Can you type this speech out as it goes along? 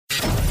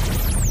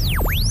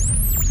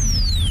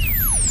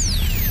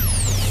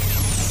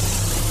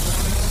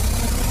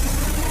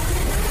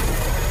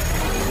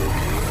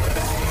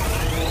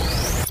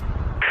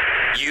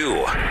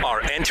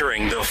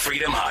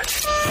Freedom Hut.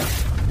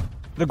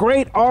 The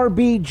great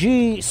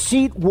RBG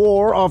seat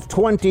war of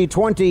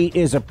 2020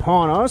 is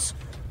upon us.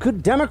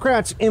 Could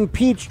Democrats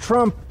impeach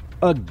Trump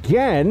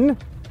again?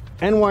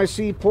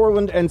 NYC,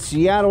 Portland, and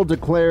Seattle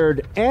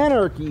declared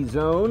anarchy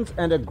zones,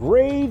 and a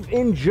grave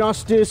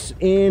injustice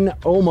in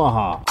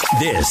Omaha.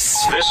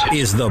 This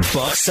is the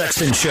Buck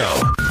Sexton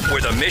Show,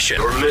 where the mission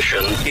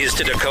is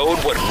to decode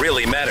what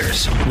really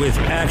matters with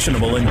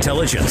actionable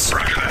intelligence.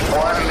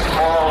 One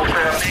small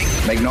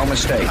step. Make no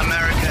mistake.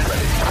 America,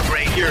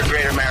 great. You're a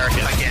great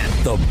American again.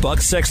 The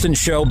Buck Sexton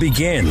Show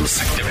begins.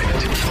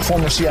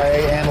 Former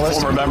CIA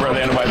analyst. Former member of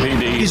the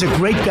NYPD. He's a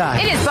great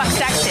guy. It is Buck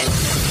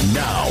Sexton.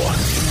 Now.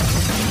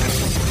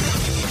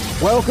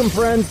 Welcome,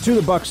 friends, to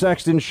the Buck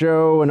Sexton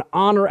Show. An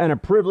honor and a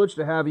privilege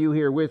to have you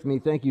here with me.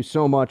 Thank you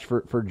so much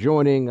for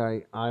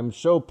joining. I'm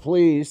so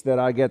pleased that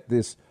I get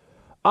this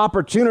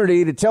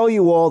opportunity to tell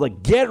you all to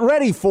get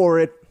ready for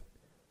it.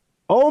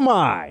 Oh,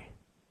 my.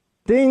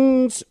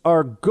 Things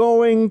are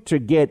going to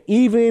get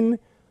even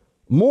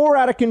more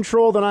out of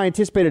control than I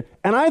anticipated.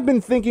 And I've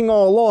been thinking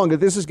all along that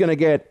this is going to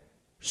get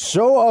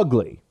so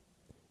ugly.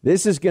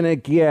 This is going to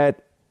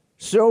get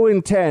so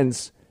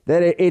intense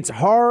that it's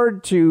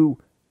hard to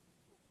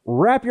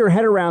wrap your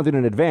head around it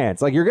in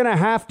advance. Like, you're going to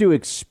have to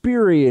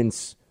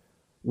experience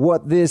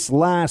what this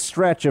last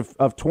stretch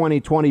of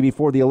 2020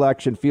 before the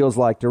election feels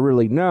like to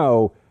really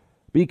know,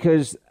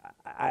 because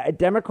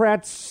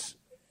Democrats,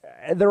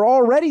 they're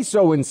already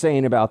so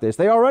insane about this.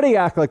 They already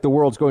act like the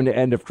world's going to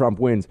end if Trump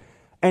wins.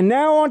 And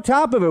now on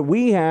top of it,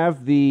 we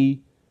have the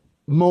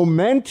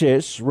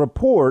momentous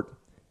report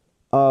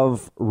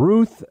of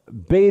Ruth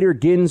Bader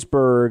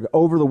Ginsburg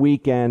over the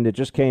weekend. It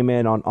just came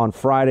in on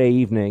Friday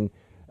evening.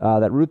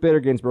 That Ruth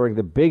Bader Ginsburg,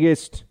 the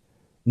biggest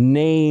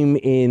name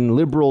in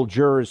liberal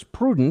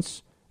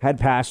jurisprudence, had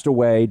passed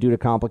away due to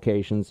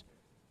complications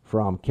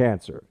from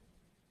cancer.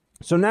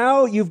 So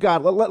now you've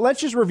got,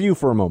 let's just review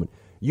for a moment.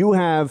 You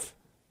have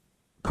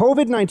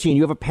COVID-19,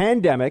 you have a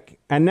pandemic,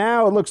 and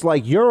now it looks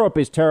like Europe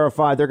is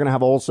terrified. They're going to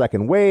have a whole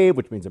second wave,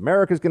 which means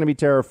America's going to be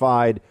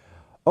terrified.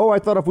 Oh, I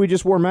thought if we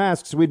just wore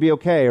masks, we'd be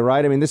okay,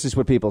 right? I mean, this is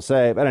what people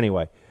say. But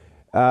anyway,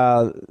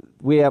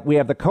 we have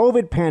the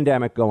COVID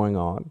pandemic going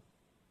on.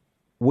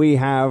 We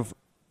have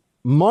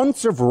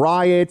months of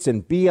riots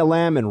and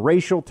BLM and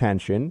racial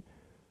tension.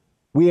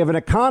 We have an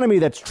economy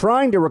that's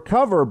trying to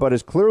recover, but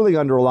is clearly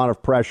under a lot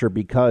of pressure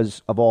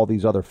because of all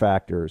these other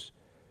factors.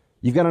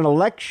 You've got an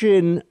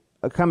election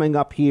coming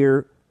up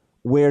here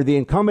where the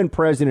incumbent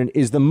president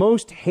is the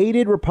most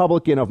hated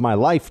Republican of my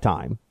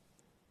lifetime,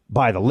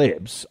 by the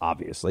libs,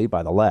 obviously,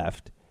 by the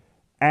left.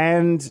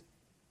 And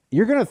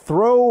you're going to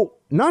throw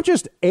not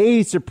just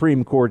a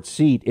Supreme Court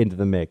seat into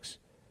the mix.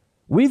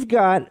 We've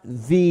got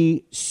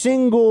the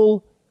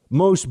single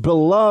most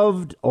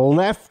beloved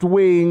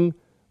left-wing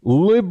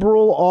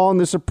liberal on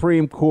the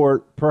Supreme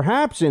Court,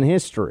 perhaps in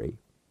history,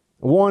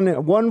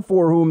 one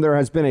for whom there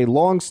has been a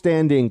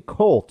long-standing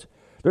cult.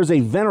 There's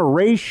a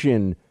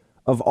veneration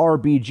of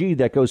RBG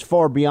that goes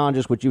far beyond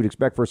just what you'd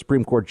expect for a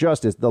Supreme Court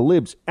justice. The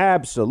libs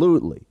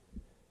absolutely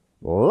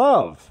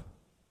love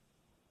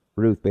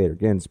Ruth Bader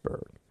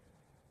Ginsburg.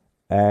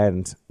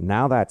 And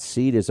now that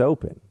seat is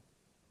open.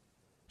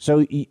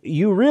 So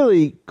you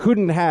really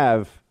couldn't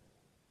have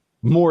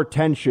more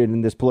tension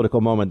in this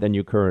political moment than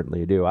you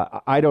currently do.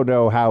 I don't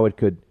know how it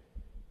could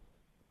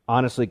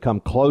honestly come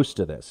close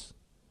to this.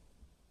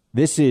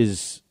 This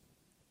is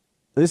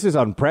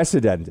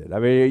unprecedented. I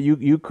mean,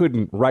 you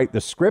couldn't write the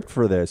script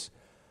for this.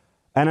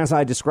 And as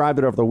I described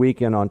it over the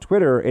weekend on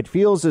Twitter, it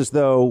feels as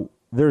though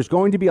there's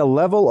going to be a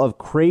level of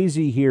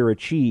crazy here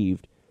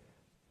achieved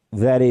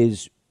that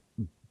is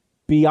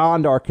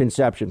beyond our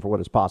conception for what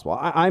is possible.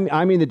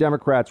 I mean, the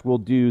Democrats will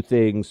do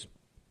things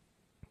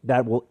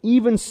that will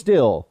even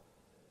still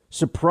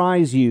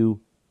surprise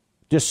you,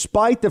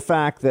 despite the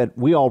fact that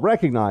we all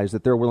recognize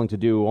that they're willing to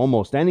do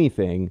almost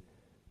anything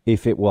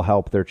if it will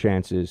help their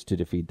chances to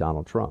defeat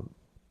Donald Trump.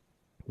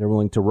 They're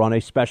willing to run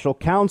a special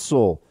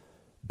counsel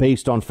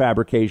based on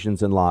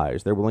fabrications and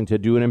lies. They're willing to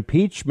do an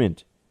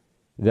impeachment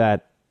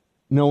that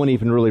no one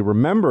even really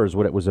remembers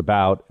what it was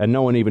about, and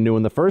no one even knew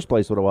in the first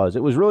place what it was.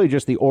 It was really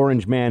just the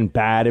Orange Man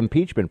bad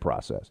impeachment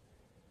process.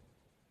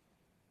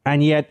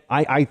 And yet,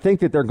 I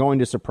think that they're going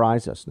to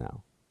surprise us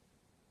now.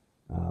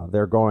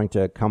 They're going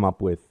to come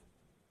up with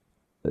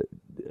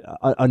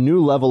a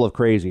new level of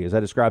crazy. As I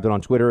described it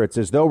on Twitter, it's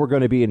as though we're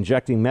going to be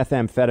injecting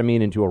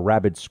methamphetamine into a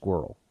rabid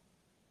squirrel.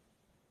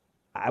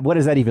 What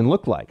does that even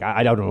look like?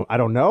 I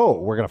don't know.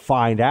 We're going to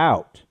find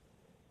out.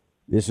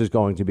 This is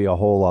going to be a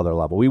whole other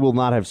level. We will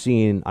not have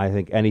seen, I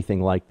think, anything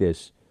like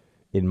this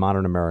in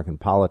modern American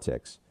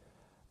politics.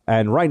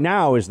 And right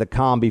now is the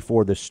calm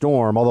before the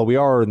storm, although we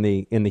are in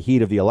the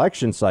heat of the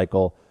election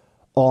cycle,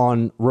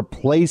 on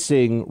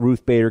replacing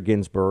Ruth Bader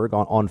Ginsburg,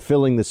 on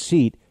filling the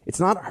seat. It's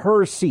not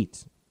her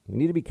seat. We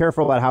need to be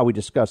careful about how we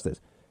discuss this.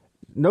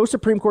 No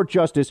Supreme Court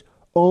justice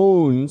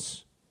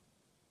owns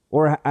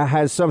or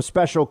has some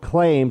special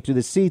claim to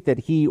the seat that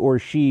he or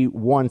she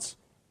once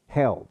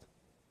held.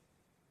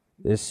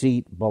 This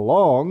seat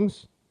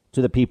belongs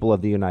to the people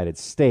of the United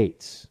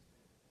States.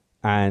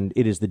 And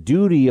it is the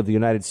duty of the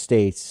United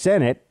States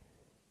Senate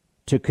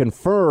to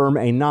confirm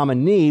a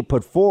nominee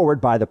put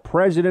forward by the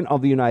President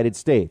of the United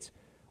States.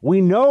 We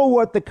know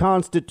what the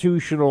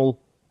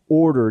constitutional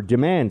order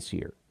demands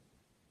here.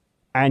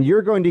 And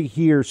you're going to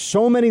hear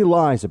so many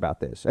lies about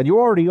this, and you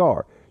already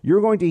are.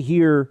 You're going to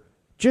hear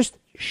just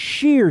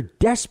sheer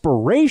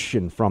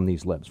desperation from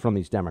these libs, from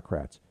these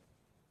Democrats.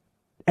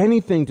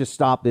 Anything to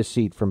stop this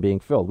seat from being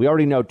filled. We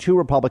already know 2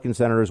 Republican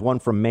senators, one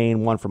from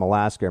Maine, one from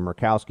Alaska,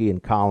 Murkowski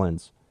and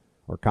Collins,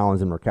 or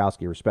Collins and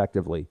Murkowski,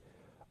 respectively,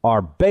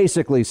 are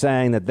basically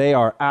saying that they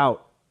are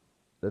out,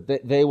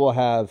 that they will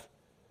have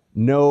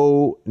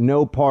no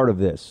part of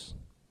this,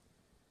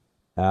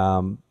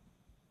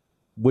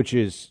 which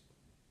is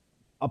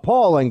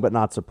appalling but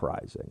not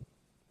surprising.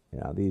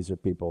 These are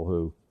people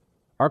who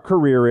are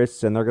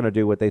careerists, and they're going to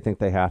do what they think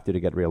they have to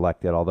get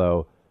reelected,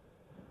 although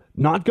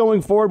not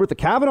going forward with the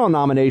Kavanaugh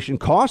nomination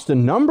cost a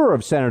number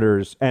of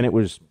senators, and it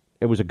was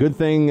a good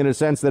thing in a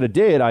sense that it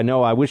did.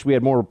 I wish we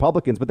had more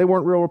Republicans, but they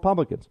weren't real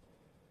Republicans.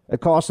 It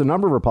cost a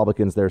number of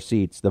Republicans their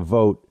seats, the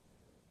vote.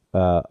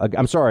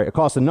 It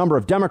cost a number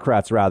of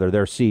Democrats, rather,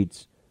 their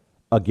seats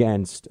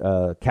against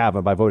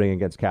Kavanaugh by voting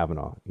against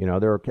Kavanaugh.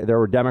 There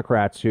were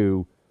Democrats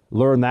who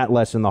learned that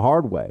lesson the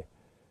hard way.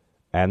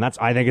 And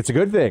I think it's a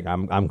good thing.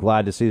 I'm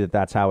glad to see that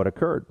that's how it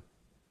occurred.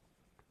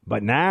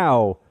 But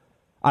now,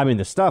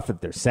 the stuff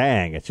that they're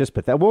saying, it's just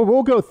pathetic.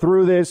 We'll go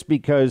through this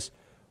because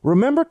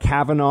remember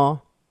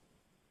Kavanaugh?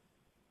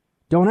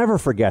 Don't ever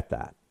forget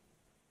that.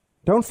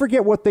 Don't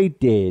forget what they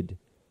did.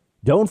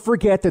 Don't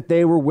forget that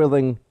they were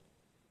willing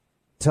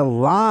to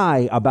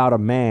lie about a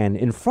man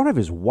in front of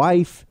his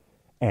wife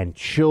and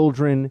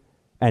children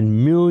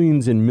and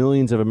millions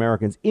of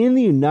Americans in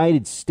the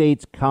United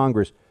States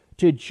Congress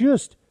to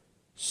just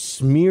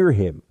smear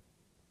him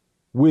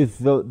with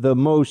the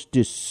most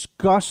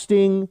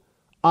disgusting,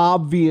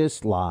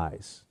 obvious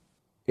lies.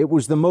 It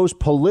was the most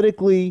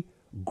politically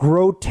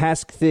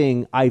grotesque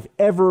thing I've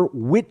ever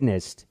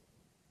witnessed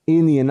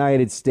in the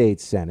United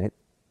States Senate.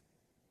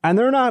 And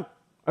they're not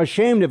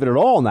ashamed of it at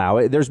all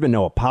now. There's been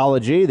no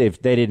apology. They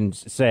didn't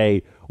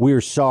say,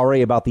 we're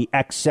sorry about the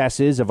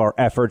excesses of our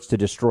efforts to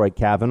destroy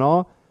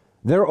Kavanaugh.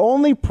 Their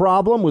only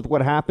problem with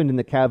what happened in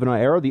the Kavanaugh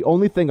era, the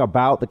only thing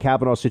about the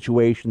Kavanaugh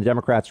situation the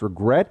Democrats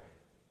regret,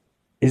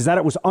 is that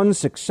it was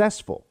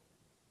unsuccessful.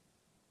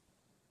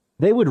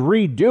 They would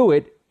redo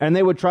it, and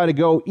they would try to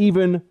go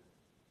even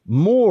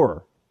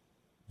more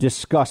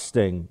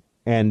disgusting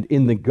and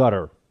in the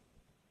gutter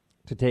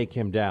to take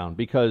him down,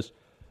 because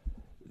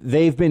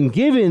they've been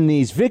given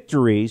these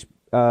victories,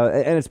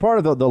 and it's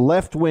part of the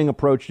left-wing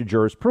approach to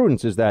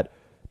jurisprudence is that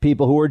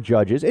people who are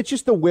judges, it's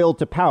just the will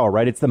to power,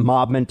 right? It's the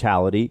mob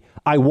mentality.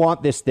 I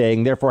want this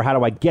thing, therefore how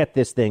do I get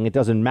this thing? It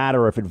doesn't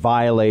matter if it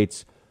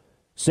violates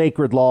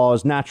sacred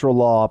laws, natural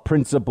law,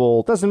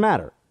 principle, it doesn't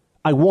matter.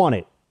 I want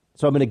it,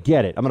 so I'm going to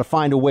get it. I'm going to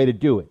find a way to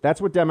do it.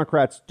 That's what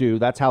Democrats do.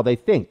 That's how they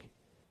think.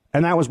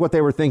 And that was what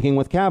they were thinking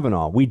with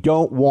Kavanaugh. We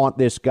don't want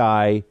this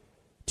guy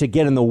to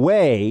get in the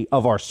way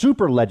of our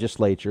super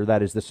legislature,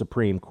 that is the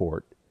Supreme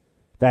Court,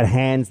 that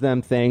hands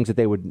them things that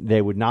they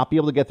would not be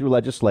able to get through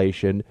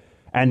legislation.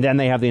 And then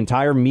they have the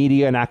entire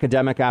media and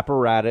academic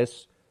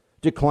apparatus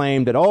to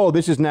claim that, oh,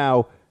 this is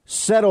now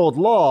settled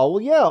law.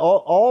 Well, yeah,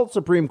 all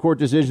Supreme Court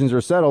decisions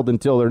are settled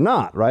until they're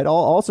not, right?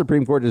 All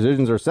Supreme Court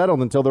decisions are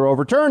settled until they're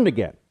overturned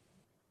again.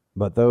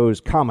 But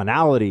those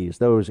commonalities,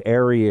 those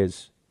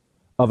areas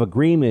of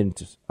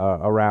agreement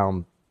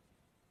around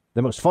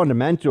the most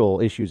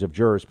fundamental issues of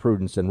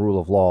jurisprudence and rule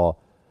of law,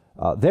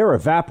 they're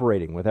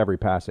evaporating with every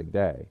passing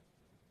day.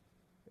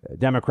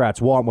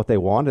 Democrats want what they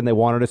want, and they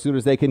want it as soon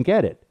as they can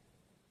get it.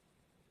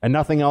 And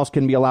nothing else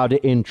can be allowed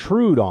to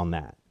intrude on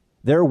that.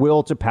 Their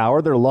will to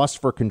power, their lust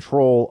for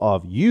control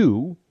of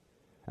you,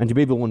 and to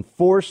be able to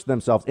enforce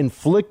themselves,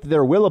 inflict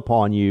their will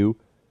upon you,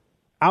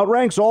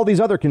 outranks all these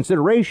other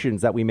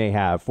considerations that we may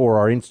have for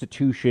our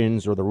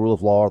institutions or the rule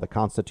of law or the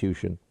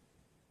Constitution.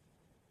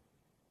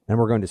 And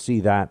we're going to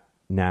see that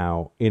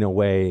now in a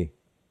way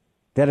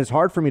that is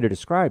hard for me to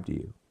describe to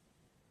you.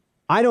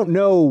 I don't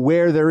know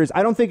where there is.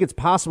 I don't think it's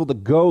possible to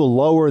go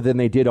lower than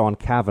they did on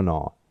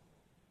Kavanaugh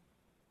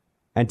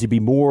and to be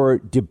more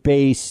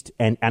debased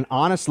and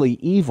honestly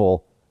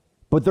evil.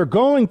 But they're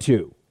going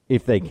to,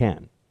 if they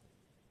can.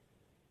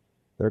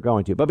 They're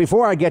going to. But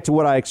before I get to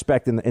what I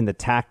expect in the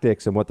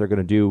tactics and what they're going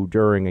to do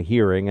during a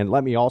hearing, and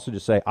let me also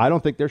just say, I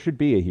don't think there should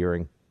be a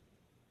hearing.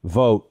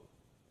 Vote.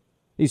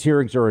 These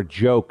hearings are a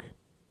joke.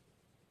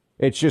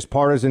 It's just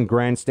partisan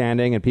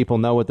grandstanding, and people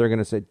know what they're going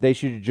to say. They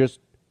should just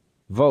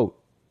vote.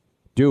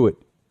 Do it.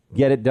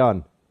 Get it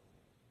done.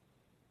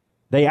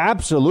 They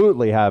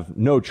absolutely have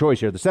no choice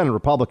here. The Senate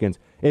Republicans,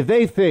 if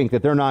they think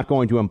that they're not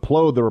going to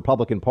implode the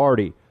Republican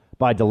Party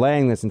by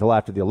delaying this until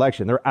after the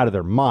election, they're out of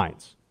their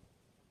minds.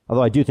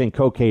 Although I do think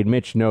Cocaine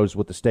Mitch knows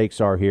what the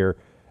stakes are here.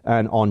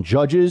 And on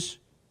judges,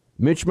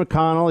 Mitch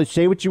McConnell,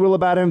 say what you will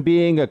about him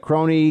being a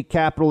crony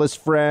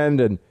capitalist friend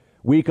and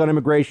weak on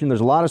immigration. There's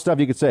a lot of stuff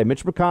you could say.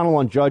 Mitch McConnell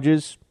on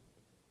judges,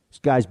 this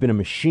guy's been a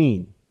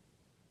machine.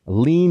 A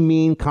lean,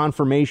 mean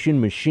confirmation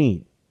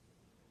machine.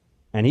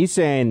 And he's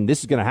saying this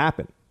is going to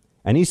happen.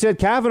 And he said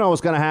Kavanaugh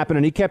was going to happen,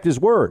 and he kept his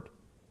word.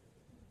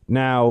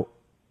 Now,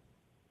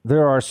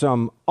 there are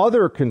some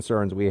other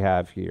concerns we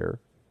have here.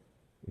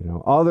 You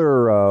know,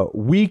 other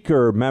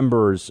weaker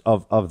members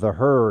of the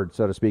herd,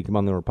 so to speak,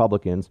 among the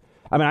Republicans.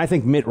 I mean, I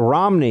think Mitt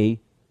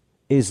Romney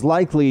is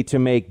likely to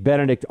make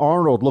Benedict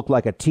Arnold look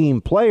like a team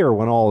player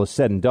when all is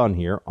said and done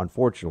here,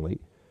 unfortunately.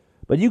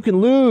 But you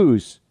can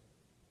lose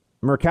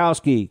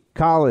Murkowski,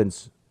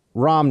 Collins,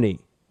 Romney,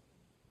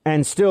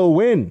 and still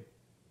win.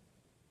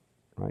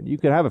 Right? You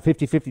could have a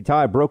 50-50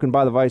 tie broken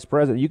by the vice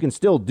president. You can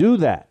still do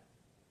that.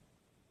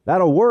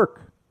 That'll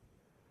work.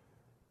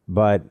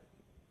 But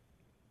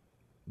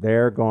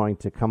they're going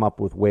to come up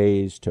with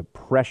ways to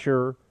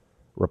pressure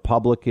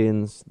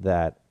Republicans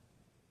that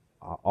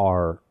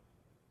are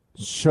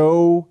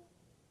so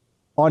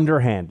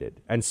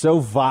underhanded and so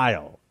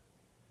vile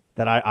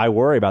that I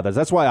worry about this.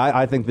 That's why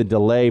I think the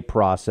delay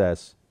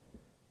process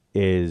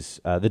is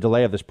the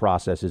delay of this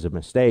process is a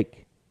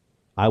mistake.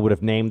 I would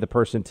have named the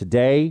person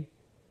today,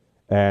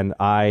 and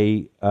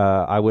I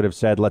would have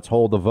said, let's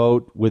hold the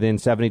vote within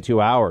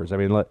 72 hours. I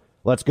mean,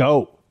 let's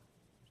go.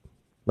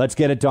 Let's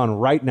get it done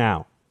right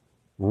now.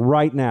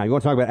 Right now. You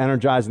want to talk about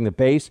energizing the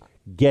base?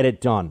 Get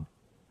it done.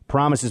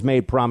 Promises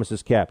made,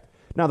 promises kept.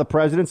 Now, the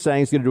president's saying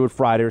he's going to do it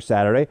Friday or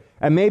Saturday,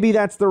 and maybe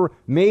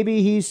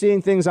he's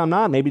seeing things I'm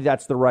not. Maybe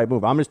that's the right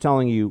move. I'm just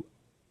telling you,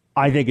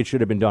 I think it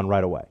should have been done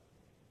right away.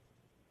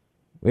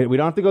 We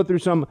don't have to go through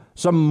some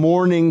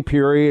mourning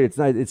period.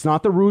 It's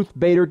not the Ruth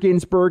Bader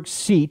Ginsburg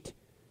seat.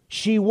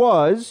 She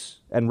was,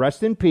 and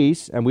rest in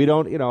peace. And we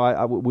don't,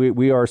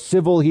 we are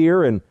civil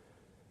here, and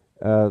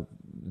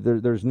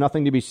there's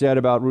nothing to be said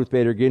about Ruth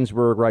Bader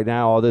Ginsburg right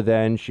now other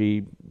than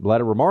she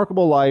led a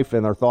remarkable life,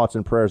 and our thoughts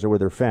and prayers are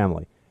with her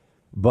family.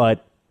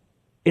 But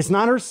it's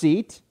not her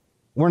seat.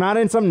 We're not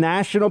in some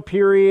national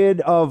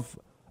period of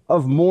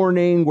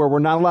mourning where we're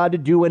not allowed to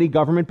do any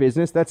government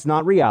business. That's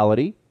not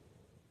reality.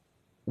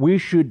 We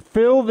should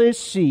fill this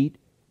seat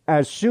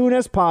as soon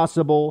as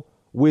possible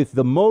with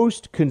the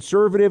most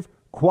conservative,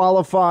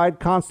 qualified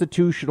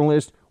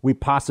constitutionalist we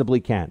possibly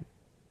can.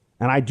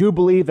 And I do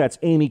believe that's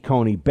Amy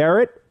Coney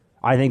Barrett.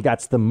 I think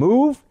that's the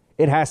move.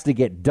 It has to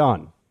get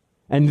done.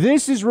 And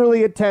this is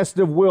really a test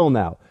of will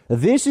now.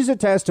 This is a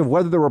test of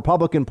whether the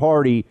Republican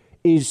Party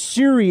is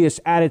serious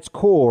at its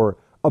core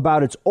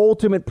about its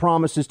ultimate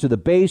promises to the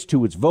base,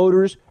 to its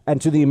voters,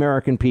 and to the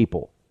American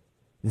people.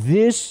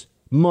 This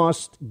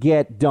must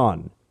get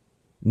done.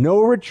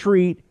 No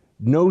retreat,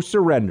 no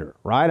surrender,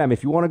 right? I mean,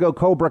 if you want to go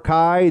Cobra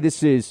Kai,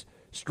 this is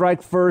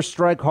strike first,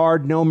 strike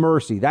hard, no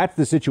mercy. That's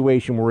the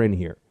situation we're in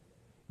here.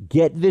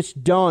 Get this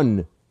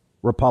done,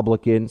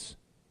 Republicans.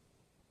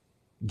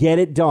 Get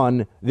it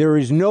done. There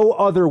is no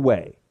other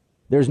way.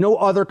 There's no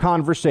other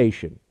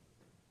conversation.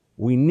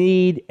 We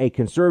need a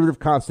conservative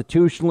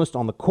constitutionalist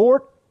on the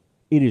court.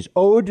 It is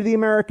owed to the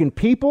American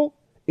people.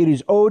 It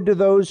is owed to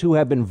those who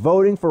have been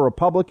voting for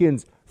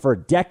Republicans for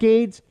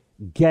decades.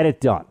 Get it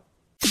done.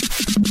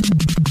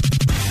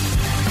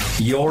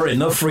 You're in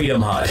the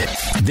Freedom Hut.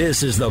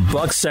 This is the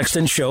Buck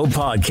Sexton Show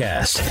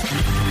podcast.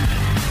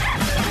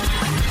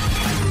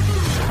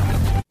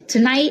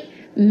 Tonight,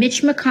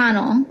 Mitch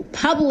McConnell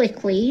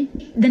publicly,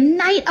 the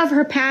night of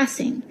her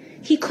passing,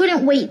 he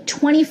couldn't wait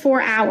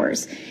 24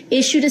 hours,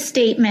 issued a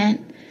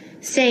statement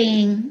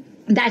saying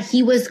that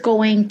he was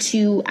going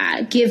to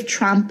give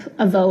Trump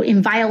a vote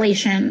in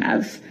violation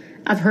of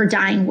her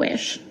dying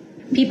wish.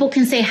 People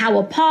can say how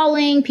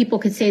appalling, people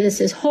could say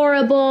this is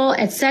horrible,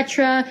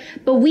 etc.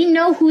 But we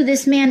know who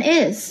this man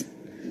is.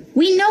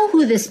 We know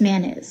who this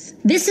man is.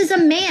 This is a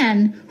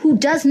man who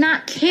does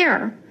not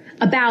care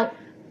about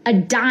a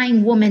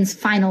dying woman's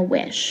final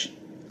wish.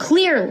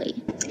 Clearly,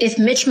 if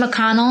Mitch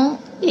McConnell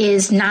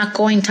is not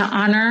going to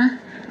honor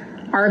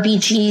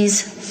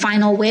RBG's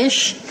final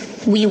wish,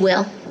 we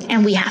will,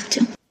 and we have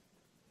to.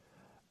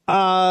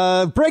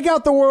 Break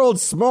out the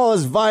world's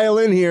smallest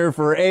violin here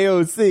for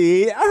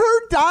AOC.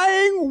 Her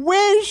dying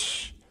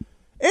wish.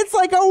 It's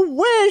like a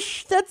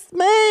wish that's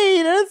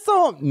made. It's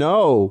so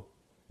no,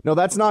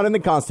 that's not in the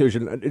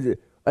Constitution.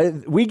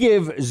 We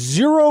give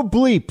zero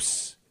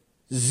bleeps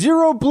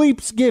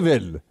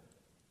given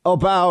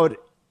about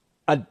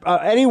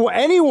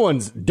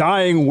anyone's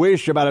dying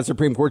wish about a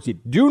Supreme Court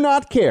seat. Do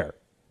not care.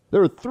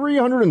 There are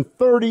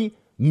 330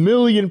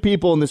 million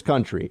people in this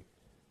country.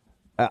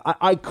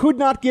 I could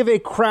not give a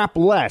crap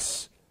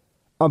less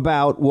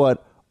about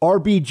what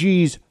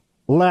RBG's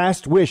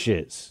last wish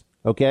is.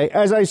 Okay,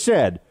 as I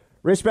said,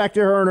 respect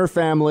to her and her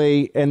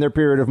family and their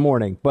period of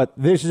mourning. But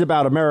this is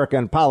about America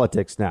and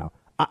politics now.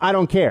 I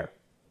don't care.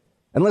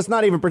 And let's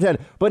not even pretend.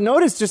 But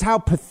notice just how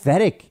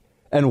pathetic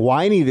and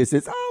whiny this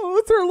is. Oh,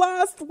 it's her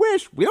last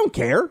wish. We don't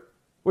care.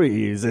 What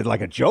is it,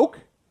 like a joke?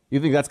 You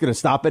think that's going to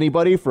stop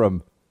anybody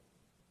from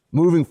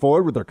moving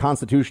forward with their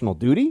constitutional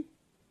duty?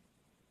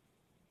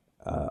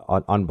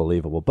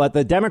 Unbelievable. But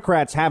the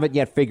Democrats haven't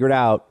yet figured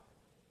out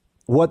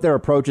what their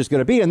approach is going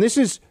to be. And this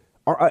is,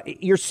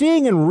 you're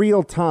seeing in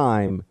real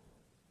time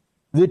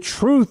the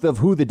truth of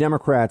who the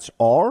Democrats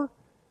are,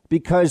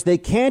 because they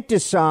can't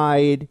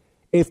decide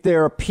if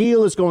their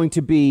appeal is going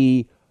to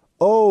be,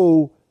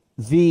 oh,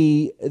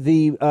 the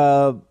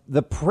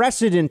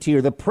precedent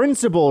here, the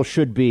principle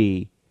should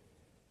be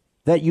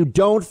that you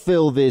don't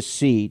fill this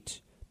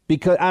seat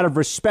because out of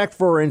respect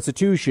for our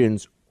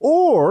institutions,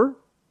 or,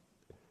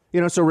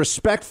 so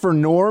respect for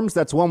norms,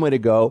 that's one way to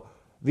go.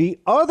 The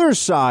other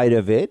side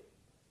of it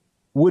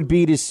would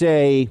be to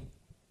say,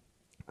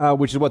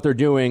 which is what they're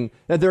doing,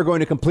 that they're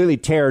going to completely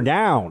tear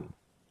down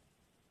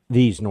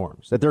these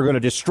norms, that they're going to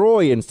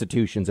destroy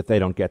institutions if they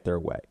don't get their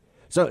way.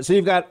 So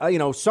you've got,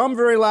 some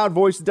very loud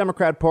voice of the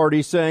Democrat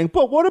Party saying,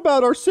 but what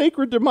about our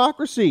sacred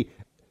democracy?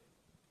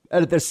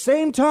 And at the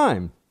same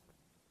time,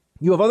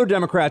 you have other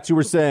Democrats who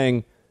are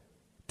saying,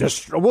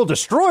 we'll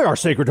destroy our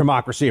sacred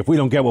democracy if we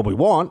don't get what we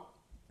want.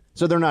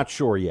 So they're not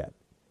sure yet.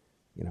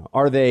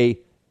 Are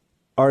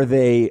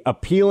they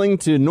appealing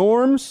to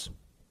norms,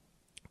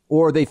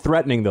 or are they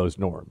threatening those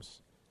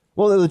norms?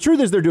 Well, the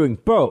truth is they're doing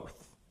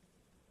both,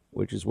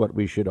 which is what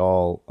we should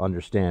all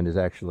understand is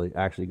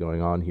actually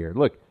going on here.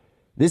 Look,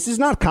 this is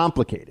not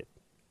complicated.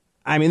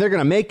 I mean, they're going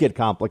to make it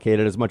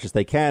complicated as much as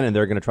they can, and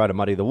they're going to try to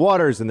muddy the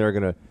waters, and they're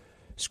going to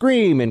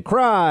scream and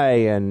cry,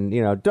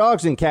 and,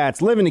 dogs and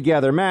cats living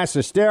together, mass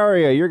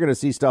hysteria. You're going to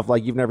see stuff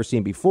like you've never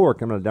seen before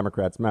coming out of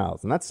Democrats'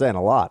 mouths, and that's saying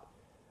a lot.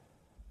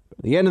 But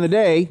at the end of the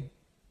day,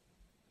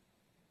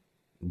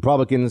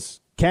 Republicans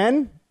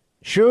can,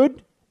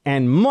 should,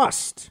 and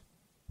must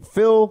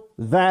fill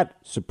that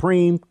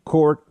Supreme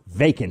Court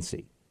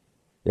vacancy.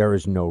 There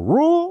is no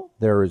rule,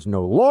 there is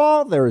no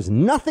law, there is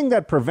nothing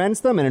that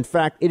prevents them, and in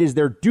fact, it is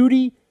their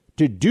duty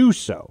to do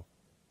so.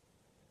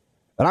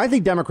 And I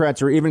think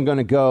Democrats are even going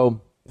to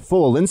go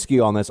full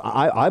Alinsky on this.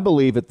 I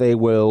believe that they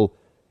will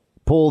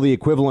pull the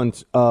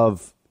equivalent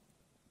of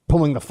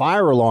pulling the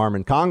fire alarm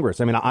in Congress.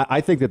 I mean, I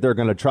think that they're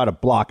going to try to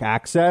block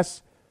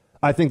access.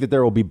 I think that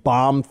there will be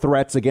bomb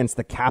threats against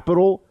the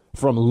Capitol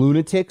from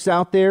lunatics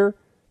out there.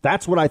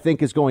 That's what I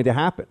think is going to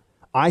happen.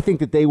 I think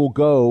that they will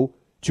go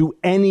to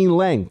any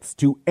length,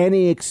 to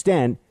any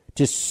extent,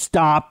 to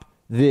stop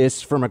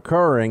this from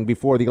occurring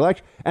before the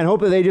election and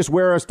hope that they just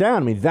wear us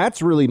down. I mean,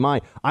 that's really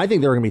I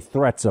think there are going to be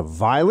threats of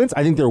violence.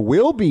 I think there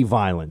will be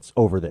violence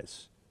over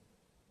this.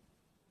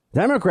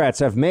 Democrats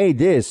have made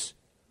this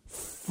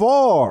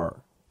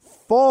far,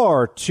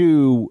 far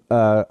too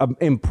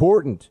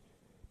important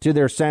to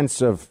their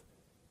sense of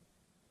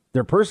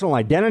their personal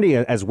identity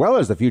as well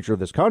as the future of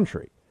this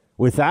country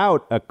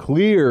without a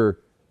clear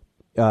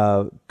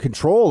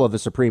control of the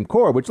Supreme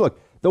Court, which, look,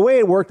 the way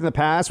it worked in the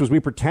past was we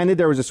pretended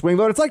there was a swing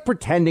vote. It's like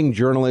pretending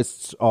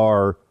journalists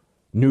are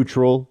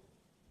neutral.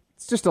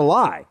 It's just a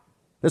lie.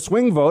 The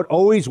swing vote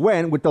always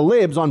went with the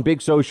libs on big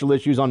social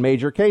issues on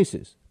major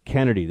cases.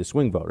 Kennedy, the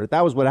swing voter.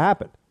 That was what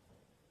happened.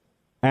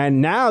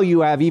 And now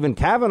you have even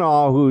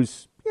Kavanaugh,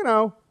 who's,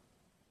 kind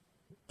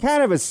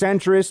of a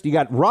centrist. You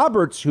got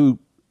Roberts, who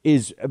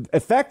is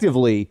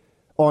effectively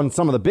on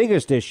some of the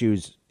biggest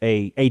issues,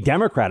 a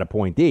Democrat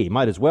appointee,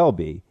 might as well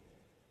be.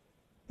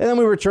 And then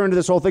we return to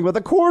this whole thing, but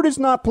the court is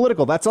not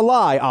political. That's a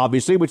lie,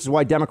 obviously, which is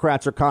why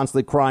Democrats are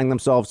constantly crying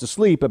themselves to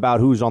sleep about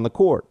who's on the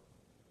court.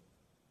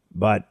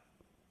 But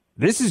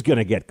this is going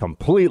to get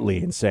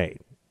completely insane.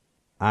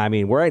 I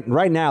mean,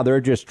 right now,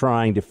 they're just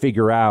trying to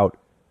figure out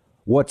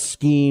what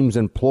schemes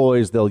and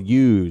ploys they'll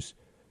use.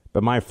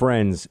 But my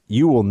friends,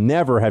 you will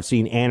never have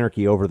seen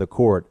anarchy over the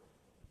court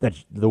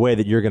the way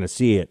that you're going to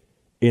see it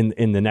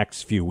in the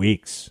next few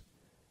weeks.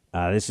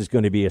 This is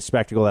going to be a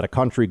spectacle that a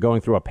country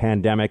going through a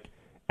pandemic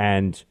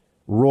and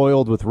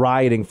roiled with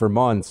rioting for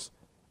months.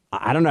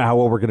 I don't know how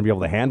well we're going to be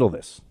able to handle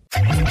this.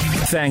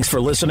 Thanks for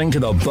listening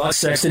to the Buck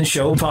Sexton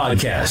Show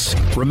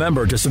podcast.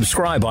 Remember to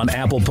subscribe on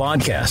Apple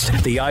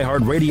Podcasts, the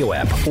iHeartRadio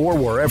app, or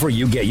wherever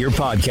you get your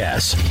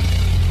podcasts.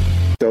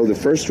 So the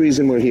first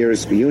reason we're here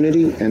is for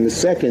unity, and the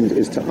second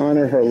is to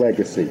honor her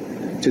legacy,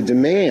 to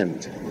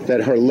demand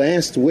that her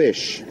last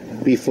wish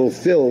be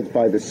fulfilled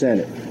by the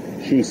Senate.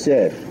 She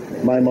said,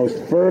 "My most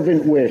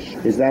fervent wish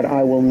is that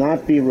I will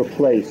not be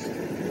replaced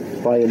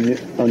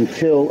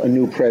until a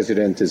new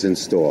president is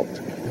installed."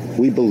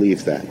 We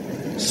believe that.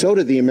 So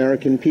do the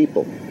American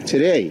people.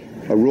 Today,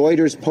 a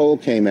Reuters poll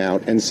came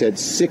out and said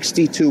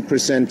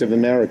 62% of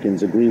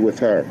Americans agree with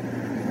her.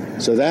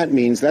 So that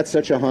means that's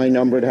such a high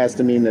number, it has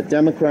to mean that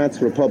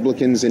Democrats,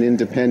 Republicans, and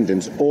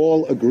independents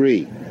all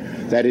agree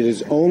that it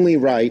is only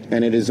right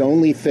and it is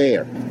only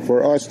fair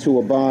for us to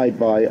abide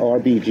by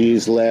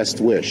RBG's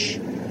last wish,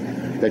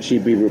 that she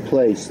be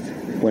replaced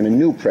when a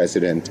new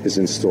president is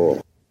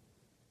installed.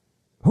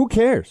 Who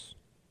cares?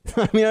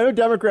 I mean, I know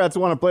Democrats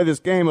want to play this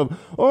game of,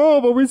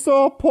 but we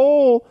saw a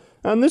poll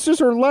and this is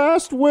her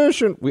last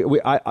wish. And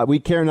we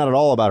care not at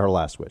all about her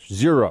last wish.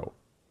 Zero.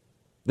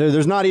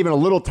 There's not even a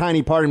little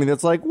tiny part of me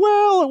that's like,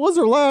 well, it was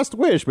her last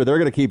wish, but they're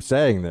going to keep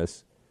saying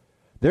this.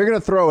 They're going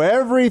to throw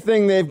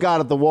everything they've got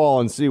at the wall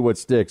and see what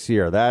sticks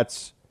here.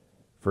 That's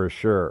for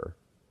sure.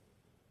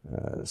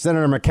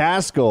 Senator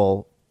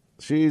McCaskill,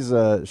 she's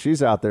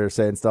out there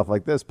saying stuff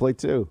like this. Play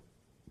two.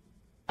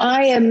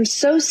 I am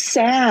so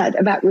sad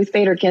about Ruth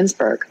Bader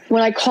Ginsburg.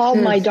 When I called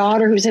my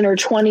daughter, who's in her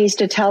 20s,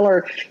 to tell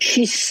her,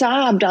 she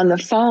sobbed on the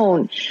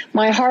phone.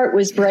 My heart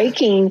was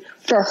breaking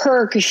for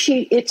her because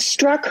it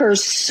struck her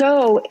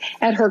so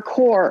at her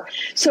core.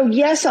 So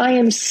yes, I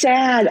am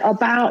sad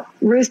about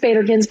Ruth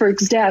Bader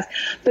Ginsburg's death.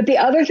 But the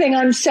other thing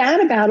I'm sad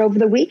about over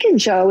the weekend,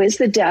 Joe, is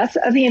the death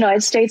of the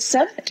United States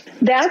Senate.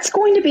 That's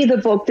going to be the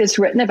book that's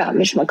written about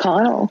Mitch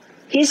McConnell.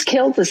 He's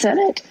killed the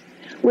Senate.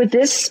 With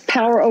this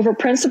power over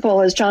principle,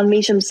 as John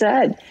Meacham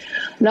said,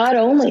 not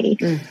only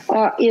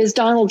is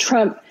Donald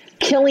Trump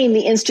killing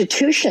the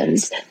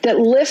institutions that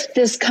lift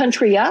this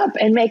country up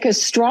and make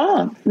us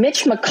strong,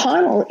 Mitch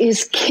McConnell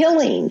is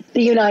killing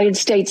the United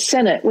States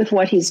Senate with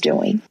what he's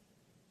doing.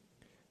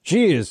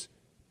 She is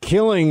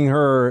killing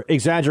her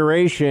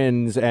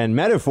exaggerations and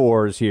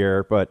metaphors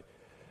here, but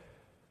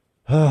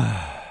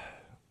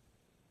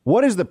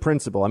what is the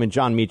principle? I mean,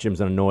 John Meacham's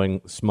an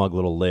annoying, smug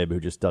little lib who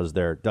just does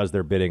their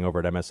bidding over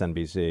at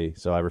MSNBC.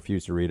 So I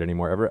refuse to read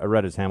anymore. I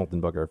read his Hamilton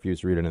book. I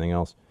refuse to read anything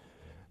else.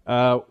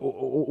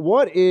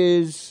 What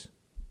is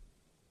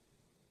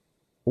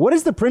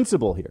the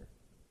principle here?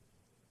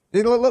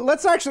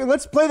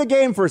 Let's play the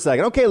game for a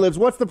second. Okay, Libs,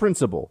 what's the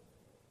principle?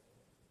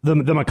 The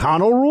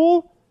McConnell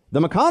rule? The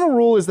McConnell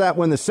rule is that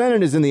when the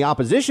Senate is in the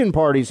opposition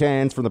party's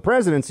hands from the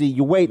presidency,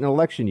 you wait an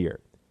election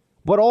year.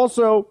 But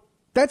also,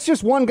 that's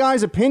just one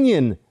guy's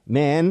opinion,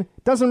 man.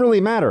 Doesn't really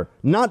matter.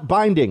 Not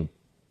binding.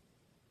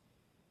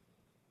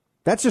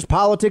 That's just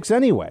politics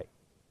anyway.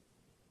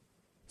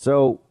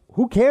 So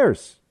who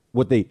cares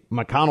what the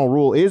McConnell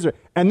rule is?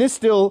 And this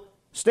still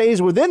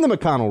stays within the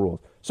McConnell rules.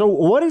 So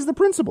what is the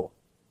principle?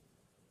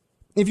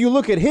 If you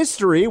look at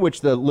history, which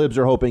the libs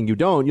are hoping you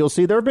don't, you'll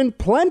see there have been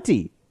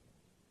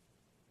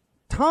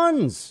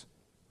tons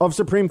of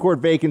Supreme Court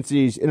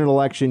vacancies in an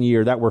election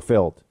year that were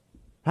filled.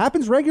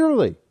 Happens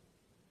regularly.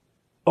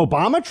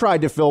 Obama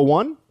tried to fill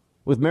one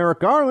with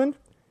Merrick Garland,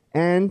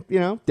 and,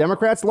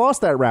 Democrats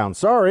lost that round.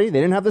 Sorry, they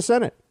didn't have the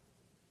Senate.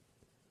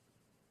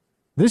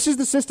 This is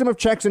the system of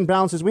checks and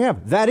balances we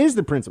have. That is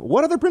the principle.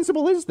 What other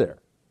principle is there?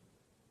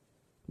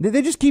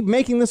 They just keep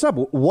making this up.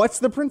 What's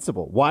the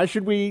principle? Why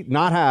should we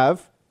not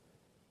have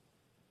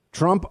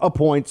Trump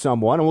appoint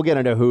someone? And we'll get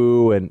into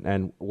who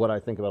and what I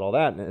think about all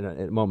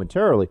that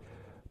momentarily.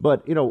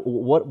 But,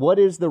 what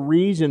is the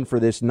reason for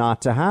this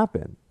not to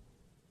happen?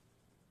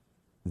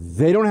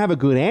 They don't have a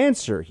good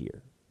answer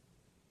here.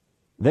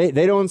 They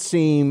don't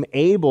seem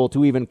able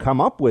to even come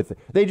up with it.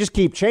 They just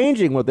keep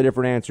changing what the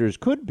different answers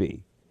could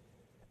be.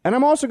 And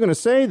I'm also going to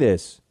say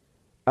this.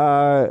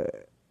 A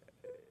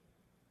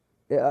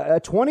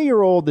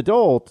 20-year-old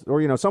adult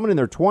or, someone in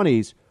their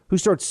 20s who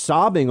starts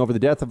sobbing over the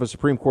death of a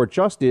Supreme Court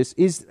justice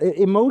is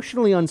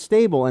emotionally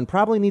unstable and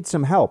probably needs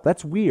some help.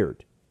 That's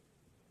weird.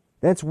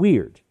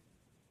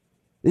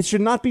 This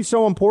should not be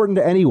so important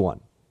to anyone.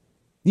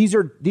 These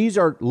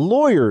are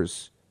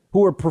lawyers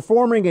who are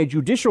performing a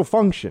judicial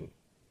function.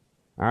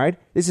 All right.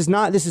 This is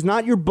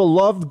not your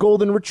beloved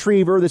golden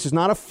retriever. This is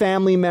not a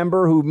family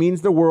member who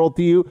means the world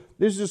to you.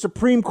 This is a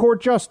Supreme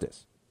Court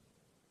justice.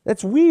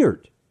 That's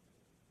weird.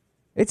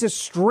 It's a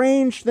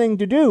strange thing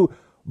to do,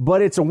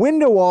 but it's a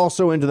window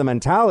also into the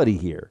mentality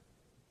here.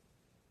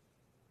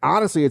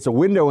 Honestly, it's a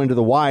window into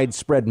the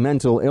widespread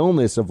mental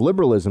illness of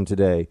liberalism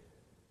today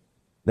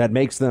that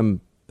makes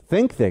them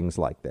think things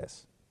like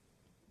this.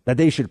 That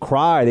they should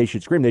cry, they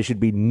should scream, they should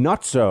be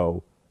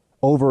nutso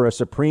over a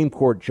Supreme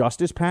Court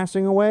justice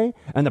passing away,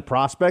 and the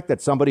prospect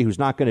that somebody who's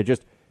not going to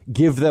just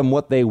give them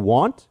what they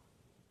want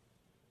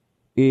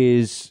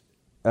is,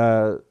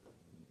 too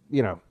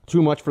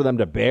much for them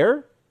to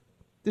bear.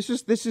 These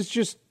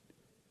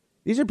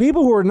are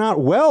people who are not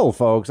well,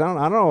 folks. I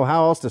don't know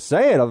how else to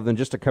say it other than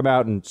just to come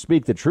out and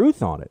speak the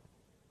truth on it.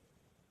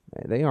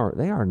 They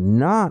are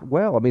not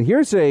well. I mean,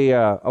 here's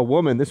a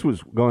woman. This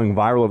was going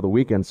viral over the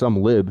weekend.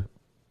 Some lib.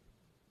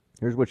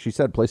 Here's what she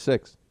said. Play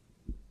 6.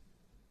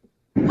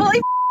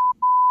 Holy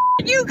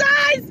you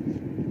guys!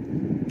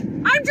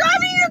 I'm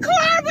driving in a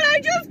car, but I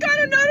just got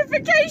a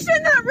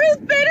notification that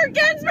Ruth Bader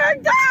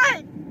Ginsburg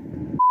died!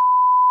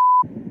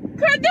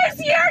 Could this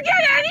year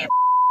get any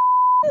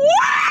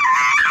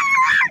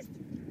worse?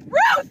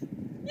 Ruth,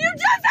 you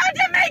just had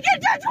to make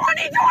it to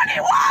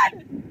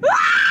 2021!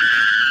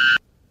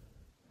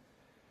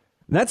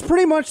 That's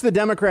pretty much the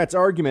Democrats'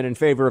 argument in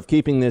favor of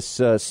keeping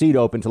this seat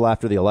open till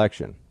after the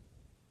election.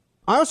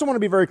 I also want to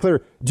be very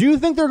clear. Do you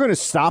think they're going to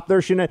stop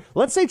their shenanigans?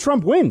 Let's say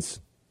Trump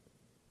wins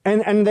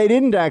and they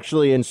didn't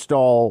actually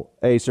install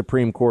a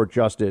Supreme Court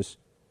justice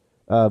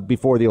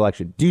before the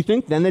election. Do you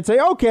think then they'd say,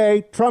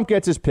 OK, Trump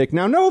gets his pick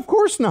now? No, of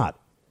course not.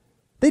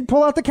 They'd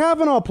pull out the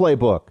Kavanaugh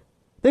playbook.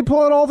 They'd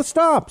pull out all the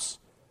stops.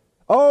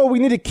 Oh, we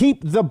need to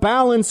keep the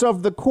balance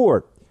of the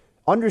court.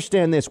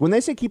 Understand this. When they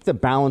say keep the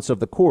balance of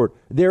the court,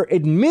 they're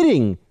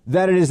admitting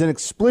that it is an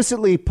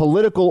explicitly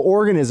political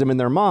organism in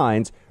their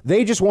minds.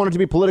 They just want it to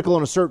be political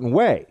in a certain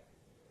way.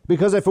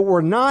 Because if it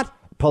were not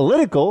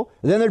political,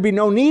 then there'd be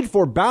no need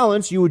for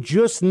balance. You would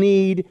just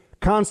need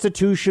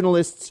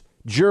constitutionalists,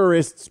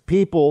 jurists,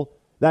 people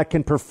that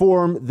can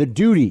perform the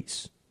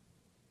duties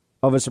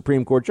of a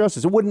Supreme Court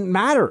justice. It wouldn't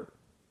matter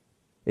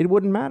It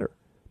wouldn't matter.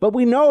 But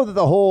we know that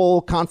the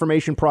whole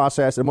confirmation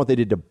process and what they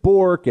did to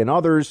Bork and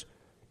others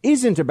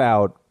isn't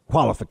about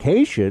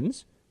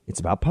qualifications. It's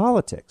about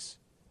politics.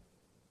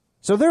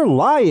 So they're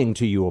lying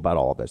to you about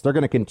all of this. They're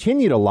going to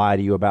continue to lie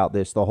to you about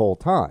this the whole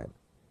time.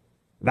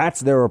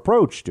 That's their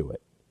approach to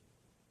it.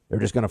 They're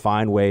just going to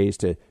find ways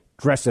to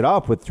dress it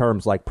up with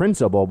terms like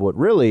principle, but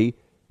really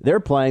they're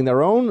playing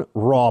their own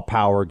raw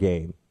power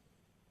game.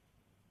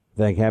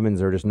 Thank heavens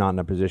they're just not in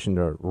a position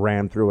to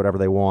ram through whatever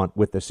they want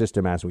with the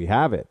system as we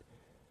have it.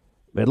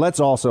 But let's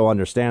also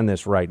understand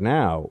this right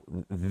now.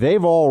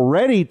 They've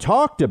already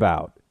talked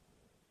about,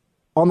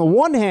 on the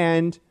one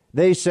hand,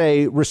 they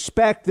say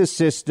respect the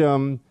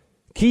system,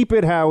 keep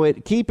it how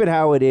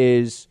it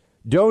is,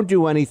 don't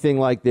do anything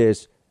like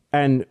this.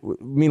 And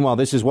meanwhile,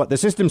 this is what the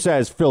system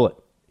says, fill it.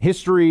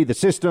 History, the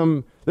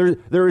system,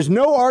 there is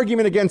no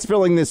argument against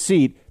filling this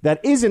seat that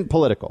isn't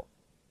political.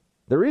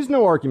 There is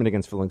no argument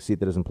against filling a seat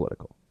that isn't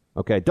political.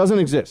 Okay, it doesn't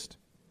exist.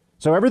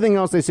 So everything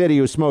else they say to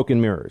you is smoke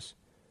and mirrors.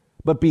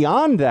 But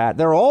beyond that,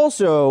 they're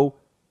also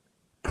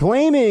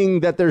claiming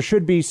that there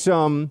should be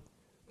some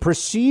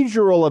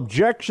procedural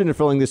objection to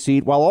filling the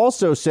seat while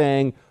also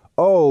saying,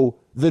 oh,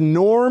 the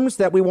norms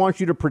that we want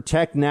you to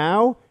protect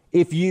now,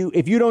 if you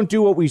don't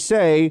do what we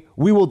say,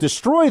 we will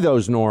destroy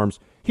those norms.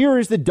 Here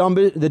is the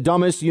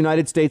dumbest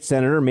United States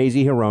Senator,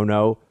 Mazie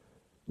Hirono,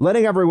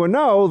 letting everyone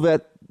know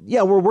that,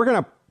 yeah, we're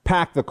going to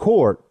pack the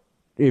court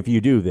if you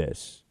do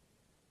this.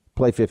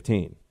 Play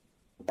 15.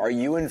 Are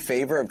you in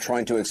favor of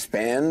trying to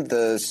expand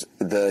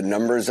the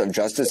numbers of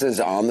justices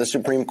on the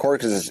Supreme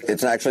Court? Because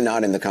it's actually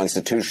not in the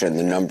Constitution,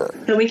 the number.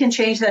 So we can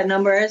change that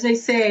number. As I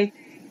say,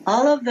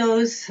 all of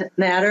those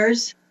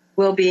matters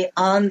will be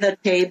on the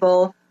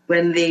table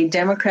when the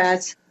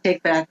Democrats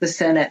take back the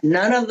Senate.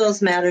 None of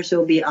those matters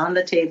will be on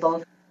the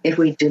table if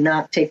we do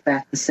not take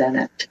back the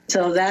Senate.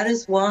 So that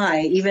is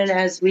why, even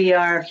as we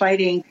are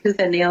fighting tooth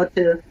and nail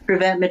to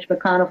prevent Mitch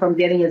McConnell from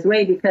getting his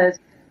way, because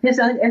his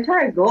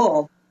entire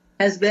goal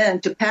has been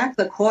to pack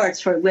the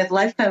courts with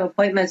lifetime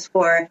appointments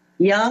for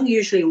young,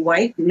 usually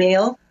white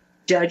male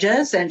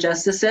judges and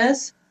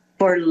justices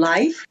for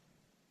life.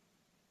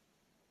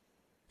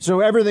 So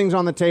everything's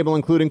on the table,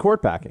 including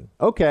court packing.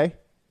 Okay.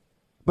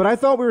 But I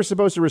thought we were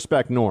supposed to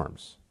respect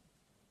norms.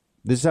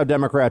 This is how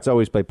Democrats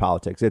always play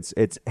politics.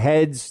 It's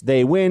heads,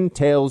 they win,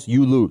 tails,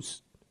 you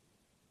lose.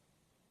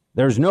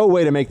 There's no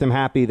way to make them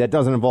happy that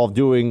doesn't involve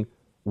doing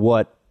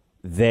what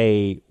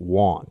they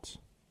want.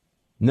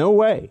 No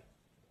way.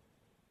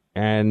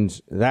 And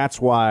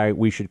that's why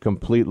we should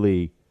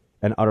completely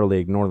and utterly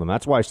ignore them.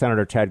 That's why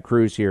Senator Ted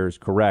Cruz here is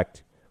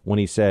correct when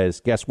he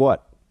says, guess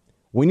what?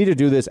 We need to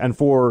do this. And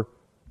for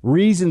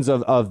reasons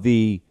of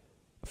the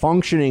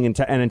functioning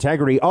and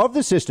integrity of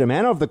the system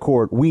and of the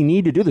court, we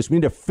need to do this. We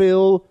need to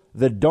fill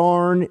the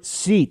darn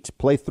seat.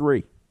 Play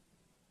 3.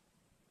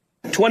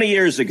 20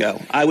 years ago,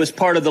 I was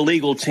part of the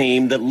legal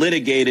team that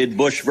litigated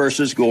Bush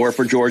versus Gore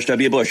for George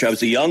W. Bush. I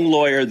was a young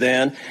lawyer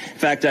then. In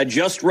fact, I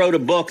just wrote a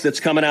book that's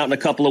coming out in a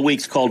couple of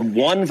weeks called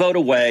One Vote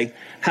Away,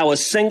 How a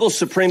Single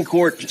Supreme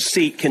Court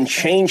Seat Can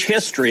Change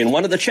History. And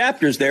one of the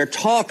chapters there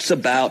talks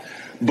about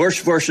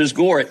Bush versus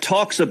Gore. It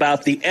talks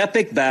about the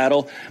epic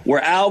battle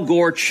where Al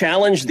Gore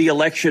challenged the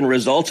election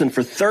results, and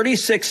for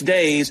 36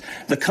 days,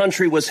 the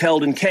country was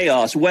held in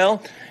chaos.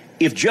 Well,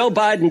 if Joe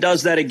Biden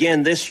does that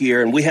again this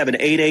year and we have an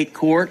 8-8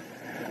 court,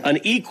 an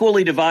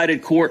equally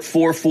divided court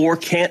 4-4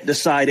 can't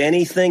decide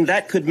anything,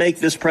 that could make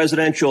this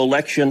presidential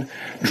election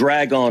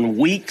drag on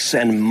weeks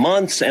and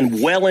months and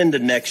well into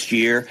next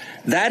year.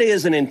 That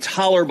is an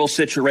intolerable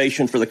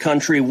situation for the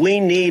country.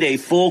 We need a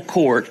full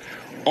court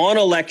on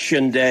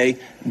Election Day,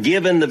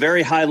 given the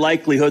very high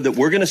likelihood that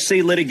we're going to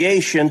see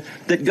litigation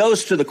that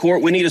goes to the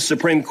court. We need a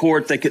Supreme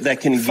Court that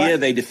can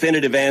give a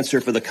definitive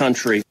answer for the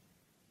country.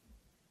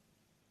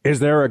 Is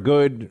there a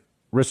good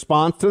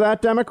response to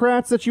that,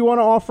 Democrats, that you want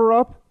to offer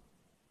up?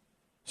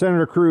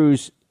 Senator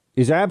Cruz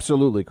is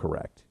absolutely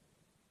correct.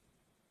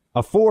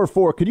 A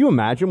 4-4, could you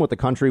imagine what the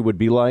country would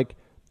be like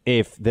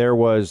if there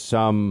was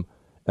some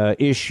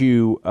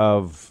issue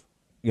of,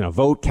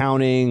 vote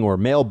counting or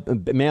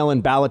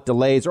mail-in ballot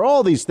delays or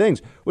all these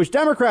things, which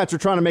Democrats are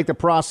trying to make the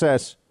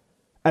process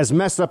as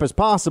messed up as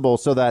possible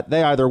so that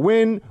they either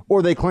win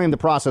or they claim the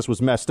process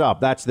was messed up.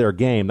 That's their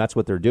game. That's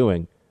what they're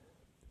doing.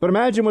 But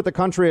imagine what the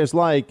country is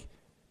like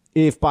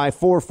if by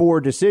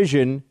 4-4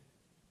 decision,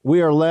 we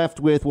are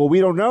left with, well, we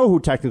don't know who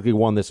technically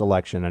won this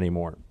election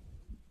anymore.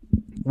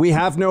 We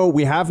have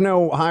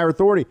no higher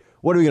authority.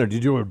 What are we going to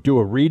do? Do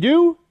a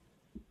redo?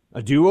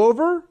 A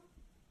do-over?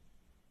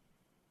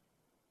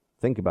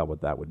 Think about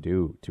what that would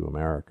do to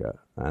America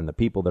and the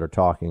people that are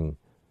talking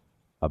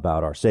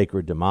about our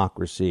sacred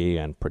democracy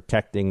and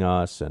protecting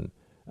us and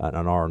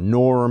our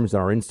norms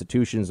and our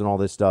institutions and all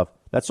this stuff.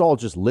 That's all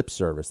just lip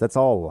service. That's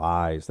all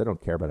lies. They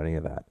don't care about any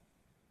of that.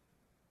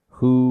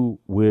 Who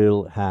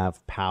will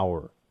have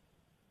power?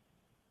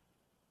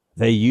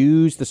 They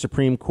use the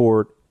Supreme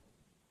Court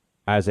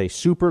as a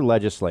super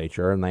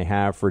legislature, and they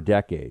have for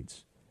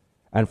decades.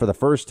 And for the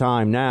first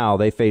time now,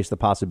 they face the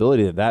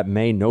possibility that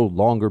may no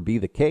longer be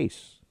the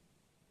case.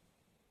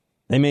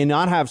 They may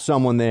not have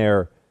someone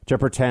there to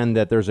pretend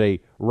that there's a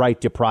right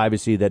to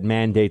privacy that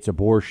mandates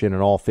abortion in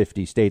all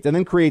 50 states and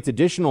then creates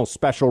additional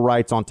special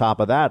rights on top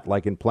of that,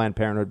 like in Planned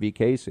Parenthood v.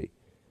 Casey.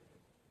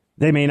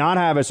 They may not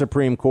have a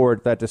Supreme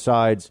Court that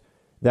decides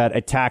that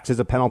a tax is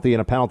a penalty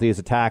and a penalty is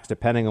a tax,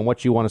 depending on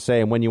what you want to say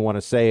and when you want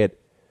to say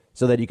it,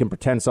 so that you can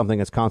pretend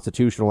something is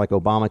constitutional like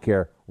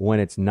Obamacare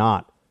when it's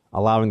not,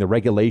 allowing the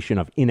regulation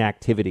of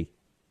inactivity.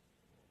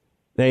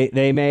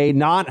 They may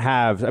not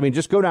have, I mean,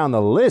 just go down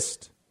the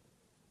list.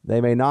 They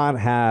may not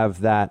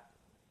have that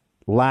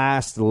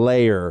last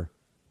layer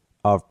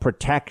of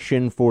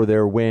protection for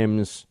their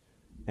whims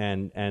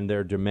and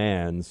their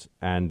demands,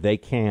 and they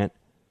can't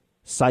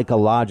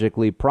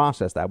psychologically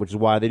process that, which is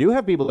why they do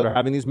have people that are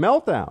having these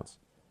meltdowns.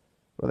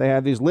 Well, they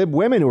have these lib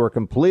women who are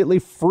completely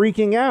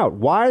freaking out.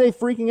 Why are they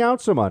freaking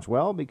out so much?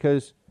 Well,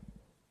 because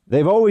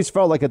they've always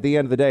felt like at the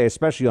end of the day,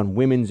 especially on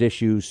women's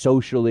issues,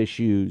 social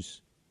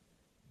issues,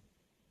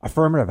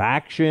 affirmative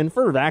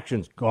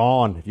action's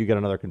gone if you get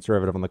another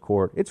conservative on the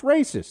court. It's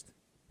racist.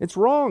 It's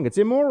wrong. It's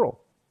immoral.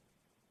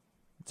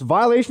 It's a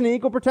violation of the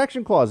Equal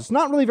Protection Clause. It's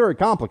not really very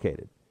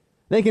complicated.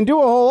 They can do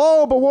a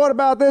whole, but what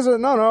about this?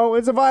 No,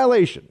 it's a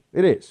violation.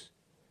 It is.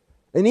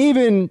 And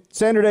even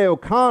Sandra Day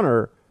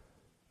O'Connor,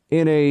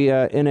 in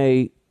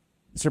a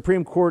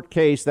Supreme Court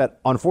case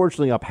that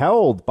unfortunately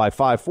upheld by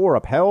 5-4,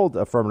 upheld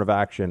affirmative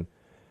action,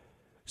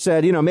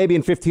 said, maybe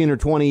in 15 or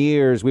 20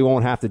 years we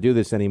won't have to do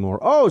this anymore.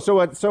 Oh,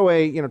 so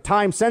a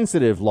time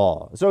sensitive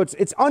law. So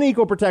it's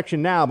unequal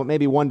protection now, but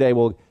maybe one day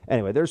we'll.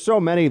 Anyway, there's so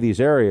many of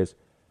these areas,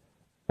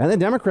 and then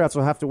Democrats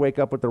will have to wake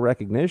up with the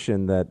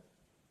recognition that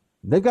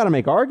they've got to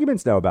make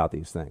arguments now about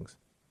these things.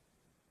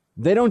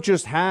 They don't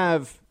just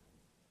have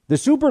the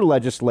super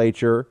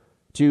legislature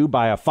to,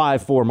 by a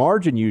 5-4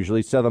 margin,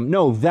 usually tell them,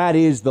 no, that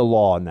is the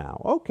law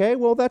now. Okay,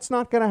 well, that's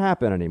not going to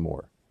happen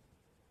anymore.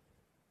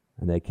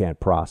 And they can't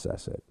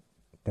process it.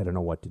 They don't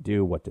know what to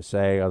do, what to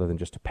say, other than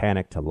just to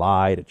panic, to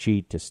lie, to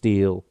cheat, to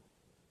steal,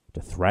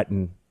 to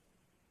threaten.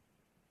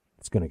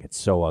 It's going to get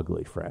so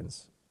ugly,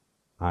 friends.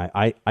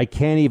 I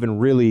can't even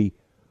really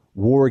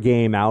war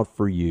game out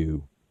for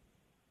you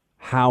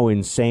how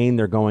insane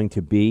they're going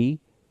to be,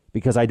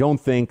 because I don't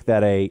think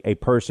that a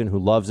person who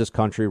loves this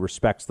country,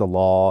 respects the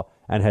law,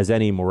 and has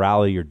any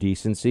morality or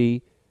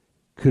decency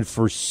could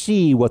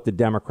foresee what the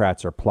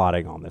Democrats are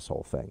plotting on this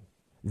whole thing.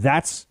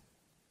 That's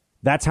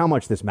how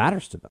much this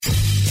matters to them.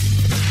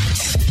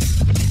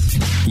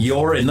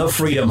 You're in the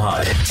Freedom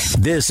Hut.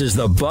 This is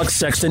the Buck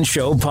Sexton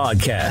Show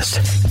podcast.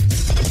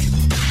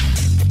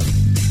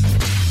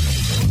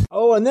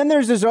 Oh, and then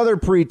there's this other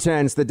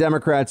pretense the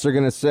Democrats are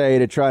going to say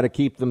to try to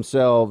keep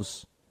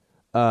themselves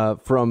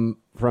from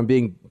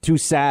being too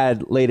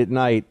sad late at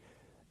night,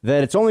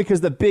 that it's only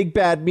because the big,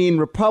 bad, mean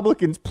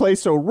Republicans play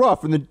so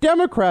rough and the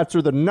Democrats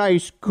are the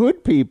nice,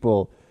 good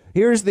people.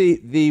 Here's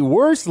the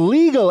worst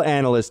legal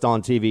analyst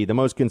on TV, the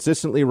most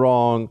consistently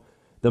wrong,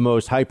 the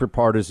most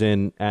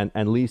hyper-partisan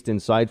and least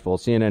insightful,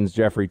 CNN's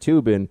Jeffrey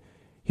Toobin.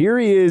 Here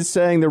he is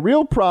saying the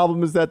real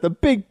problem is that the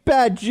big,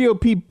 bad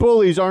GOP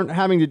bullies aren't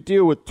having to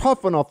deal with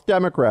tough enough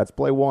Democrats.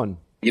 Play one.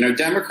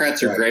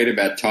 Democrats are great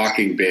about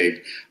talking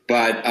big,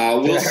 but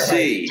we'll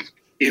see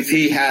if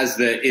he has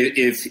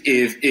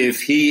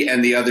if he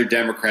and the other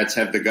Democrats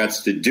have the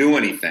guts to do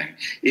anything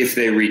if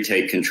they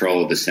retake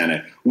control of the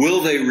Senate.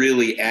 Will they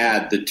really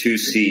add the 2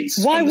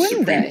 seats? Why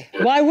wouldn't they?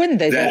 Why wouldn't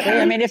they?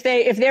 I mean, if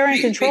they're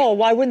in control,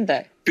 why wouldn't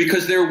they?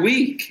 Because they're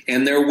weak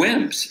and they're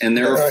wimps and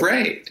they're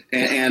afraid.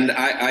 And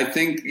I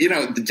think,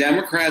 the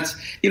Democrats,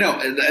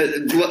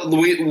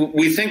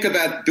 we think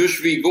about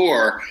Bush v.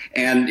 Gore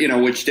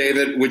and, which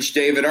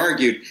David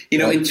argued,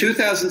 in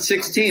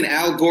 2016,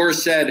 Al Gore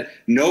said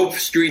no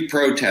street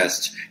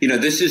protests.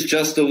 This is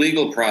just a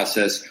legal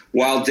process.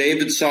 While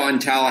David saw in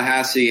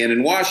Tallahassee and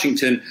in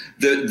Washington,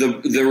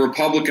 the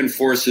Republican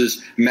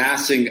forces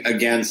massing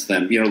against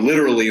them,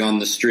 literally on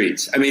the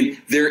streets. I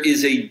mean, there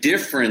is a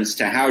difference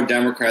to how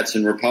Democrats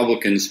and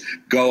Republicans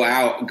go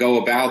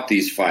about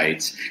these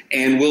fights.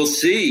 And we'll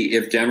see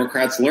if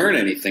Democrats learn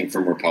anything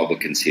from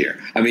Republicans here.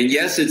 I mean,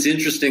 yes, it's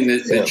interesting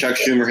that Chuck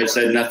Schumer has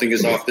said nothing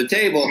is off the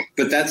table,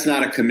 but that's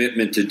not a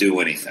commitment to do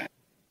anything.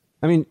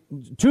 I mean,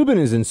 Toobin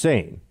is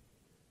insane.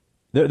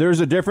 There's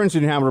a difference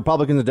in how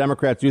Republicans and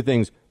Democrats do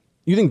things.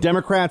 You think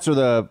Democrats are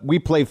the we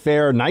play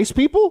fair, nice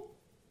people?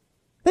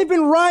 They've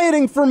been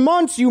rioting for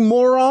months, you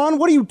moron.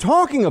 What are you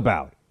talking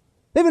about?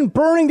 They've been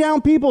burning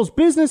down people's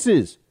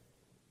businesses.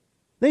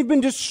 They've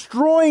been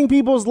destroying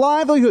people's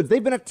livelihoods.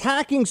 They've been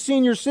attacking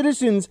senior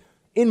citizens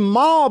in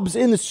mobs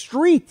in the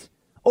street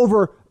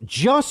over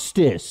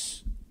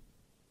justice.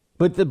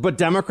 But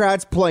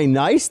Democrats play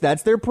nice?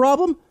 That's their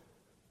problem?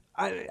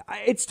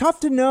 It's tough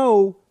to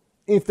know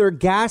if they're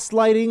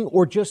gaslighting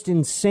or just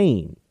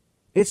insane.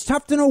 It's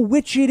tough to know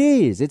which it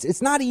is.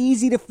 It's not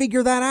easy to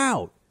figure that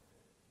out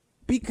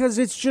because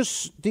it's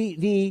just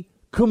the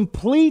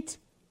complete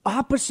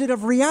opposite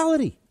of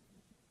reality.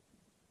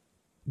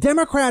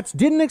 Democrats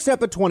didn't accept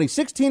the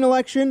 2016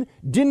 election,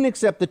 didn't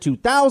accept the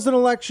 2000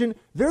 election.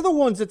 They're the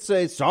ones that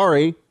say,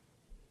 sorry,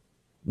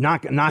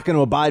 not going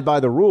to abide by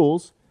the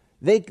rules.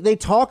 They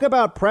talk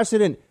about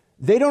precedent.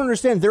 They don't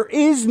understand. There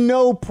is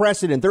no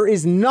precedent. There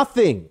is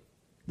nothing.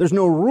 There's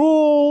no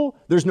rule.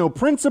 There's no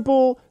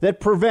principle that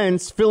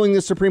prevents filling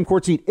the Supreme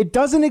Court seat. It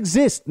doesn't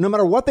exist, no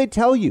matter what they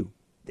tell you.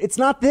 It's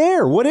not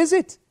there. What is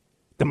it?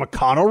 The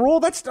McConnell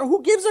rule?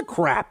 Who gives a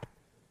crap?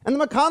 And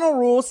the McConnell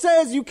rule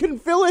says you can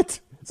fill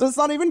it. So it's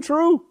not even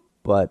true.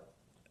 But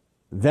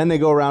then they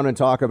go around and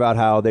talk about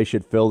how they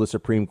should fill the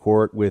Supreme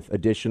Court with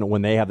additional,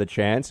 when they have the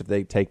chance, if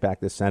they take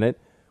back the Senate,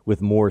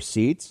 with more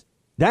seats.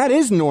 That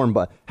is norm.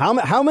 But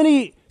how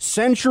many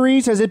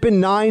centuries has it been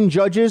 9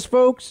 judges,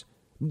 folks?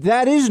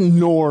 That is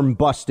norm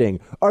busting.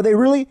 Are they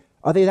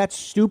that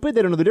stupid?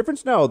 They don't know the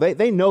difference? No,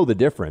 they know the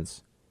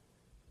difference.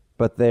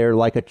 But they're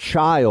like a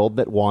child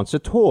that wants a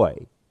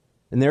toy.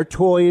 And their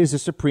toy is the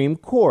Supreme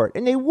Court.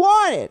 And they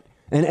want it.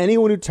 And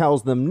anyone who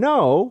tells them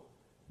no,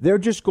 they're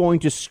just going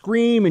to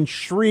scream and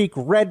shriek,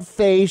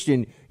 red-faced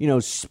and,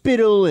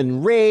 spittle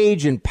and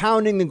rage and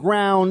pounding the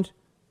ground.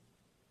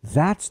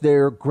 That's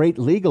their great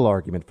legal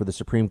argument for the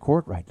Supreme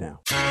Court right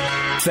now.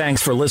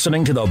 Thanks for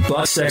listening to the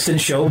Buck Sexton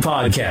Show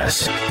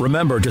podcast.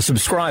 Remember to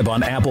subscribe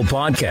on Apple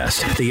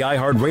Podcasts, the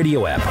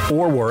iHeartRadio app,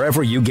 or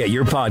wherever you get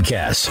your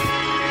podcasts.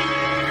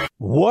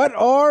 What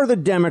are the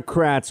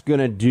Democrats going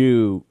to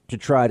do to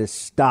try to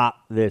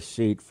stop this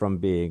seat from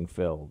being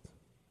filled?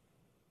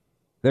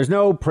 There's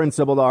no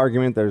principled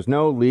argument. There's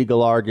no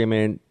legal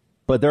argument,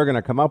 but they're going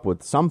to come up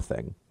with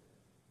something,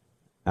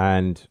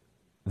 and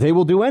they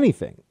will do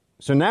anything.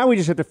 So now we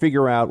just have to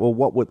figure out, well,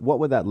 what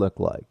would that look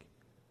like?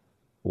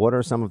 What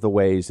are some of the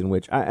ways in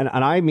which, and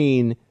I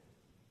mean,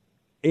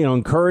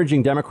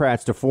 encouraging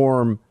Democrats to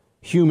form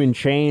human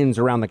chains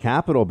around the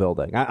Capitol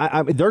building.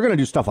 They're going to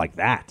do stuff like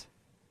that.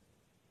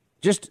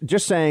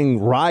 Just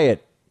saying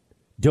riot,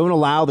 don't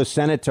allow the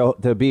Senate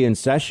to be in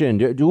session,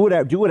 do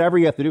whatever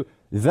you have to do.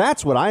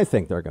 That's what I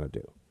think they're going to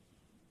do.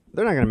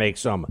 They're not going to make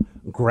some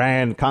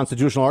grand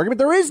constitutional argument.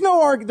 There is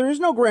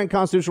no grand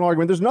constitutional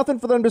argument. There's nothing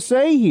for them to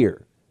say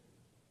here.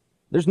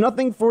 There's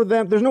nothing for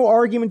them. There's no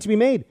argument to be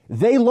made.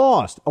 They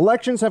lost.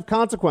 Elections have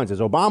consequences.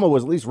 Obama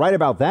was at least right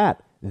about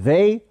that.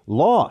 They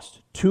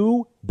lost.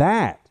 Too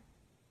bad.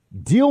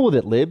 Deal with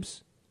it,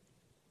 libs.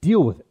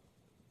 Deal with it.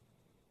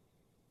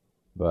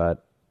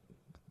 But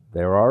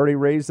they're already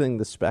raising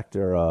the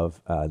specter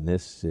of,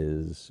 this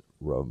is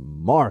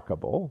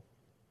remarkable.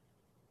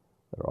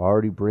 They're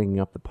already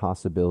bringing up the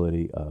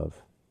possibility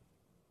of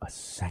a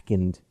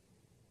second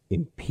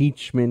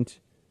impeachment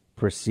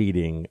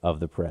proceeding of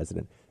the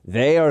president.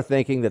 They are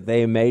thinking that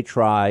they may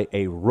try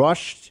a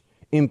rushed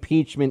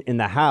impeachment in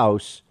the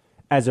House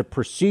as a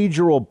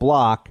procedural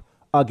block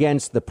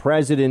against the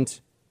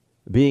president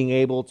being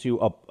able to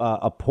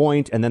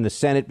appoint and then the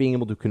Senate being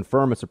able to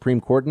confirm a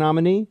Supreme Court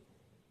nominee.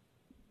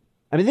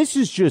 I mean, this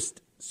is just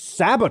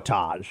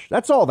sabotage.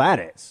 That's all that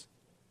is.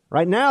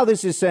 Right now,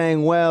 this is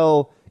saying,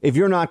 well, if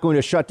you're not going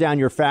to shut down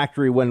your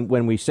factory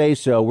when we say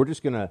so, we're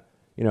just going to,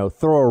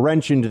 throw a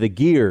wrench into the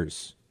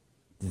gears.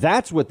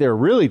 That's what they're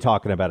really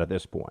talking about at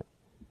this point.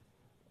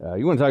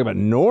 You want to talk about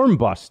norm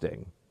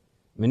busting?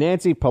 I mean,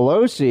 Nancy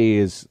Pelosi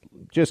is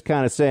just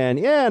kind of saying,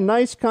 yeah,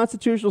 nice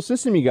constitutional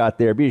system you got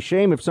there. Be a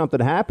shame if something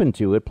happened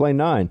to it. Play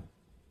 9.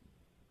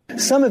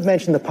 Some have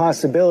mentioned the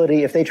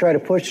possibility, if they try to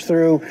push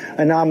through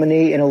a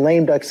nominee in a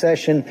lame duck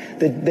session,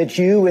 that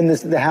you and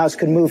the House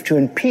could move to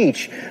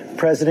impeach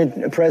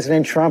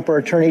President Trump or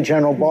Attorney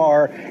General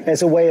Barr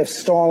as a way of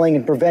stalling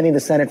and preventing the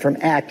Senate from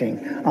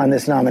acting on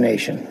this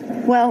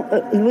nomination.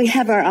 Well, we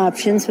have our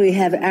options. We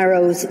have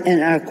arrows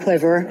in our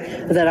quiver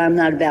that I'm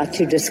not about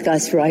to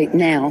discuss right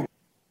now.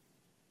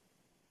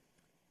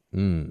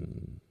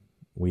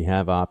 We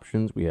have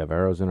options. We have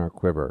arrows in our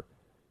quiver.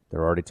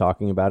 They're already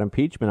talking about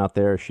impeachment out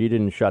there. She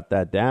didn't shut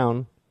that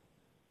down.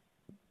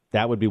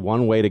 That would be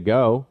one way to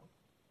go.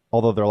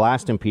 Although their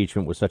last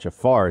impeachment was such a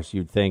farce,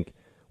 you'd think,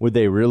 would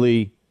they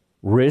really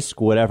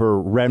risk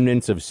whatever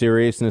remnants of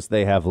seriousness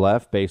they have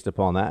left based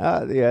upon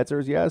that? The answer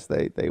is yes,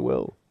 they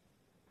will.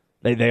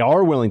 They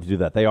are willing to do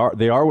that. They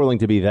are willing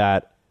to be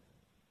that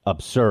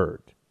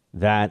absurd,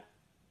 that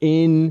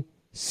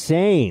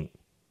insane.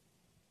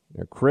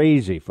 They're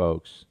crazy,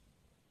 folks.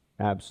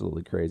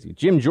 Absolutely crazy.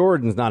 Jim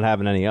Jordan's not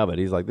having any of it.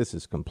 He's like, this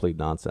is complete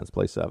nonsense.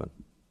 Play 7.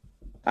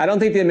 I don't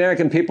think the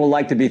American people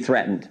like to be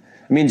threatened.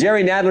 I mean,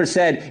 Jerry Nadler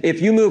said,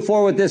 if you move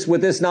forward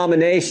with this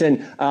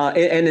nomination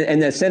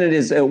and the Senate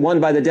is won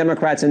by the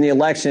Democrats in the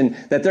election,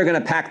 that they're going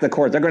to pack the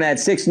court. They're going to add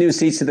 6 new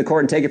seats to the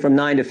court and take it from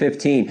 9 to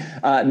 15.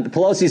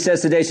 Pelosi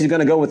says today she's going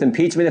to go with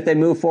impeachment if they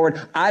move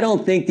forward. I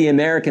don't think the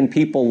American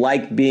people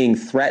like being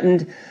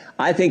threatened.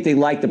 I think they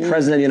like the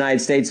president of the United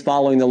States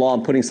following the law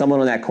and putting someone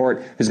on that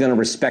court who's going to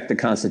respect the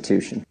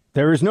Constitution.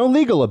 There is no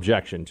legal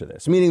objection to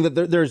this, meaning that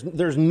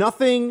there's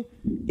nothing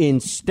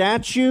in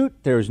statute.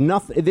 There's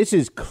nothing. This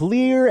is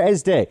clear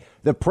as day.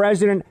 The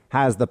president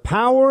has the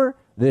power.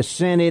 The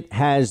Senate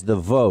has the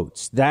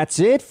votes. That's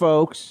it,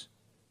 folks.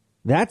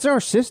 That's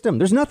our system.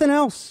 There's nothing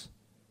else.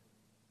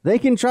 They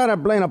can try to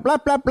blame a blah,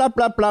 blah, blah,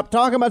 blah, blah,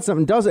 talk about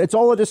something. It's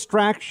all a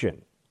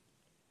distraction.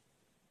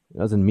 It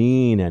doesn't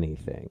mean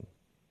anything.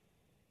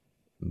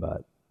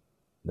 But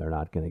they're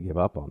not going to give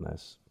up on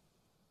this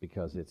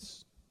because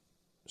it's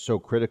so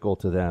critical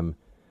to them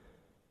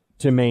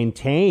to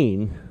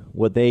maintain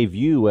what they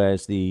view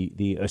as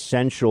the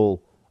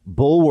essential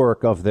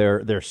bulwark of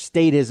their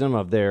statism,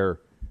 of their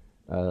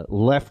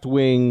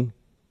left-wing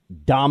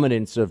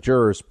dominance of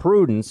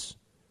jurisprudence,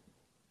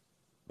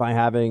 by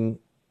having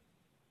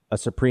a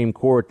Supreme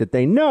Court that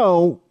they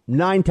know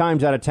 9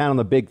 times out of 10 on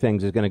the big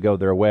things is going to go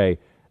their way.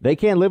 They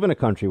can't live in a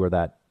country where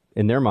that,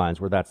 in their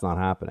minds, where that's not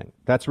happening.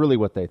 That's really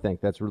what they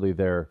think. That's really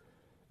their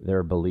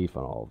belief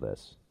in all of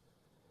this.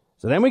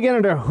 So then we get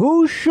into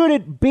who should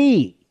it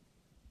be?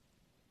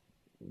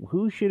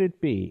 Who should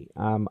it be?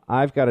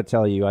 I've got to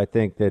tell you, I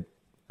think that,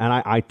 and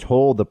I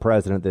told the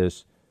president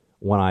this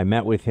when I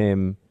met with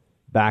him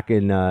back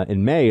in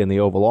May in the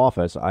Oval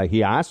Office.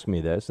 He asked me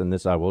this, and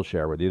this I will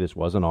share with you. This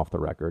wasn't off the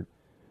record.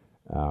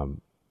 I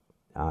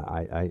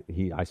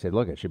said,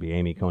 look, it should be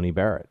Amy Coney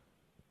Barrett.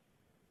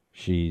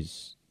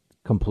 She's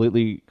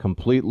completely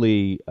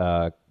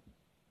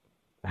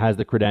has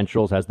the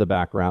credentials, has the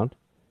background.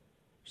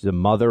 She's a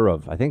mother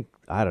of, I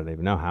don't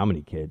even know how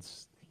many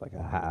kids, like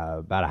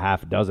about a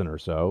half dozen or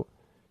so.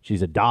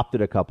 She's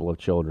adopted a couple of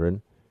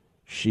children.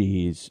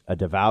 She's a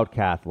devout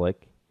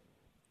Catholic,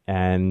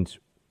 and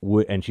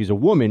she's a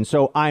woman.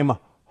 So I'm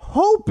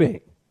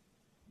hoping,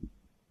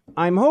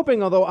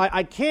 although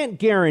I can't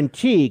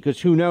guarantee,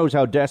 because who knows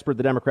how desperate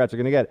the Democrats are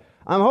going to get.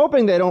 I'm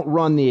hoping they don't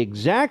run the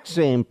exact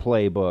same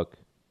playbook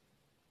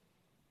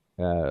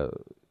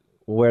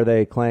where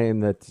they claim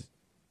that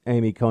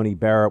Amy Coney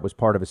Barrett was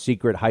part of a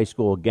secret high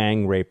school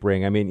gang rape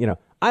ring. I mean,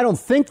 I don't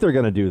think they're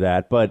going to do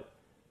that, but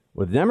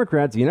with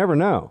Democrats, you never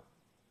know.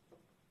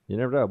 You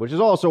never know, which is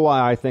also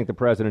why I think the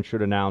president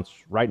should announce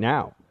right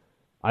now.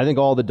 I think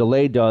all the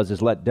delay does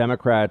is let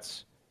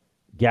Democrats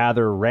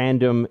gather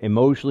random,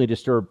 emotionally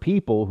disturbed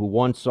people who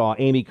once saw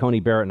Amy Coney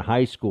Barrett in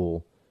high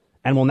school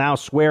and will now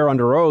swear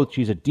under oath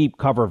she's a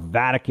deep-cover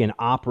Vatican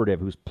operative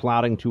who's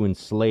plotting to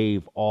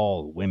enslave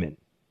all women.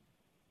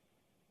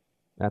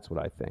 That's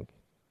what I think.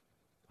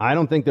 I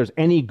don't think there's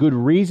any good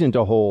reason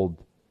to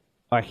hold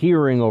a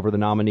hearing over the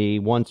nominee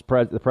once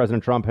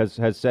President Trump has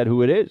said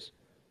who it is.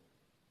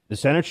 The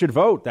Senate should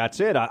vote.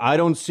 That's it. I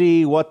don't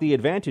see what the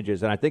advantage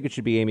is, and I think it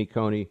should be Amy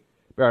Coney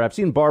Barrett. I've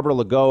seen Barbara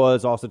Lagoa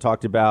has also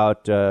talked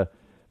about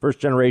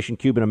first-generation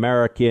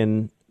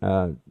Cuban-American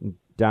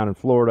down in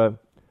Florida.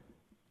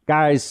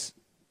 Guys,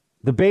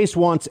 the base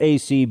wants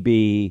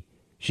ACB.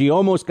 She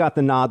almost got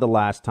the nod the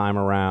last time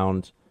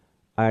around.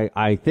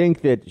 I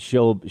think that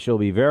she'll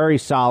be very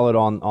solid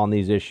on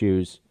these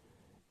issues,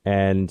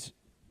 and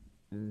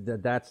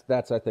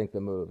that's I think the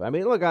move. I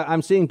mean, look,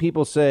 I'm seeing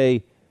people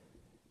say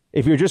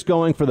if you're just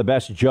going for the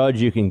best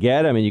judge you can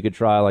get, I mean, you could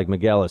try like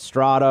Miguel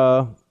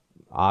Estrada.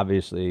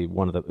 Obviously,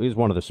 he's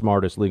one of the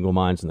smartest legal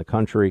minds in the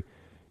country.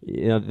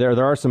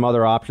 There are some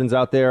other options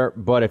out there,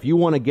 but if you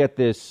want to get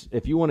this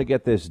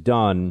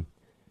done,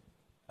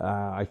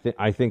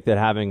 I think that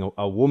having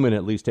a woman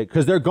at least take,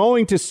 because they're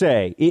going to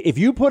say if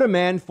you put a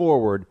man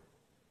forward,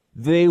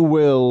 they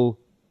will,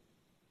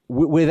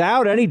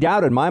 without any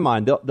doubt in my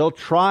mind, they'll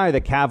try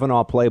the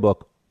Kavanaugh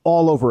playbook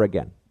all over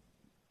again.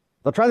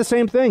 They'll try the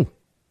same thing.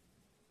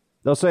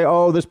 They'll say,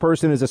 oh, this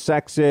person is a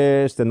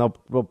sexist, and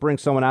they'll bring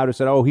someone out who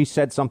said, oh, he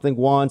said something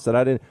once that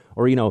I didn't,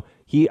 or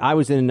I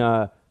was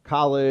in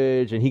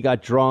college and he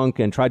got drunk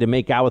and tried to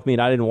make out with me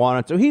and I didn't want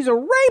it, so he's a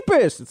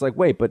rapist. It's like,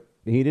 wait, but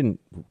he didn't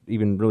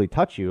even really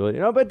touch you,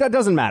 but that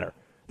doesn't matter.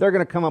 They're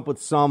going to come up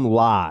with some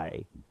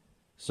lie,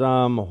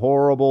 some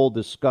horrible,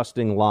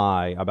 disgusting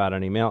lie about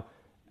an email,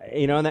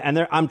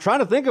 and I'm trying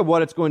to think of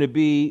what it's going to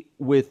be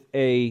with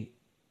a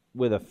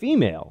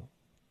female,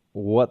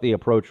 what the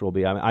approach will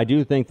be. I mean, I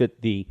do think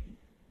that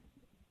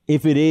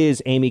if it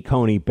is Amy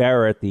Coney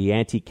Barrett, the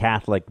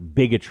anti-Catholic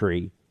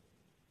bigotry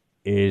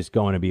is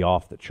going to be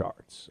off the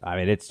charts. I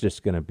mean, it's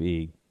just going to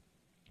be,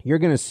 you're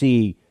going to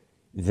see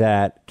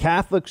that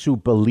Catholics who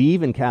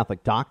believe in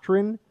Catholic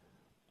doctrine,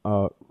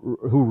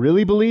 who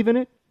really believe in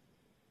it,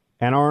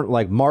 and aren't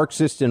like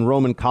Marxists in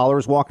Roman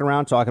collars walking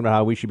around talking about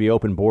how we should be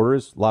open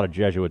borders. A lot of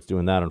Jesuits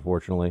doing that,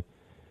 unfortunately.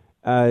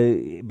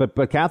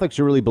 But Catholics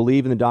who really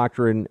believe in the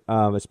doctrine,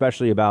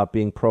 especially about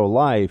being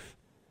pro-life,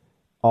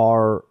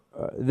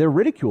 they're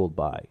ridiculed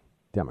by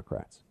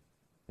Democrats.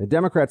 The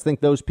Democrats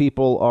think those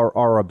people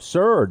are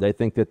absurd. They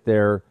think that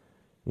they're,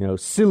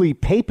 silly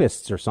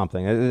papists or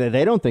something.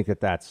 They don't think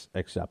that that's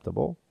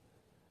acceptable.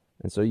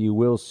 And so you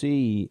will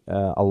see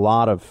a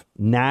lot of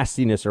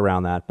nastiness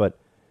around that. But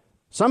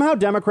somehow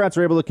Democrats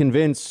are able to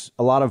convince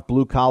a lot of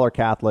blue-collar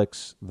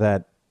Catholics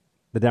that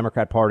the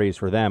Democrat Party is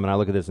for them. And I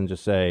look at this and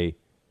just say,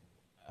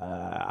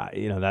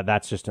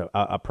 that's just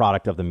a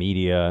product of the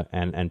media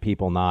and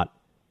people not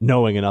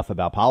knowing enough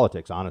about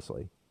politics,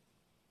 honestly.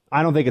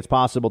 I don't think it's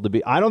possible to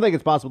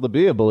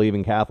be a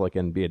believing Catholic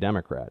and be a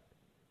Democrat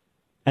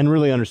and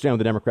really understand what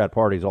the Democrat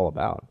Party is all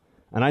about.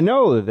 And I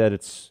know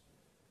that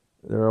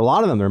there are a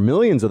lot of them. There are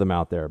millions of them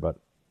out there, but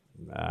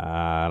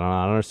I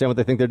don't understand what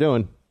they think they're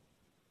doing.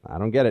 I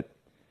don't get it.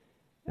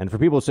 And for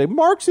people to say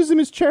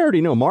Marxism is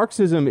charity. No,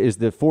 Marxism is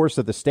the force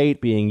of the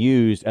state being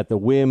used at the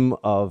whim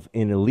of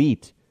an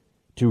elite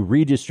to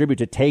redistribute,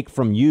 to take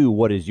from you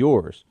what is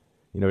yours.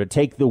 to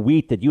take the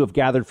wheat that you have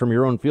gathered from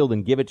your own field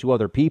and give it to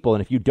other people.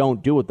 And if you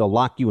don't do it, they'll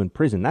lock you in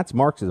prison. That's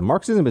Marxism.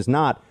 Marxism is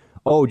not,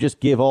 just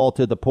give all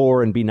to the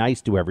poor and be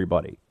nice to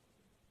everybody.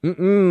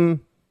 No,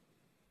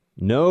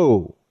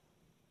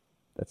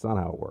 that's not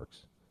how it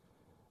works.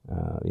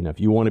 If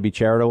you want to be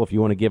charitable, if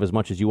you want to give as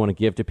much as you want to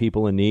give to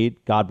people in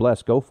need, God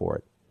bless, go for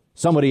it.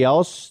 Somebody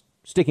else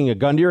sticking a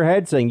gun to your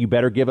head saying you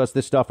better give us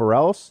this stuff or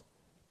else,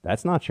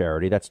 that's not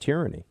charity, that's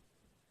tyranny.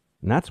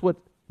 And that's what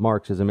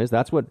Marxism is.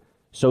 That's what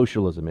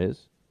socialism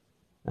is.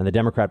 And the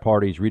Democrat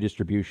Party's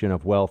redistribution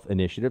of wealth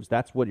initiatives,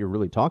 that's what you're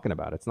really talking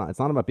about. It's not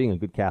about being a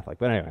good Catholic.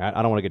 But anyway,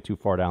 I don't want to get too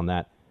far down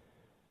that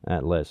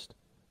list.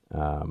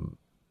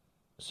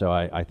 So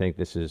I think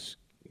this is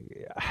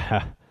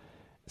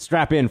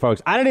strap in,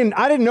 folks. I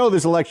didn't know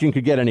this election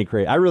could get any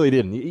crazy. I really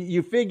didn't.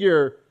 You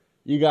figure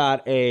you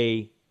got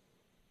in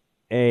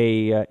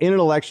an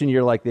election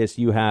year like this,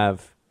 you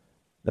have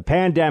the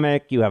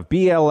pandemic, you have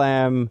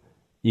BLM,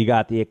 you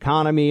got the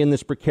economy in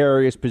this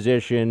precarious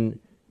position,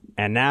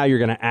 and now you're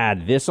going to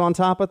add this on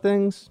top of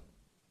things.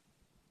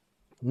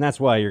 And that's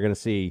why you're going to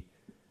see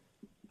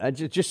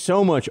just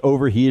so much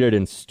overheated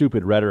and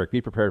stupid rhetoric.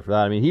 Be prepared for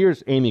that. I mean,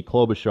 here's Amy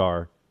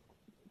Klobuchar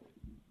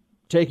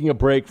taking a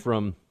break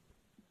from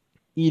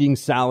eating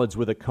salads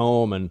with a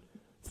comb and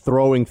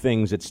throwing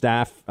things at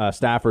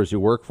staffers who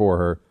work for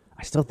her.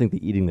 I still think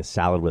the eating the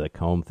salad with a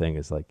comb thing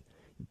is like,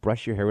 you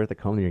brush your hair with a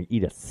comb and you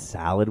eat a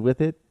salad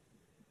with it.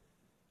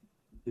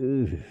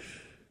 Ugh.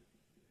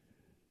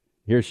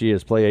 Here she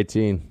is, play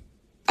 18.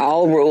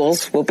 All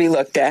rules will be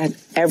looked at.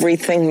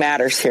 Everything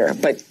matters here.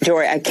 But,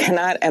 Jory, I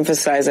cannot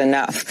emphasize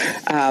enough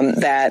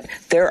that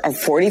there are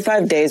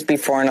 45 days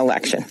before an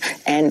election.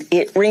 And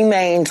it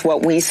remains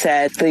what we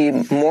said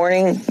the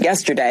morning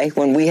yesterday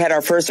when we had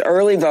our first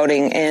early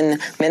voting in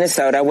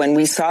Minnesota, when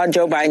we saw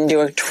Joe Biden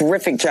do a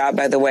terrific job,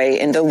 by the way,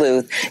 in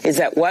Duluth, is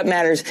that what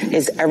matters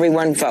is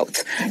everyone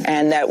votes.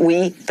 And that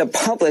we, the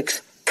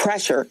public's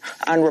pressure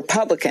on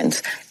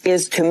Republicans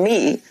is, to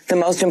me, the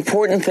most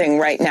important thing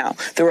right now.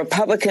 The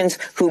Republicans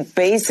who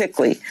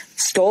basically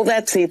stole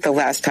that seat the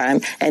last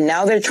time, and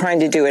now they're trying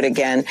to do it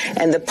again.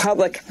 And the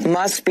public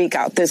must speak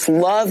out. This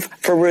love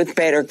for Ruth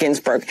Bader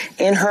Ginsburg,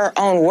 in her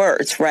own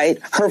words, right?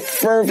 Her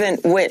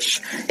fervent wish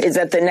is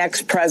that the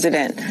next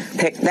president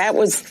pick. That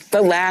was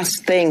the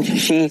last thing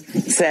she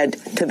said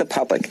to the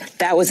public.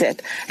 That was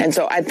it. And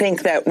so I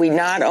think that we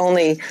not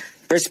only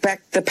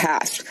respect the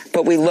past,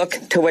 but we look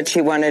to what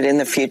she wanted in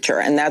the future.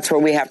 And that's where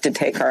we have to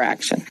take our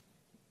action.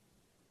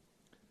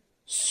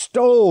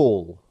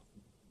 Stole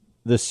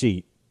the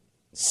seat.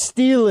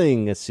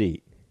 Stealing a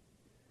seat.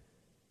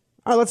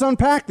 All right, let's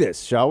unpack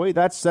this, shall we?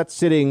 That's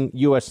sitting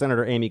U.S.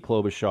 Senator Amy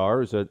Klobuchar,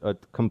 who's a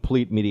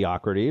complete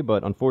mediocrity.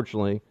 But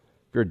unfortunately,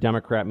 if you're a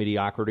Democrat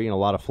mediocrity in a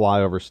lot of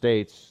flyover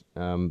states,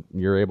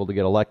 you're able to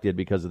get elected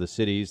because of the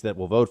cities that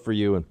will vote for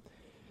you. And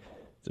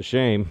it's a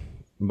shame.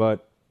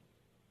 But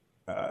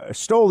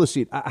stole the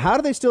seat. How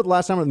did they steal it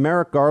last time with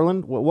Merrick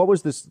Garland? What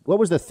was this? What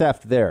was the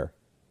theft there?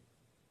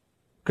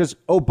 Because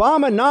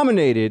Obama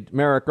nominated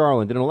Merrick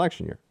Garland in an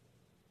election year.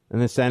 In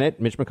the Senate,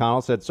 Mitch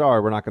McConnell said,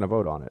 sorry, we're not going to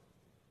vote on it.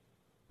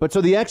 But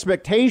so the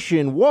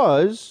expectation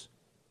was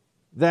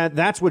that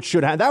that's what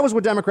should happen. That was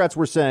what Democrats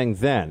were saying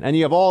then. And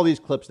you have all these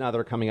clips now that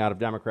are coming out of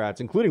Democrats,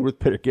 including Ruth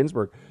Bader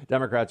Ginsburg,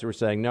 Democrats who were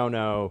saying,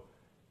 no,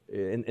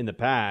 in the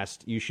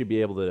past, you should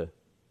be able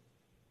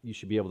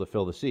to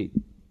fill the seat.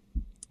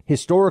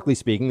 Historically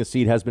speaking, the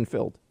seat has been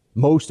filled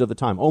most of the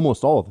time,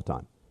 almost all of the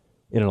time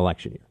in an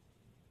election year.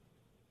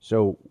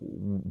 So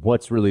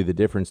what's really the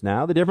difference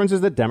now? The difference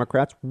is that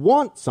Democrats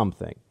want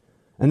something.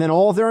 And then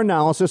all of their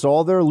analysis,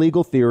 all their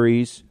legal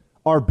theories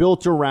are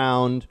built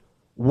around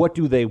what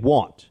do they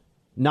want?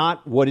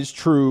 Not what is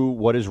true,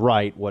 what is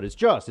right, what is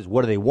just. Is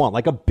what do they want?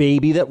 Like a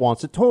baby that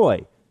wants a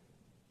toy.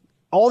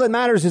 All that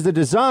matters is the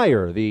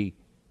desire. The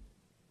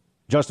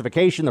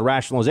justification, the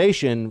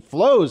rationalization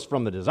flows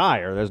from the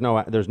desire.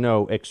 There's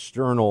no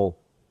external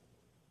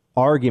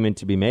argument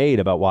to be made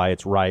about why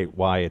it's right,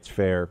 why it's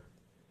fair.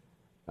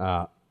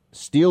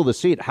 Steal the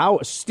seat. How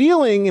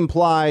stealing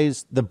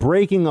implies the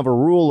breaking of a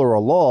rule or a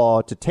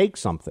law to take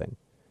something,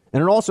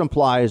 and it also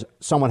implies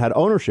someone had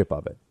ownership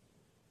of it.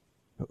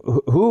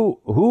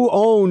 Who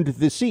owned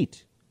the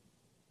seat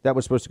that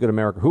was supposed to go to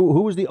America?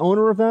 Who was the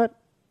owner of that?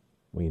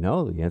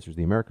 Well, the answer is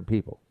the American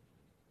people.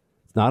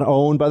 It's not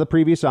owned by the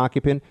previous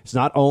occupant. It's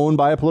not owned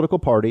by a political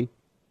party.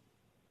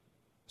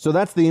 So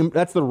that's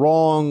the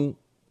wrong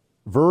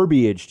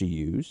verbiage to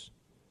use.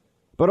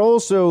 But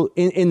also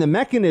in the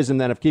mechanism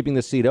then of keeping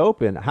the seat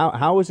open,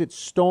 how is it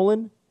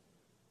stolen?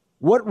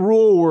 What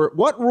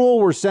rule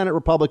were Senate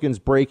Republicans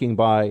breaking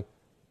by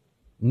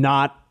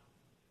not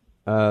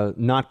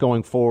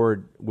going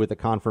forward with a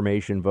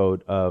confirmation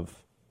vote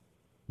of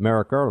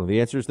Merrick Garland? The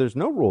answer is there's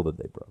no rule that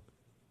they broke.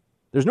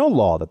 There's no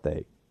law that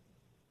they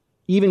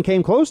even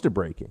came close to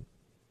breaking.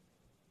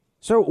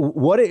 So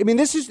we're getting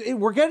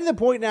to the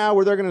point now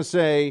where they're going to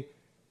say,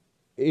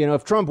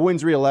 if Trump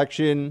wins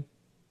re-election,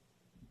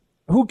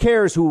 who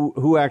cares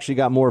who actually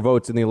got more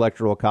votes in the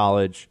Electoral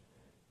College?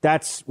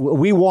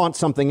 We want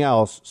something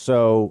else.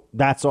 So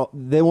that's all.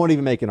 They won't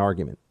even make an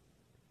argument.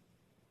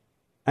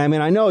 I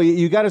mean, I know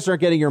you got to start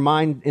getting your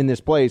mind in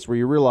this place where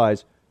you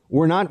realize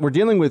we're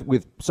dealing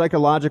with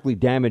psychologically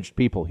damaged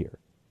people here.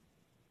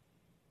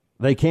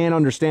 They can't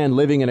understand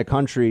living in a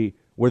country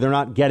where they're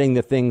not getting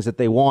the things that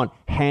they want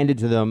handed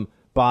to them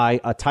by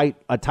a tight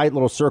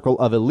little circle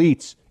of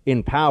elites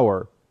in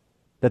power,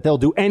 that they'll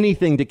do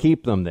anything to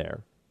keep them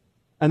there,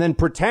 and then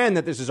pretend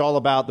that this is all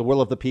about the will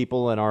of the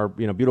people and our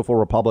beautiful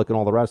republic and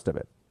all the rest of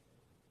it.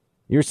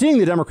 You're seeing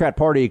the Democrat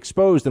Party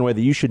exposed in a way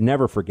that you should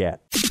never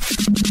forget.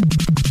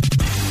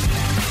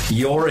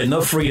 You're in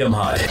the Freedom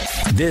Hut.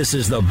 This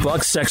is the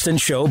Buck Sexton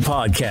Show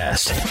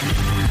podcast.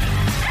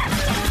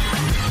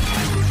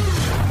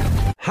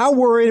 How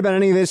worried about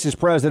any of this is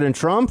President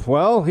Trump?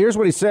 Well, here's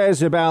what he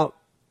says about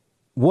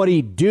what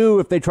he'd do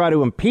if they try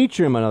to impeach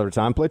him another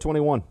time. Play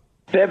 21.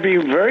 They're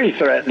being very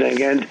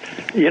threatening. And,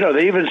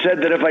 they even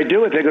said that if I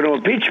do it, they're going to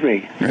impeach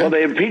me. Well,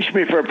 they impeached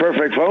me for a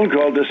perfect phone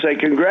call to say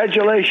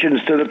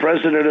congratulations to the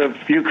president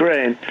of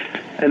Ukraine.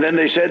 And then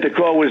they said the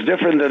call was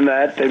different than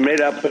that. They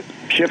made up,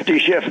 Shifty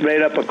Schiff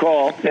made up a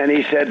call, and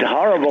he said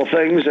horrible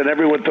things, and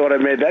everyone thought I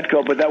made that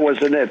call, but that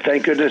wasn't it.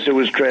 Thank goodness it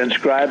was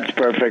transcribed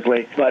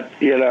perfectly. But,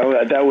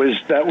 that was,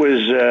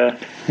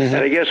 and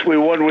I guess we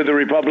won with the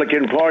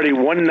Republican Party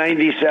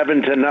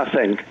 197 to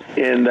nothing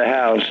in the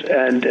House.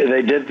 And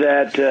they did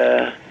that,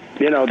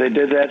 they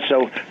did that.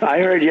 So I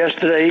heard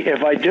yesterday,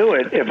 if I do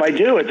it,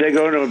 they're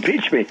going to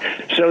impeach me.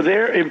 So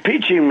they're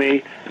impeaching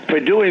me for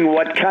doing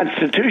what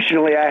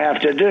constitutionally I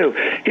have to do.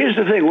 Here's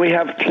the thing. We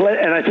have,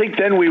 and I think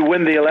then we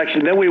win the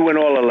election. Then we win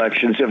all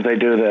elections if they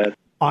do that.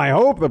 I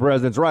hope the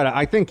president's right.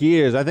 I think he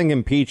is. I think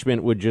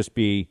impeachment would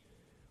be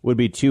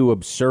too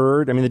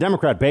absurd. I mean, the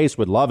Democrat base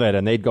would love it,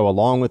 and they'd go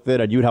along with it.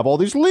 And you'd have all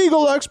these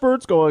legal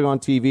experts going on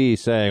TV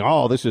saying,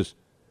 oh, this is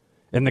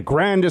in the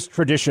grandest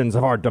traditions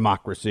of our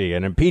democracy,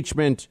 an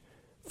impeachment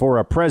for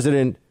a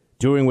president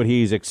doing what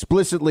he's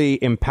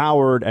explicitly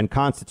empowered and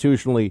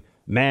constitutionally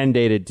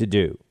mandated to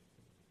do.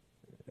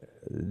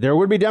 There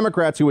would be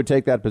Democrats who would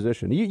take that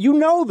position. You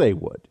know they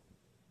would.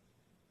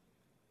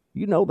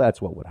 You know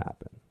that's what would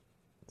happen.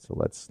 So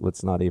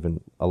let's not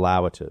even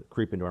allow it to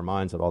creep into our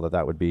minds at all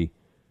that would be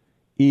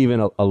even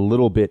a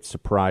little bit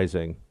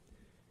surprising.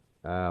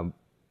 But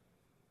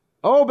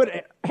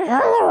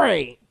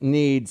Hillary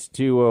needs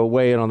to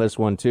weigh in on this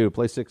one, too.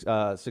 Play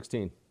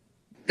 16.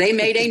 They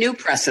made a new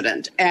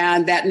precedent,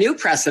 and that new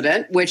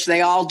precedent, which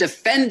they all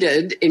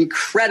defended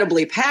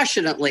incredibly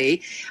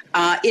passionately,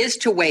 is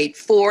to wait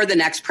for the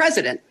next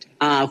president,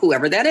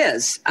 whoever that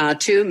is,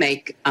 to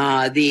make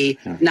the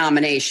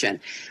nomination.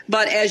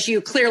 But as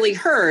you clearly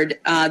heard,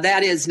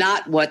 that is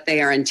not what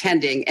they are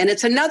intending. And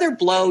it's another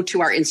blow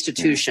to our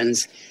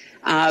institutions.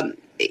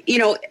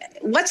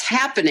 What's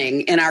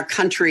happening in our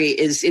country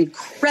is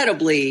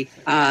incredibly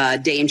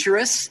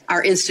dangerous.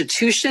 Our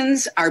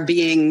institutions are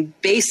being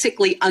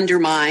basically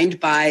undermined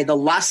by the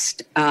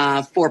lust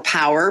for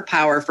power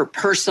for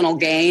personal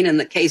gain in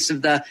the case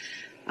of the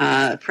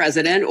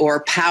president,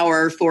 or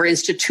power for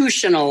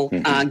institutional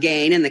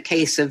gain in the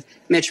case of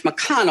Mitch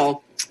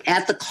McConnell,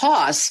 at the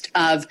cost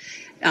of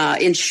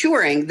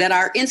ensuring that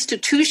our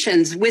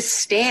institutions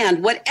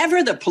withstand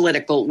whatever the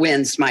political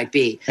winds might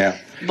be. Yeah.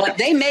 But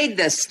they made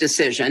this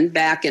decision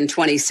back in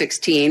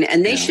 2016,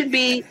 and they should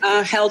be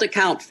held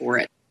account for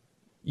it.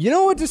 You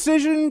know what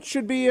decision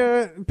should be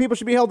people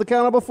should be held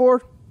accountable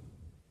for?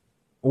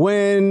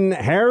 When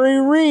Harry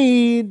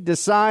Reid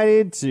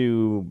decided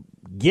to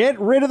get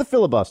rid of the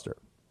filibuster,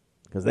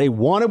 because they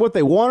wanted what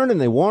they wanted, and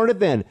they wanted it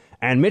then.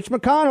 And Mitch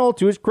McConnell,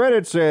 to his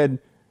credit, said,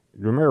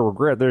 "You may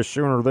regret this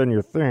sooner than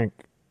you think."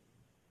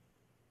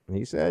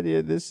 He said,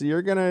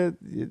 you're gonna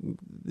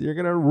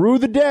rue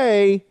the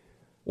day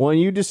when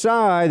you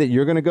decide that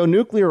you're gonna go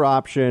nuclear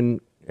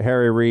option,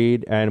 Harry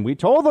Reid. And we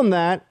told them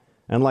that,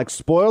 and like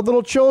spoiled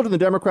little children, the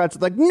Democrats are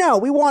like, no,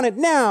 we want it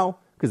now,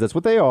 because that's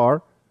what they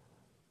are.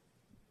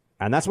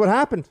 And that's what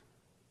happened.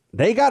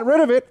 They got rid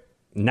of it.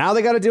 Now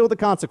they got to deal with the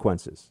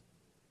consequences.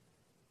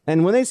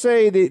 And when they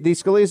say the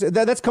Scalia,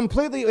 that's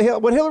completely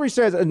what Hillary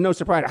says. No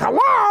surprise.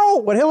 Hello,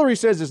 what Hillary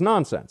says is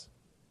nonsense.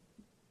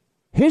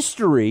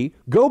 History,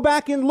 go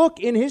back and look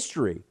in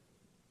history.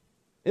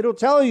 It'll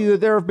tell you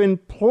that there have been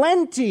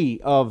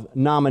plenty of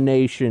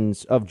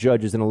nominations of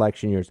judges in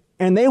election years,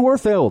 and they were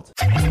filled.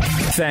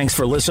 Thanks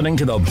for listening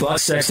to the Buck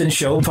Sexton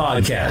Show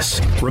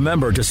podcast.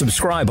 Remember to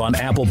subscribe on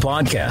Apple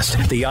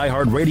Podcast, the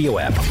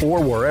iHeartRadio app, or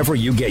wherever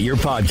you get your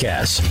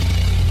podcasts.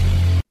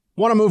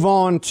 Want to move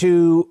on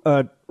to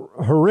a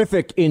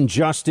horrific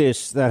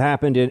injustice that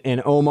happened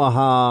in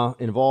Omaha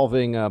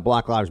involving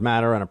Black Lives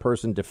Matter and a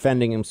person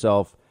defending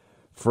himself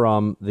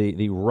from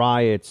the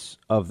riots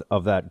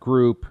of that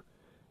group.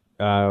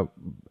 And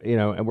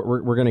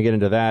we're going to get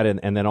into that,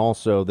 and then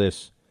also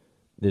this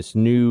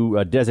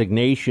new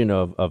designation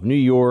of New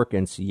York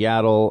and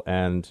Seattle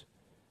and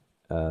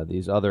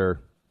these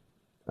other,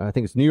 I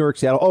think it's New York,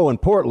 Seattle, and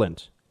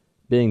Portland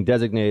being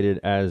designated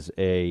as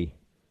an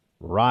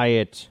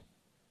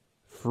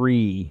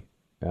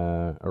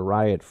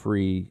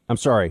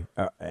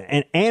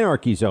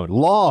anarchy zone,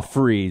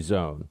 law-free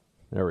zone.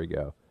 There we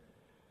go.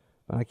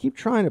 I keep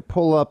trying to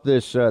pull up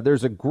this.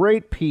 There's a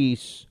great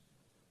piece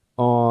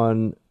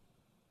on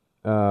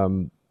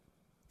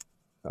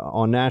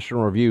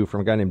National Review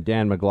from a guy named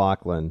Dan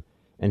McLaughlin,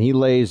 and he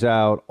lays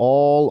out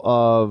all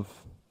of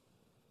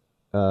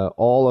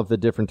the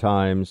different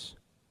times.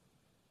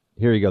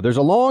 Here you go. There's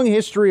a long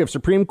history of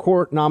Supreme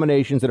Court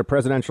nominations in a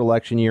presidential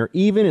election year,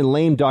 even in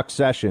lame duck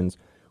sessions.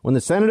 When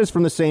the Senate is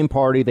from the same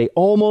party, they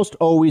almost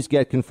always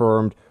get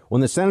confirmed.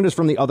 When the Senate is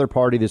from the other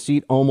party, the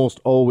seat almost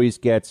always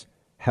gets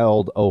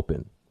held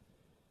open.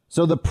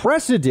 So the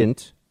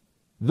precedent,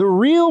 the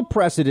real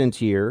precedent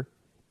here,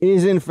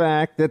 is in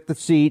fact that the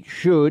seat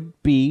should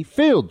be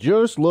filled.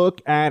 Just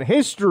look at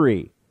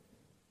history.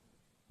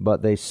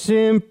 But they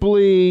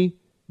simply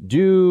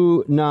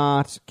do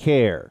not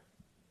care.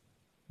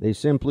 They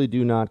simply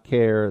do not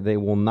care. They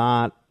will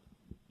not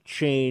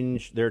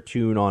change their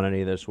tune on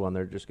any of this one.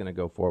 They're just going to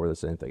go forward with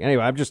the same thing.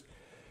 Anyway, I'm just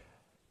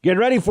get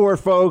ready for it,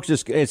 folks.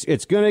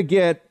 It's going to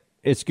get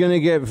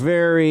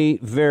very,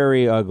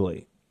 very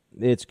ugly.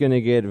 It's going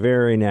to get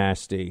very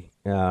nasty.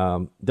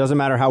 Doesn't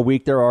matter how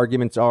weak their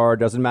arguments are.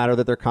 Doesn't matter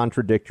that they're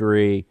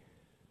contradictory.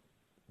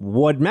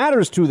 What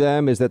matters to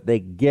them is that they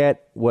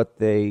get what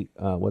they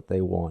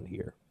want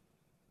here.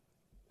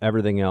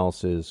 Everything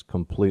else is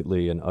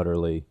completely and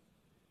utterly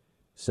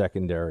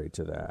secondary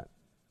to that.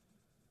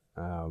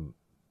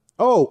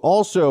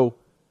 Also,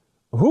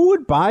 who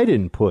would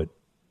Biden put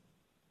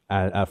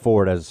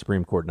forward as a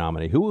Supreme Court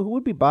nominee? Who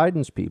would be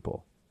Biden's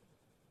people?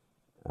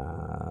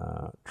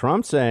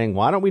 Trump saying,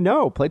 why don't we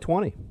know? Play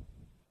 20.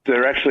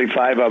 There are actually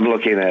 5 I'm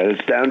looking at.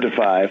 It's down to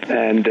 5.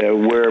 And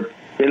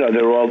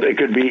it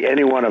could be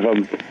any one of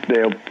them.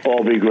 They'll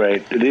all be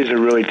great. These are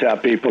really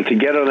top people. To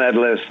get on that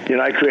list,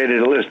 I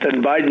created a list,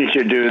 and Biden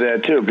should do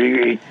that too.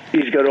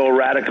 He's got all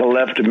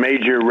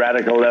major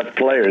radical left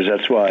players.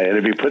 That's why. And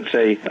if he puts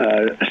a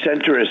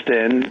centrist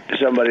in,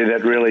 somebody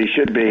that really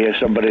should be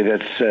somebody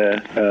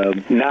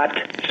that's not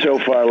so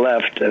far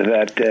left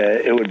that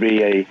it would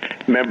be a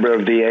member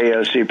of the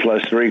AOC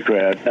plus 3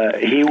 crowd,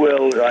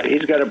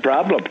 he's got a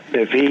problem.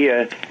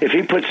 If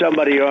he puts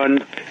somebody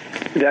on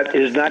that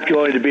is not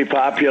going to be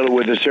popular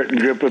with a certain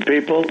group of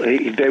people,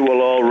 they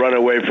will all run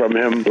away from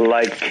him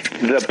like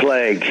the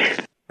plague.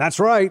 That's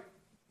right.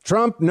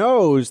 Trump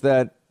knows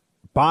that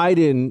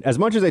Biden, as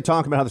much as they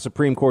talk about how the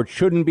Supreme Court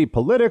shouldn't be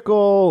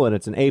political and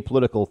it's an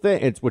apolitical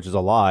thing, which is a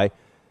lie,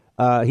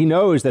 he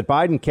knows that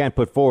Biden can't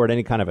put forward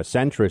any kind of a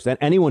centrist and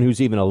anyone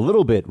who's even a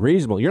little bit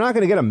reasonable. You're not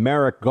going to get a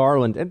Merrick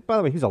Garland. And by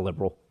the way, he's a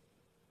liberal.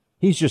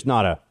 He's just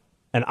not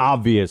an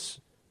obvious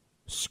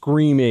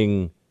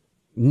screaming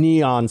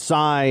neon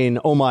sign,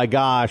 oh my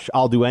gosh,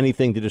 I'll do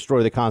anything to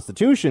destroy the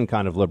Constitution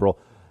kind of liberal.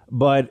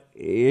 But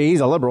he's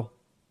a liberal.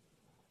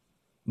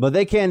 But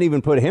they can't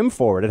even put him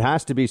forward. It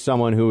has to be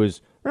someone who is,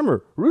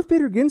 remember, Ruth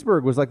Bader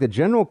Ginsburg was like the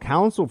general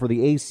counsel for the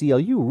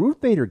ACLU. Ruth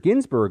Bader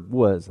Ginsburg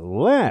was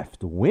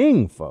left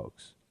wing,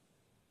 folks.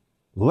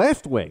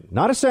 Left wing,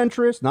 not a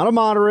centrist, not a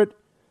moderate.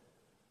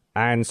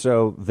 And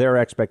so their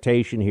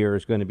expectation here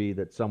is going to be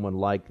that someone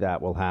like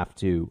that will have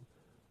to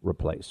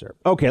replace her.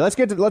 Okay, let's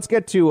get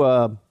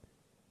to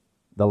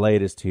the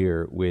latest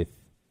here with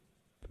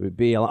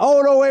BLM.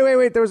 Oh, no,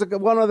 wait. There was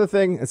one other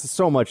thing.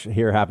 So much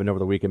here happened over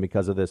the weekend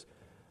because of this.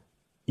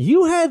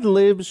 You had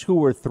libs who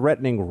were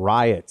threatening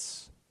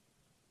riots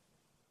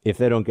if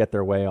they don't get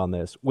their way on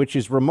this, which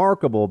is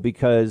remarkable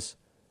because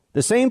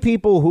the same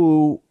people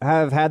who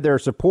have had their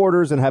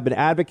supporters and have been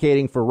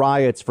advocating for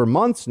riots for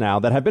months now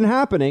that have been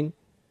happening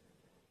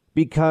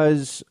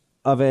because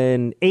of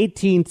an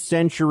 18th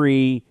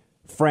century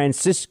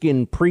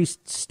Franciscan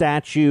priest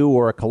statue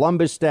or a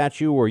Columbus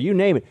statue or you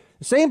name it.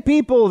 The same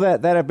people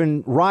that have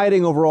been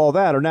rioting over all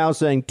that are now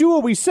saying, do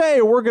what we say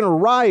or we're going to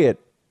riot.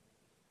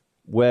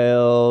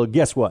 Well,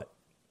 guess what?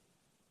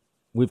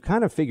 We've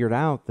kind of figured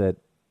out that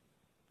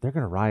they're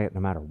going to riot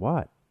no matter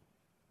what.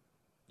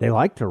 They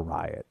like to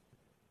riot.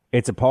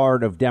 It's a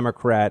part of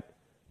Democrat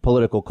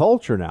political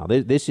culture now.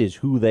 This is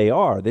who they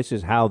are. This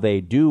is how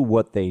they do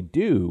what they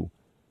do.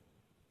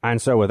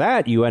 And so with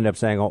that, you end up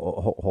saying,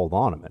 oh, hold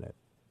on a minute.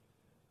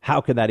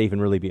 How could that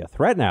even really be a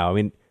threat now? I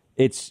mean,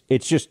 it's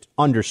just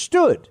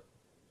understood.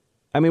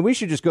 I mean, we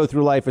should just go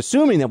through life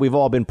assuming that we've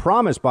all been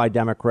promised by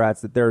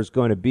Democrats that there's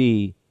going to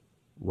be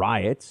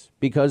riots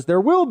because there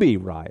will be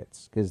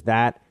riots because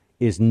that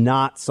is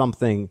not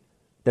something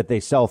that they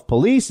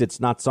self-police. It's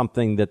not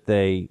something that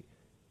they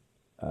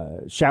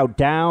shout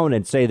down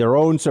and say their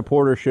own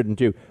supporters shouldn't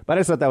do. But I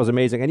just thought that was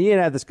amazing. And you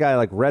had this guy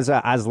like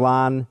Reza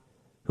Aslan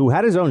who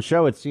had his own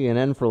show at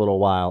CNN for a little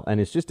while.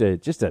 And it's just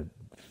a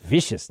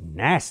vicious,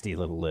 nasty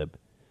little lib.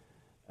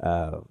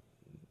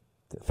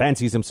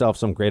 Fancies himself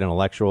some great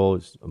intellectual,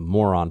 is a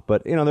moron.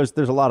 But, there's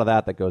a lot of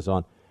that goes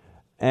on.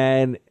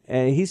 And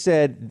he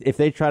said, if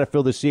they try to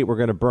fill the seat, we're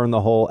going to burn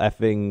the whole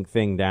effing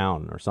thing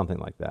down or something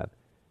like that.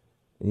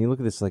 And you look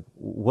at this like,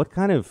 what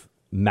kind of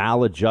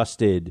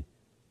maladjusted,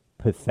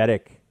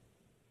 pathetic,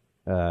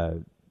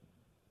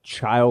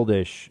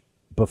 childish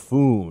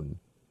buffoon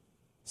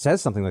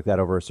says something like that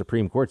over a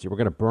Supreme Court seat? We're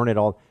going to burn it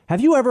all.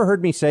 Have you ever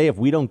heard me say if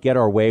we don't get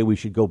our way, we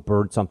should go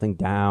burn something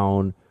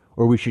down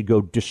or we should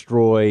go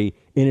destroy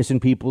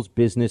innocent people's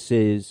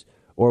businesses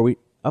or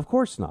Of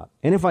course not.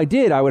 And if I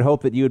did, I would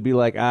hope that you would be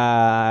like,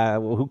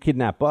 well, who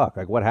kidnapped Buck?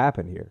 Like, what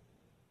happened here?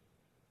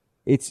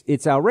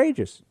 It's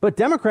outrageous. But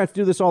Democrats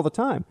do this all the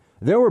time.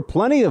 There were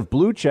plenty of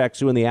blue checks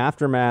who, in the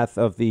aftermath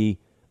of the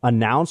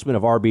announcement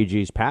of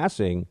RBG's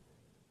passing,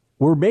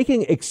 were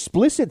making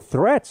explicit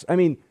threats. I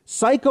mean,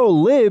 psycho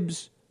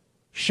libs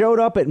showed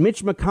up at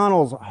Mitch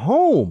McConnell's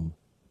home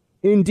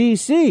in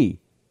D.C.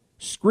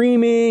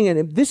 screaming,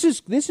 and this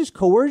is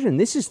coercion.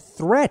 This is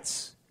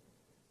threats.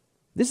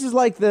 This is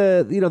like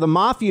the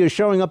mafia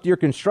showing up to your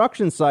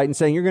construction site and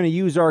saying you're going to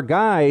use our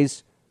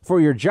guys for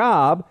your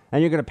job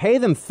and you're going to pay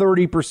them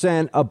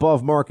 30%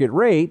 above market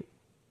rate,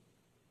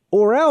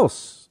 or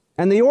else.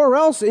 And the or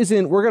else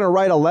isn't we're going to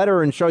write a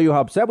letter and show you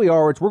how upset we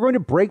are. It's we're going to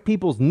break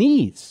people's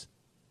knees.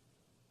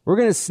 We're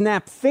going to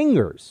snap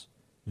fingers.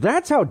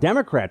 That's how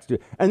Democrats do.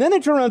 And then they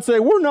turn around and say,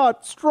 we're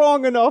not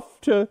strong enough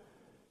to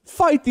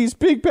fight these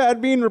big, bad,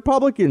 mean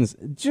Republicans.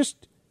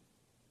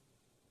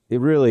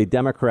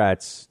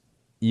 Democrats,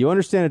 you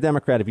understand a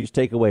Democrat if you just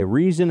take away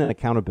reason and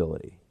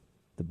accountability,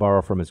 to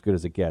borrow from As Good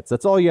as It Gets.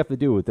 That's all you have to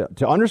do with that.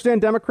 To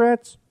understand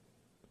Democrats,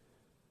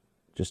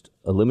 just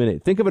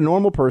eliminate. Think of a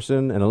normal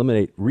person and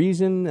eliminate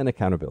reason and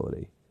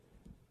accountability.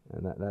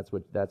 And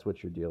that's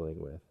what you're dealing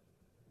with.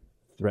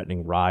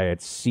 Threatening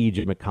riots, siege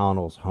at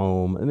McConnell's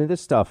home. I mean,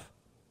 this stuff,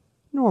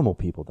 normal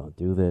people don't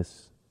do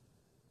this.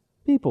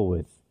 People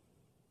with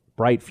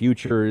bright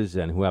futures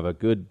and who have a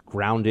good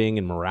grounding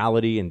in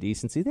morality and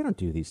decency, they don't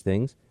do these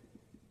things.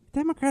 The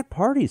Democrat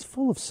Party is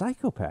full of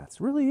psychopaths.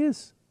 It really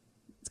is.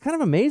 It's kind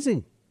of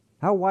amazing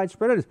how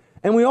widespread it is.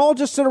 And we all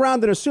just sit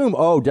around and assume,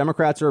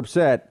 Democrats are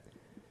upset.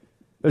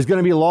 There's going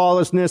to be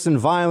lawlessness and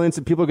violence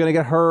and people are going to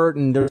get hurt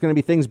and there's going to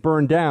be things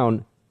burned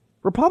down.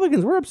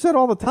 Republicans, we're upset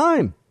all the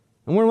time.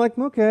 And we're like,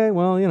 okay,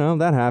 well,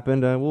 that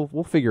happened.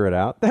 We'll figure it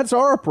out. That's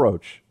our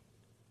approach.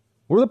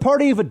 We're the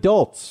party of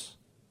adults.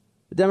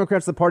 The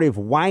Democrats are the party of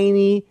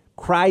whiny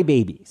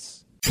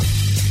crybabies.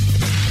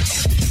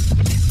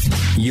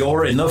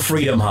 You're in the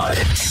Freedom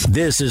Hut.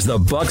 This is the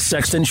Buck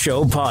Sexton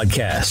Show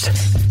podcast.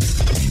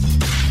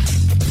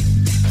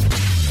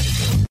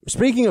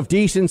 Speaking of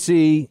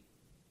decency,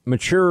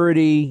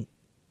 maturity,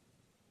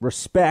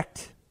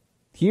 respect,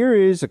 here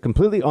is a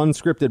completely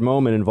unscripted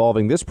moment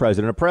involving this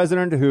president, a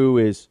president who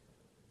is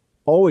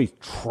always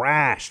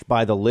trashed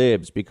by the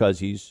libs because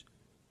he's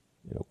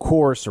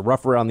coarse or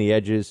rough around the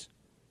edges.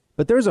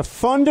 But there's a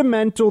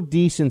fundamental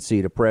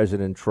decency to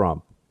President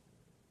Trump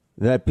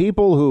that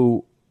people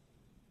who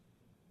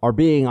are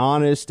being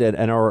honest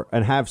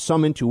and have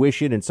some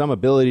intuition and some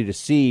ability to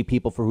see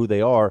people for who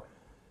they are.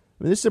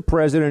 I mean, this is a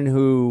president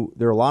who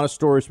there are a lot of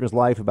stories from his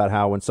life about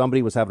how when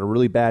somebody was having a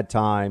really bad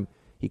time,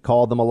 he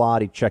called them a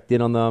lot. He checked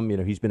in on them.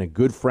 He's been a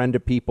good friend to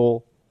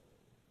people.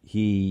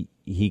 He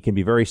can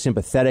be very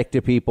sympathetic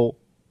to people.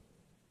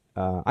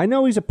 I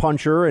know he's a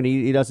puncher and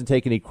he doesn't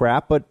take any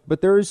crap, but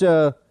there is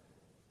an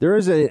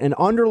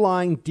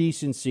underlying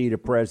decency to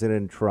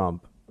President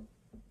Trump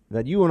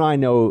that you and I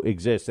know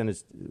exists, and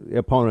his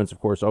opponents, of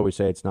course, always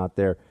say it's not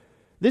there.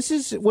 This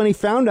is when he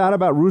found out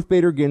about Ruth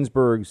Bader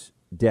Ginsburg's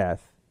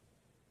death.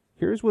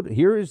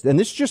 And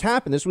this just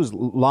happened. This was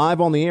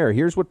live on the air.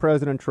 Here's what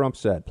President Trump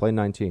said. Play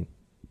 19.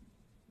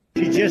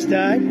 She just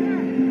died?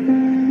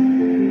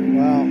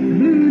 Wow.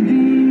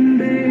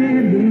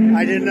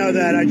 I didn't know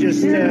that.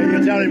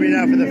 You're telling me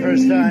now for the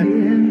first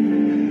time.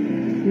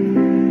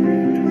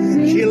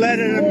 She led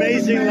an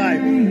amazing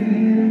life.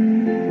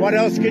 What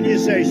else can you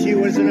say? She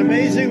was an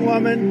amazing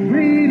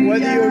woman.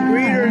 Whether you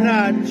agreed or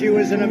not, she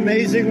was an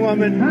amazing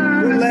woman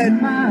who led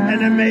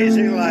an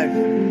amazing life.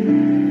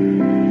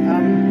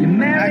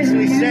 I'm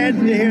actually sad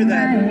to hear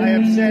that. I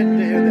am sad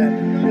to hear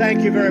that.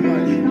 Thank you very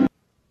much.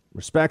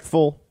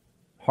 Respectful,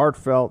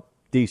 heartfelt,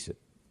 decent.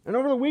 And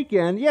over the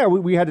weekend,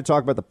 we had to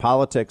talk about the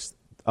politics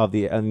of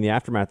the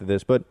aftermath of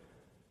this. But,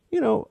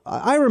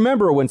 I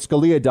remember when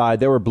Scalia died,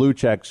 there were blue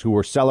checks who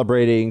were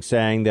celebrating,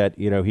 saying that,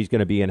 he's going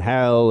to be in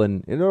hell.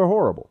 And they're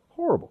horrible,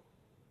 horrible.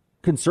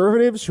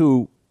 Conservatives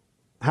who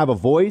have a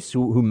voice,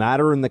 who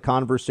matter in the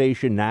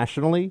conversation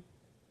nationally.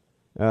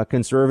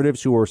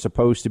 Conservatives who are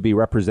supposed to be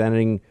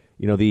representing,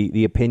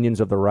 the opinions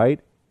of the right.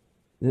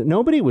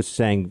 Nobody was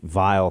saying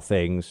vile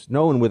things.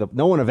 No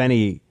one of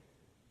any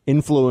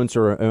influence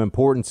or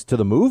importance to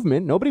the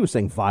movement. Nobody was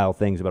saying vile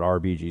things about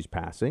RBG's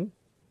passing.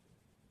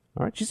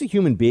 All right. She's a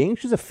human being.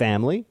 She's a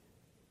family.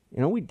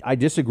 I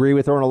disagree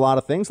with her on a lot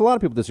of things. A lot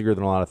of people disagree with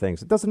her on a lot of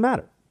things. It doesn't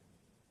matter.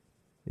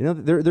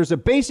 There's a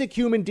basic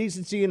human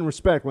decency and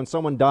respect when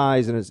someone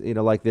dies and is,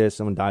 like this,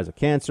 someone dies of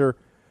cancer,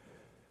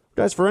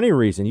 dies for any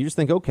reason. You just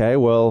think, okay,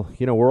 well,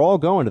 we're all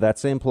going to that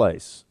same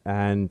place.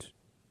 And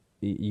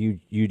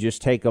you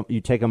just take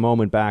a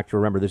moment back to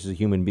remember this is a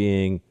human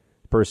being,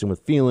 a person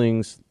with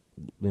feelings,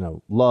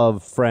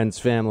 love, friends,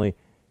 family.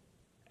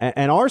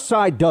 And our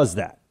side does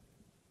that.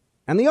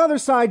 And the other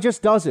side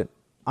just doesn't.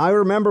 I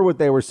remember what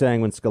they were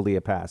saying when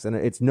Scalia passed, and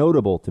it's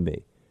notable to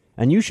me.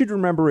 And you should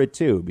remember it,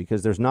 too,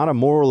 because there's not a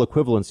moral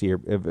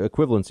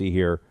equivalency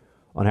here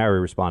on how we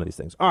respond to these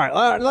things. All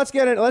right, let's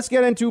get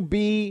into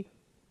BLM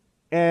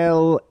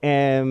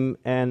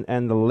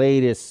and the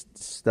latest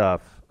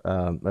stuff.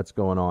 that's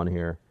going on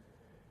here.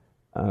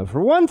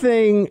 For one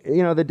thing,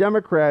 the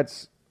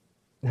Democrats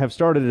have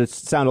started to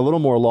sound a little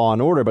more law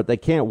and order, but they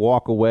can't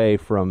walk away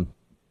from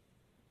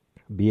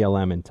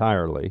BLM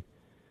entirely.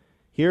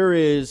 Here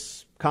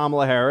is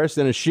Kamala Harris,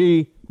 and is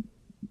she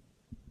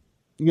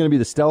going to be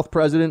the stealth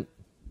president,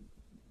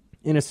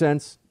 in a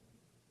sense?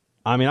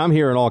 I mean, I'm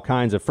hearing all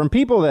kinds of, from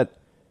people that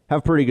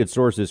have pretty good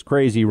sources,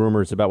 crazy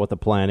rumors about what the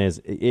plan is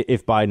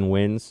if Biden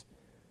wins,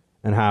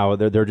 and how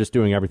they're just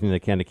doing everything they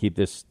can to keep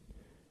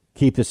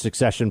the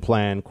succession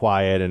plan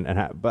quiet.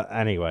 But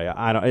anyway,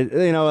 I don't.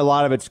 A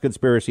lot of it's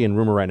conspiracy and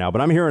rumor right now.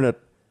 But I'm hearing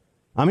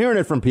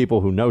it from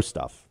people who know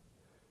stuff.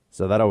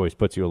 So that always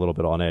puts you a little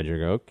bit on edge. You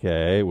go,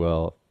 okay,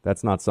 well,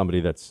 that's not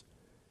somebody that's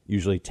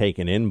usually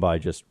taken in by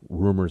just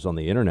rumors on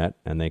the internet,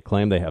 and they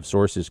claim they have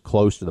sources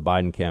close to the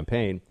Biden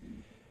campaign.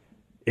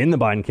 In the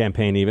Biden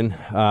campaign, even,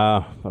 but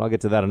I'll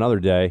get to that another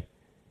day.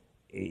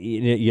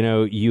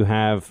 You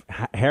have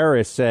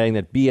Harris saying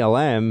that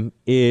BLM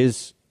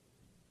is,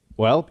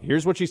 well,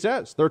 here's what she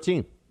says,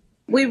 13.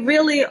 We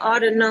really ought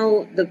to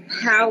know the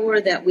power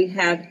that we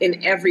have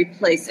in every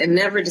place and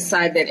never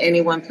decide that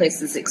any one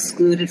place is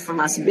excluded from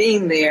us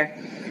being there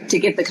to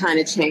get the kind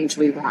of change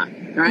we want,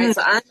 right? Mm-hmm.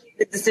 So I made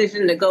the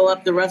decision to go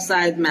up the rough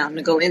side of the mountain,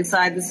 to go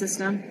inside the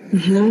system.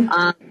 Mm-hmm.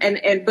 I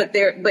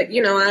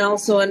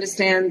also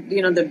understand,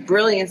 the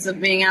brilliance of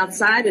being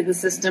outside of the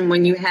system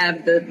when you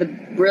have the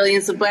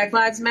brilliance of Black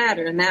Lives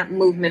Matter and that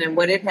movement and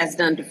what it has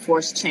done to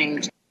force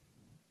change.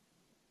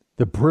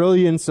 The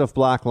brilliance of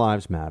Black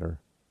Lives Matter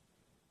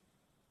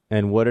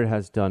and what it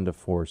has done to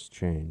force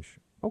change.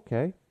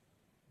 Okay.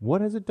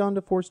 What has it done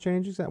to force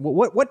change?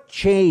 What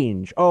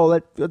change? Oh,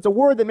 that's a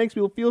word that makes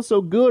people feel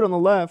so good on the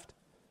left.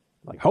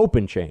 Like hope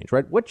and change,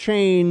 right? What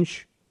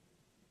change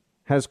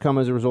has come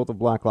as a result of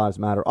Black Lives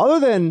Matter? Other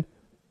than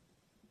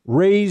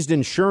raised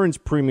insurance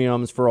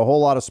premiums for a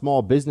whole lot of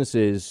small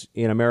businesses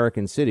in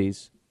American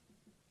cities,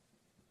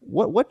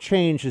 what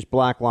change has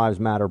Black Lives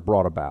Matter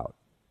brought about?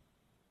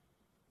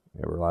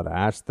 Ever allowed to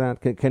ask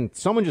that? Can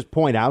someone just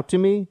point out to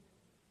me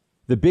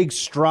the big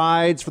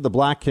strides for the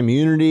black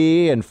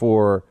community and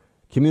for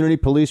community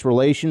police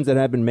relations that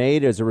have been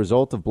made as a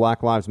result of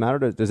Black Lives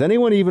Matter? Does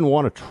anyone even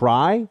want to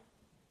try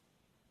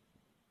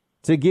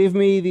to give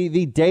me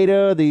the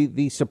data,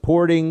 the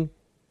supporting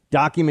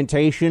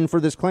documentation for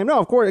this claim? No,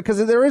 of course,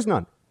 because there is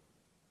none.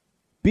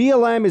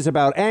 BLM is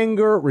about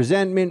anger,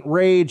 resentment,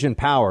 rage, and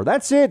power.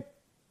 That's it.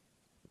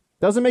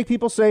 Doesn't make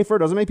people safer,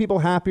 doesn't make people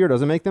happier,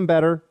 doesn't make them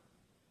better.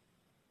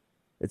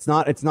 It's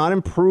not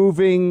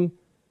improving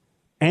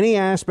any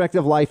aspect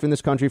of life in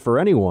this country for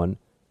anyone.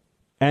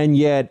 And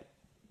yet,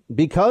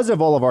 because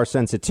of all of our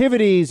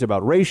sensitivities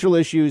about racial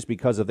issues,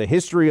 because of the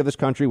history of this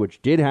country,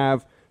 which did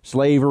have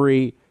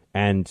slavery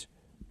and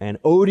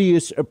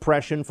odious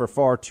oppression for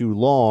far too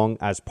long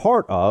as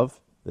part of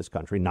this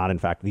country, not in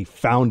fact the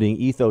founding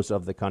ethos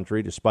of the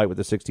country, despite what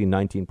the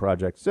 1619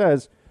 Project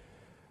says.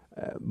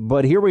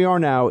 But here we are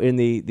now in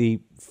the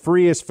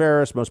freest,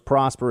 fairest, most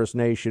prosperous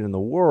nation in the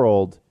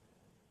world.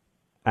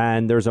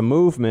 And there's a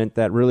movement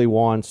that really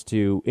wants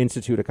to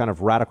institute a kind of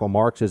radical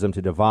Marxism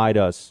to divide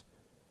us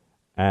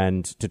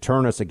and to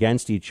turn us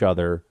against each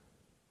other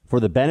for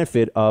the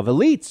benefit of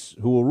elites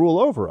who will rule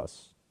over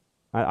us.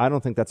 I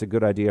don't think that's a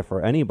good idea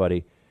for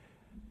anybody.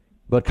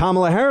 But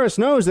Kamala Harris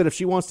knows that if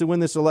she wants to win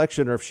this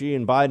election, or if she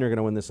and Biden are going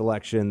to win this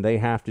election, they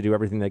have to do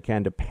everything they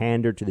can to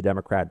pander to the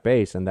Democrat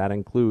base. And that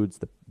includes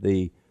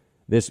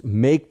this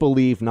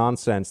make-believe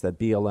nonsense that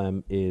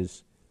BLM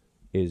is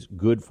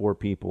good for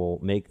people,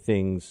 makes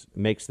things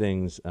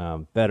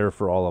better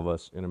for all of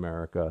us in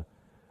America,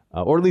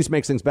 or at least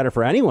makes things better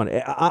for anyone.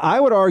 I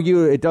would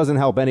argue it doesn't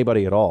help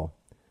anybody at all.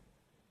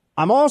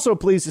 I'm also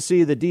pleased to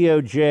see the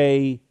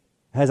DOJ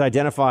has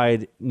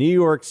identified New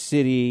York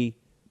City,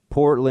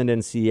 Portland,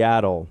 and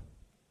Seattle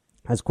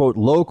as, quote,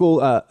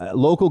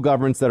 local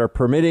governments that are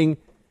permitting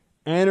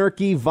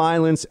anarchy,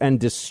 violence, and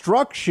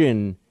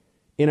destruction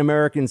in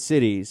American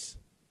cities.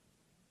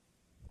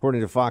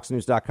 According to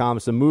FoxNews.com,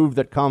 it's a move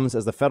that comes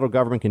as the federal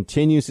government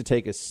continues to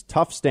take a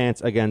tough stance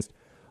against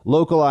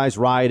localized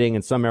rioting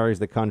in some areas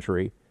of the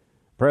country.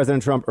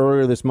 President Trump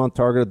earlier this month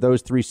targeted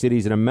those three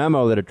cities in a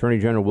memo that Attorney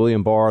General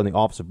William Barr and the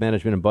Office of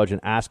Management and Budget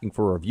asking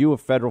for a review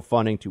of federal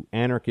funding to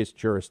anarchist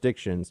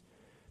jurisdictions.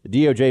 The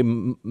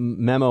DOJ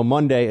memo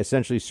Monday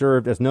essentially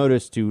served as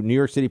notice to New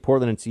York City,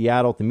 Portland, and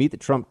Seattle to meet the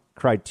Trump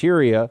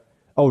criteria,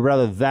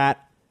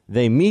 that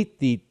they meet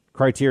the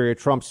criteria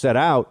Trump set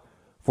out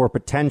for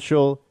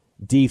potential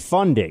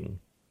defunding.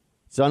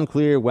 It's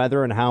unclear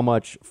whether and how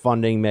much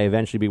funding may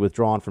eventually be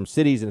withdrawn from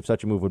cities, and if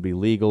such a move would be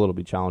legal, it'll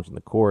be challenged in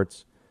the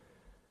courts.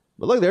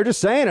 But look, they're just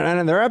saying it,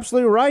 and they're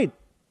absolutely right.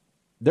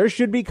 There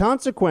should be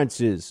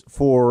consequences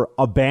for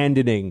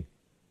abandoning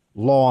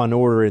law and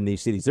order in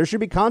these cities. There should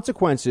be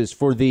consequences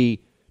for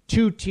the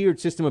two-tiered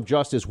system of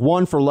justice,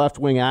 one for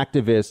left-wing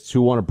activists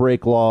who want to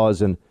break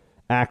laws and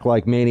act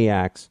like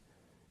maniacs,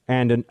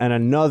 and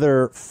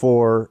another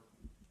for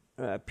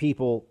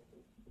people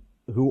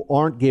who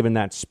aren't given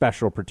that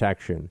special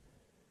protection.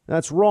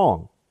 That's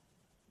wrong.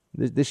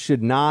 This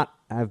should not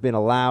have been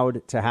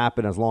allowed to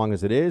happen as long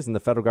as it is, and the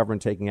federal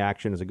government taking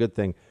action is a good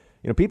thing.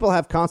 You know, people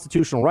have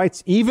constitutional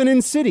rights, even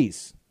in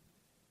cities.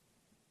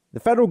 The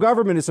federal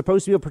government is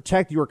supposed to be able to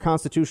protect your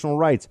constitutional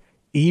rights,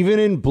 even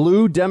in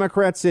blue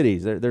Democrat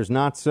cities. There's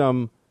not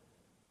some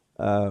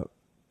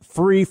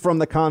free from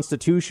the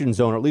Constitution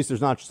zone, or at least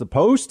there's not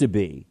supposed to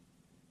be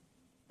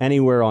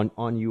anywhere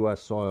on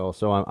U.S. soil.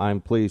 So I'm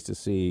pleased to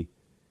see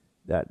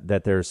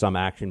that there's some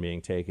action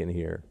being taken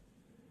here.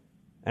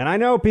 And I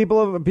know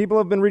people have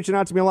been reaching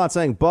out to me a lot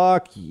saying,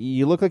 Buck,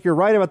 you look like you're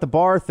right about the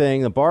Barr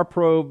thing. The Barr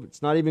probe,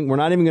 we're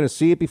not even going to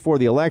see it before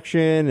the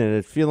election, and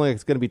it's feeling like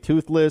it's going to be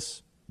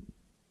toothless.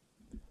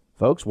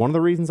 Folks, one of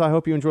the reasons I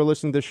hope you enjoy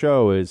listening to the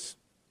show is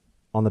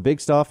on the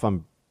big stuff,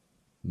 I'm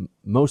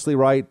mostly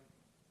right,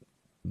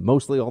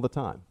 mostly all the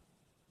time.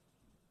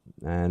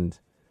 And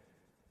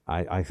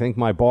I think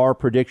my Barr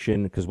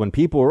prediction, because when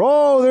people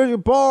are, there's a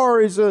Barr,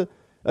 is a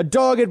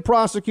dogged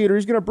prosecutor,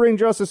 he's going to bring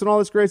justice and all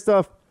this great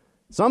stuff.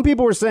 Some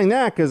people were saying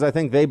that because I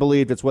think they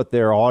believed it's what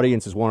their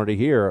audiences wanted to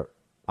hear.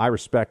 I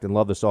respect and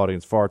love this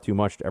audience far too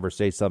much to ever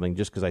say something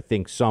just because I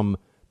think some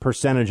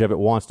percentage of it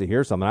wants to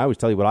hear something. I always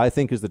tell you what I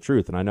think is the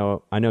truth, and I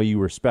know you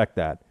respect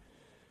that.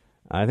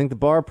 I think the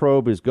Barr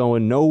probe is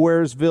going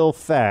nowheresville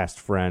fast,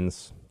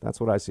 friends. That's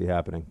what I see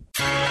happening.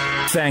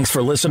 Thanks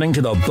for listening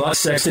to the Buck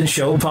Sexton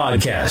Show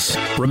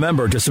podcast.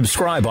 Remember to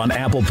subscribe on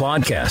Apple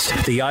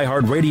Podcasts, the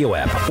iHeartRadio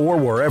app, or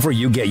wherever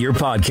you get your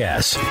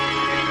podcasts.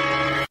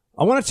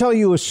 I want to tell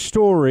you a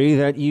story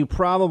that you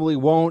probably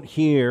won't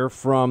hear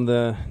from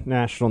the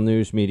national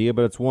news media,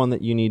 but it's one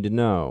that you need to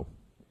know.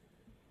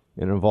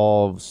 It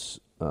involves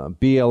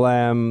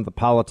BLM, the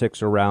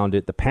politics around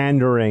it, the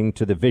pandering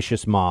to the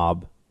vicious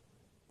mob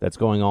that's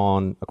going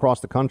on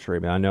across the country. I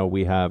mean, I know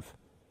we have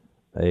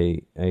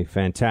a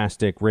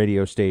fantastic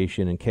radio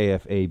station in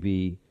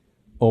KFAB,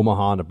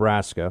 Omaha,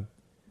 Nebraska,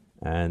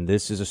 and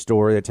this is a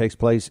story that takes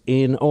place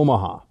in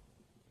Omaha.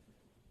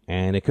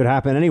 And it could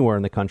happen anywhere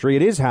in the country.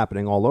 It is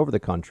happening all over the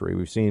country.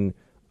 We've seen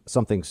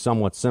something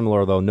somewhat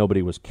similar, though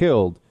nobody was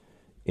killed,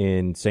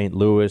 in St.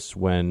 Louis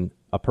when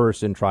a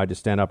person tried to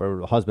stand up,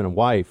 or a husband and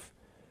wife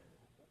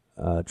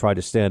tried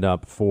to stand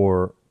up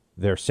for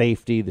their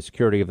safety, the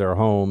security of their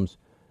homes,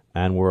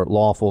 and were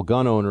lawful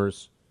gun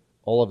owners.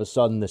 All of a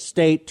sudden, the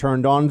state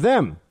turned on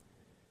them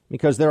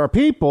because there are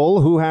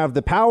people who have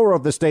the power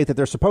of the state that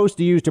they're supposed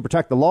to use to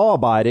protect the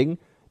law-abiding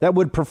that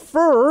would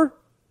prefer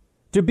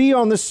to be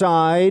on the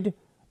side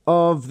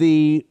of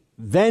the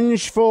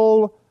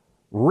vengeful,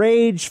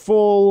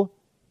 rageful,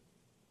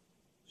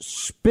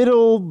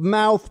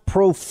 spittle-mouth,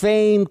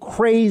 profane,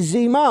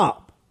 crazy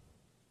mob.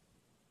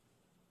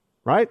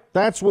 Right?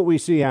 That's what we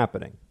see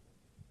happening.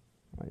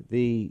 Right?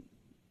 The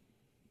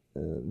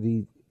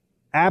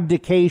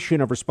abdication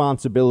of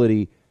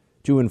responsibility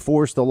to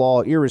enforce the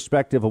law,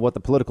 irrespective of what the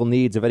political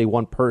needs of any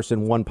one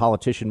person, one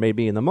politician may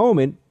be in the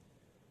moment,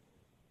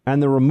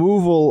 and the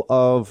removal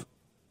of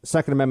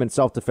Second Amendment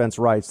self-defense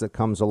rights that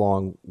comes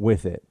along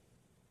with it.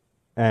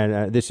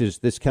 And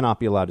this cannot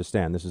be allowed to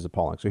stand. This is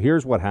appalling. So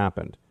here's what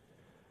happened.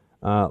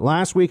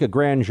 Last week, a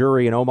grand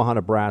jury in Omaha,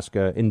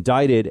 Nebraska,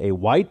 indicted a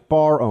white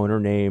bar owner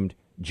named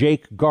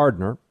Jake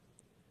Gardner,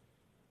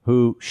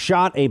 who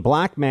shot a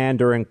black man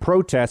during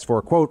protests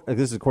for, quote, this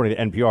is according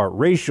to NPR,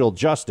 racial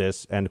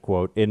justice, end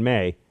quote, in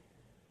May.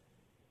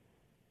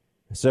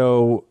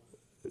 So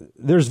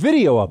there's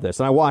video of this,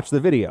 and I watched the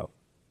video.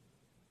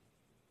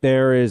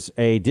 There is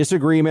a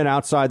disagreement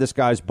outside this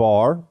guy's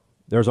bar.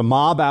 There's a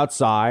mob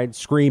outside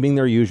screaming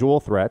their usual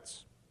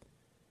threats.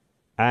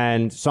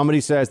 And somebody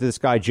says this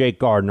guy, Jake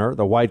Gardner,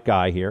 the white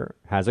guy here,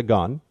 has a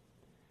gun.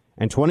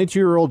 And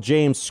 22-year-old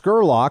James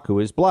Skurlock, who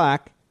is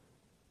black,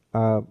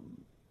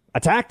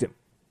 attacked him,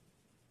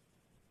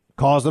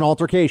 caused an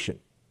altercation,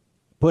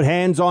 put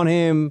hands on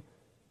him,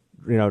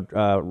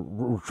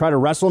 try to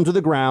wrestle him to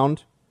the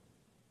ground.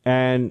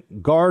 And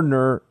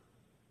Gardner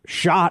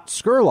shot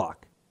Skurlock.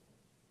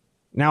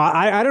 Now,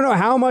 I don't know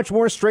how much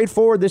more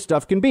straightforward this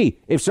stuff can be.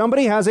 If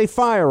somebody has a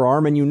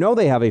firearm and you know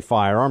they have a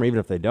firearm, even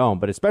if they don't,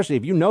 but especially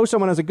if you know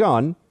someone has a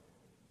gun,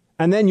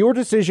 and then your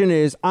decision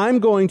is, I'm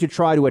going to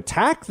try to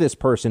attack this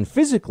person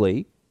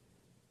physically,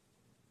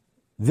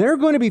 they're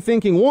going to be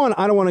thinking, one,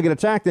 I don't want to get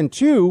attacked, and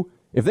two,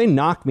 if they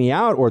knock me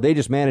out or they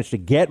just manage to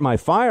get my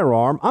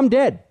firearm, I'm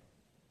dead.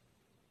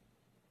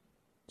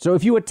 So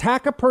if you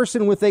attack a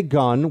person with a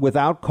gun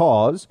without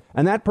cause,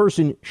 and that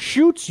person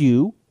shoots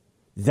you,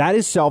 that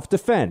is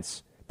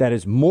self-defense. That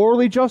is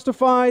morally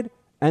justified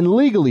and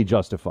legally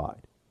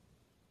justified.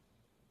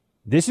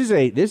 This is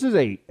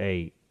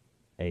a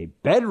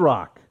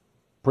bedrock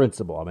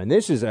principle. I mean,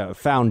 this is a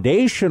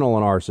foundational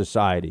in our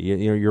society.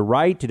 Your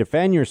right to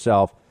defend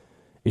yourself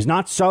is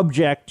not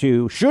subject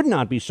to, should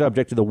not be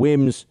subject to the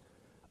whims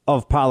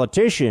of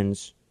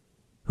politicians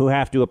who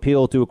have to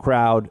appeal to a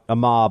crowd, a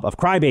mob of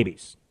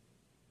crybabies.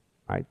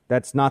 Right?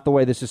 That's not the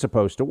way this is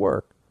supposed to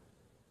work.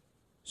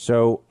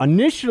 So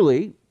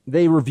initially,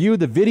 they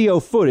reviewed the video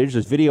footage,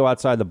 this video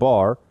outside the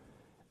bar,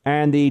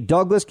 and the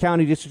Douglas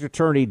County District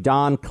Attorney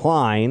Don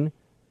Klein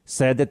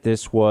said that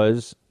this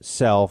was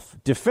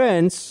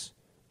self-defense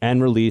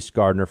and released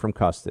Gardner from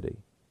custody.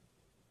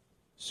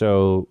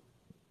 So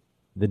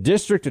the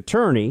district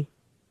attorney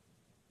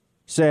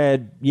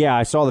said, yeah,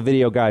 I saw the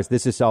video, guys.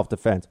 This is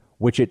self-defense,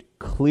 which it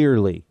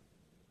clearly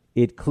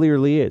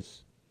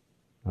is.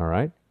 All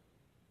right.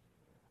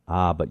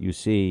 But you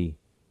see,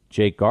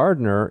 Jake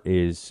Gardner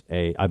is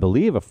I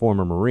believe, a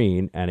former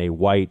Marine and a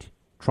white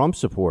Trump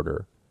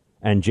supporter.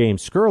 And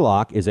James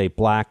Scurlock is a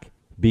black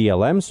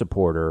BLM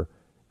supporter.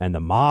 And the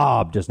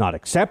mob does not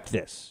accept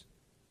this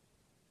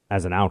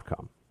as an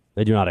outcome.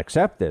 They do not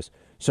accept this.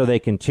 So they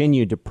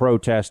continue to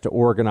protest, to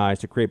organize,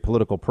 to create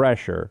political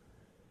pressure.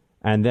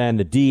 And then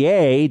the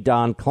DA,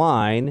 Don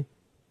Klein,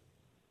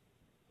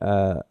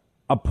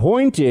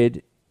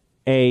 appointed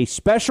a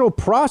special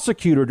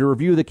prosecutor to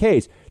review the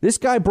case. This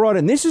guy brought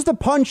in, this is the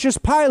Pontius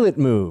Pilate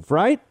move,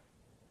 right?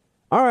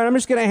 All right, I'm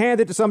just going to hand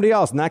it to somebody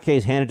else. In that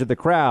case, hand it to the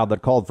crowd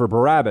that called for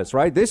Barabbas,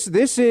 right?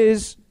 This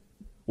is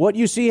what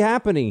you see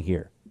happening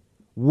here.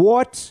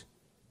 What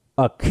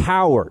a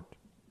coward.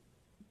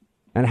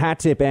 And hat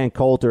tip Ann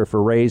Coulter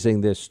for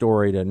raising this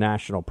story to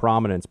national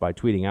prominence by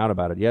tweeting out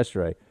about it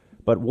yesterday.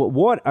 But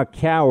what a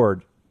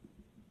coward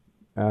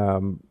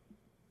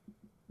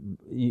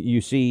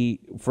you see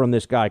from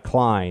this guy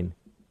Klein,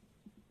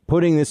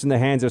 putting this in the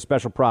hands of a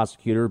special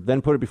prosecutor,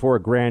 then put it before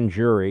a grand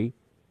jury.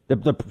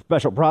 The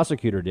special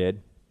prosecutor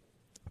did,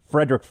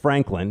 Frederick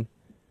Franklin.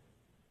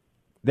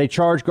 They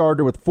charged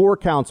Gardner with 4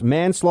 counts: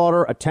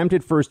 manslaughter,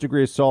 attempted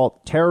first-degree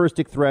assault,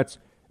 terroristic threats,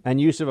 and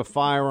use of a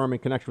firearm in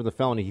connection with a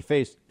felony. He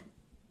faced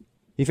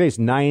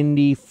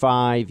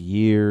 95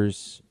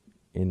 years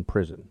in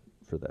prison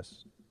for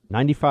this.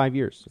 95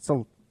 years. It's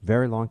a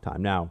very long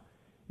time. Now,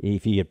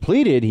 if he had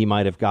pleaded, he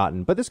might have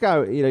gotten. But this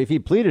guy, if he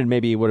pleaded,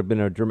 maybe it would have been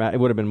it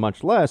would have been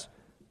much less.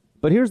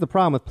 But here's the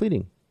problem with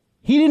pleading: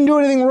 he didn't do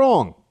anything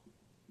wrong.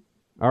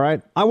 All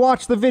right. I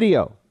watched the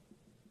video.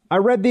 I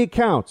read the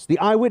accounts, the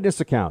eyewitness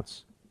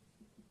accounts.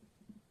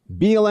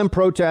 BLM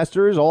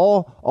protesters,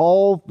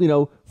 all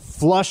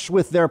flush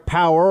with their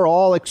power,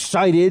 all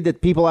excited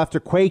that people have to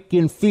quake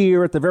in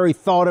fear at the very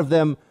thought of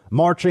them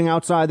marching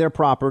outside their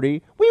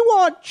property. We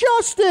want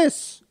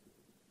justice.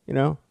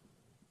 These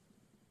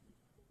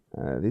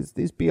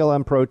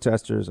BLM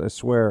protesters, I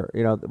swear,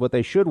 what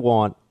they should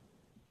want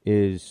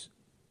is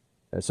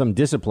some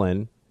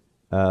discipline,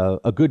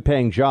 a good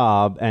paying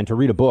job, and to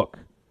read a book.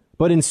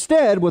 But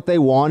instead, what they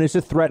want is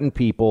to threaten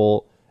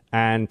people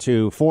and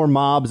to form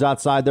mobs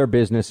outside their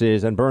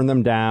businesses and burn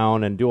them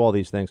down and do all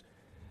these things.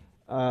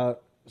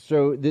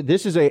 So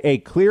this is a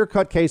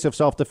clear-cut case of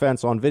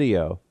self-defense on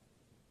video.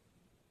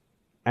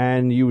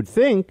 And you would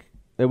think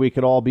that we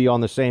could all be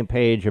on the same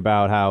page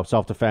about how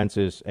self-defense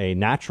is a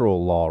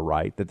natural law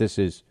right, that this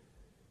is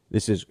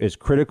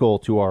critical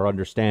to our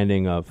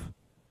understanding of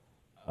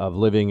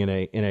living in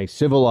a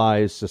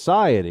civilized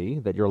society,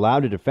 that you're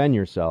allowed to defend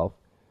yourself.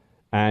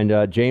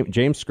 And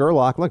James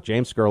Scurlock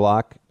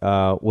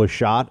was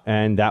shot,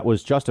 and that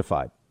was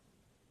justified.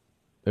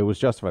 It was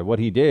justified. What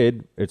he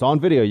did, it's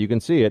on video. You can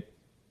see it.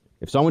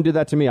 If someone did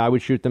that to me, I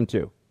would shoot them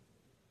too.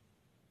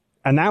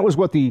 And that was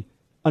what the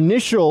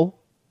initial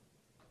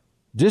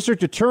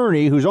district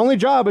attorney, whose only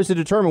job is to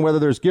determine whether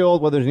there's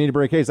guilt, whether there's need to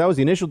bring a case, that was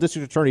the initial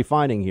district attorney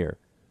finding here,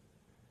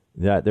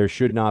 that there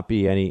should not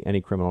be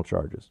any criminal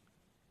charges.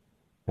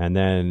 And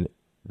then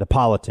the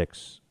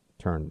politics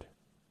turned.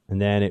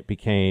 And then it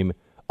became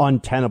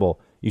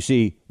untenable. You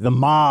see, the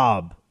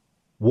mob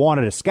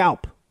wanted a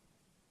scalp.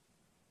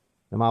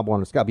 The mob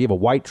wanted a scalp. You have a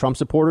white Trump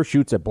supporter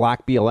shoots a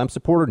black BLM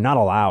supporter. Not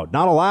allowed.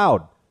 Not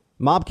allowed.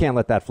 Mob can't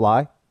let that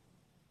fly.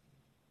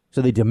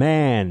 So they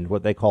demand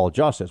what they call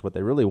justice. What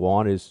they really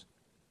want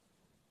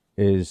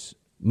is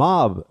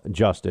mob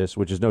justice,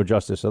 which is no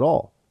justice at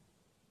all.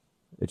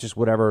 It's just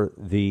whatever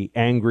the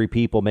angry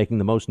people making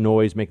the most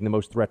noise, making the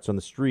most threats on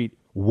the street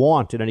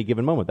want at any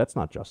given moment. That's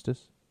not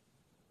justice.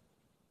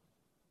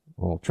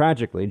 Well,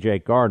 tragically,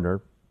 Jake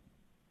Gardner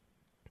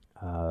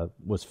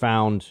was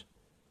found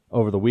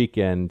over the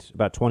weekend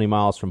about 20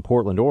 miles from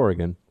Portland,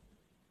 Oregon,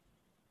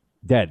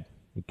 dead.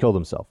 He killed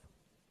himself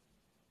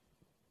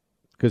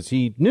because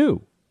he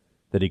knew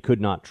that he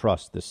could not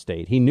trust the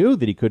state. He knew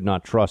that he could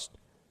not trust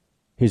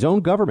his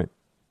own government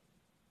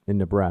in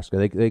Nebraska.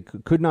 They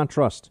could not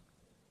trust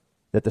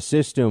that the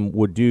system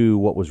would do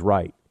what was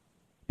right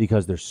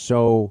because there's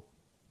so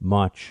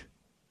much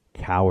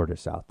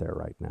cowardice out there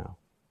right now.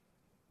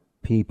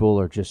 People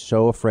are just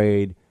so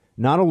afraid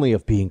not only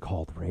of being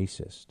called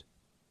racist,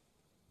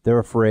 they're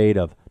afraid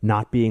of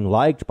not being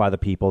liked by the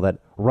people that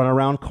run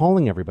around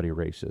calling everybody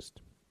racist.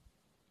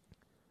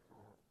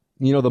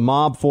 The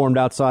mob formed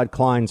outside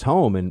Klein's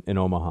home in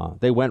Omaha.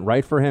 They went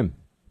right for him,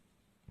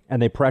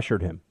 and they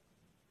pressured him.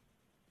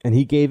 And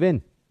he gave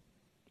in.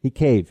 He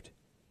caved.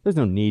 There's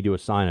no need to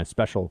assign a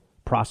special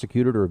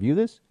prosecutor to review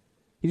this.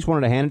 He just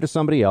wanted to hand it to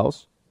somebody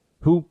else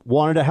who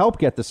wanted to help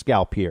get the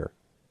scalp here.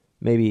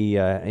 Maybe,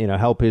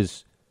 help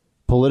his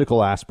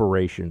political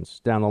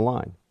aspirations down the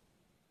line.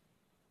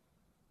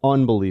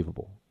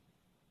 Unbelievable.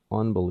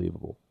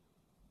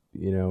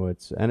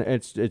 It's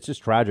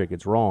just tragic.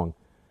 It's wrong.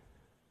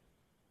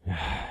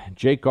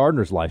 Jake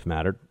Gardner's life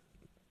mattered,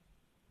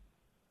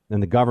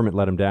 and the government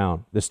let him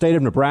down. The state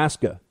of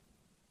Nebraska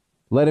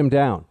let him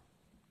down.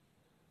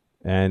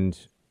 And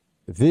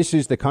this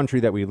is the country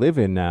that we live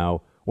in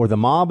now, where the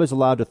mob is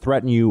allowed to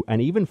threaten you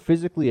and even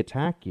physically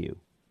attack you.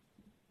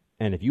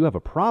 And if you have a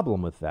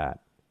problem with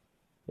that,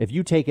 if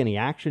you take any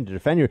action to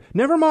defend you,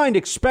 never mind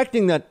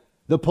expecting that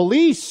the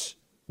police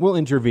will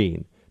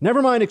intervene.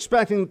 Never mind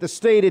expecting that the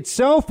state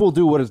itself will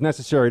do what is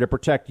necessary to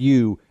protect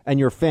you and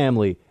your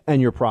family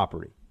and your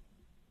property.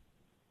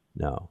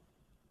 No.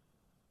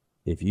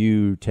 If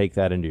you take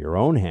that into your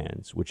own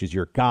hands, which is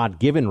your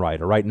God-given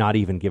right, a right not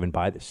even given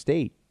by the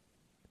state,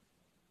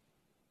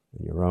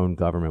 then your own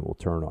government will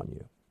turn on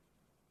you.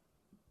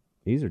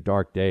 These are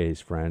dark days,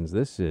 friends.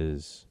 This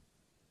is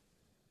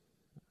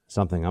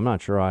something I'm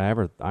not sure I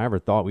ever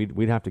thought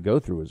we'd have to go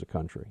through as a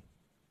country.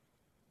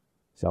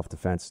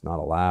 Self-defense not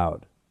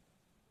allowed.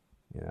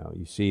 You know,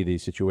 you see the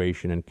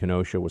situation in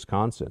Kenosha,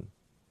 Wisconsin,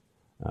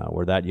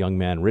 where that young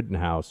man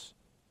Rittenhouse.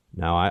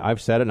 Now,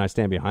 I've said it and I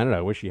stand behind it.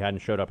 I wish he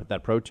hadn't showed up at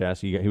that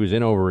protest. He was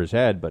in over his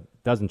head, but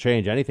doesn't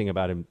change anything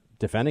about him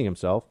defending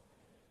himself.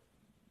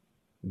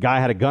 Guy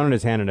had a gun in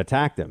his hand and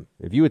attacked him.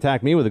 If you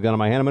attack me with a gun in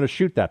my hand, I'm going to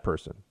shoot that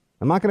person.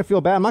 I'm not going to feel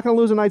bad. I'm not going to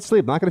lose a night's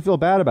sleep. I'm not going to feel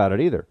bad about it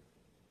either.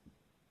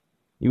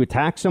 You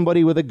attack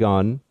somebody with a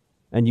gun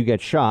and you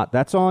get shot,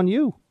 that's on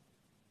you.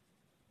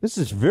 This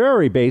is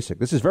very basic.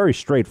 This is very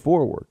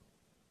straightforward.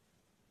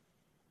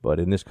 But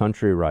in this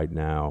country right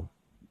now,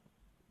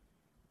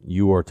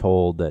 you are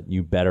told that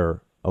you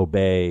better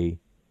obey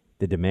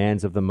the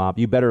demands of the mob.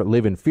 You better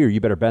live in fear. You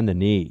better bend the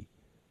knee.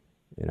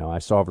 You know, I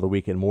saw over the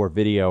weekend more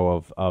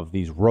video of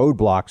these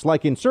roadblocks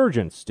like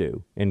insurgents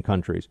do in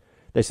countries.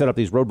 They set up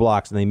these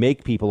roadblocks and they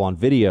make people on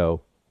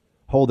video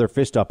hold their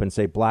fist up and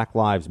say Black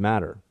Lives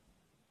Matter.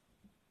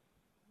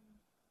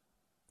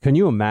 Can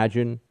you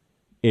imagine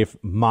if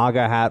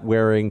MAGA hat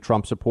wearing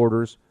Trump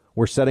supporters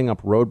were setting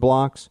up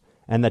roadblocks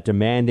and that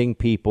demanding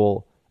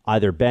people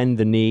either bend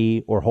the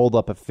knee or hold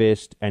up a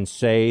fist and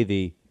say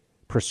the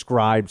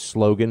prescribed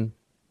slogan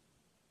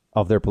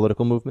of their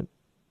political movement?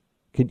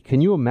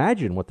 Can you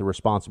imagine what the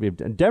response would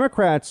be?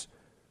 Democrats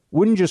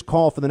wouldn't just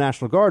call for the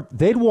National Guard.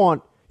 They'd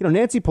want, you know,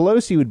 Nancy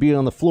Pelosi would be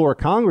on the floor of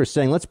Congress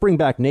saying, let's bring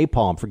back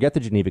napalm, forget the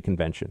Geneva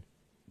Convention.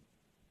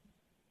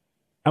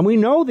 And we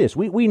know this.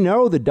 We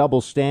know the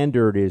double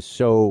standard is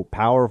so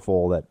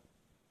powerful that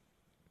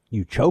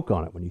you choke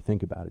on it when you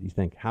think about it. You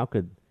think, how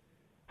could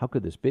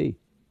this be?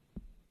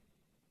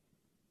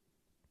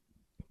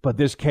 But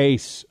this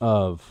case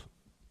of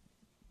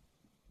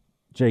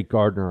Jake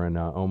Gardner in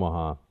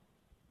Omaha,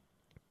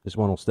 this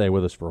one will stay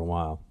with us for a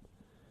while.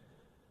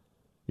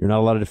 You're not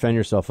allowed to defend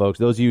yourself, folks.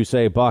 Those of you who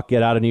say, Buck,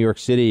 get out of New York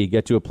City,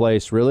 get to a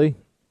place. Really?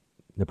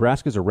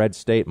 Nebraska's a red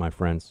state, my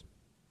friends.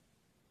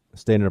 The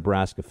state of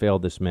Nebraska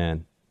failed this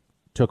man,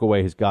 took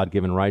away his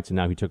God-given rights, and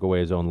now he took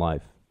away his own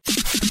life.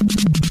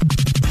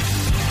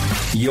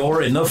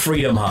 You're in the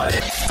Freedom Hut.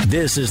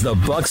 This is the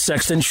Buck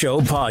Sexton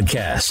Show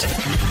podcast.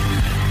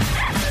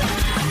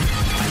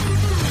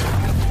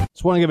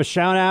 Just want to give a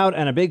shout out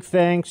and a big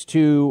thanks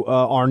to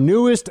our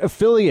newest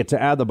affiliate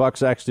to add the Buck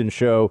Sexton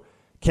Show,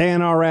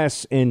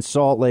 KNRS in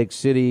Salt Lake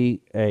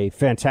City, a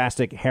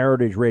fantastic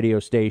heritage radio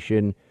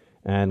station,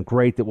 and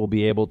great that we'll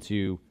be able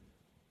to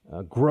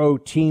grow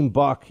Team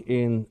Buck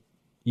in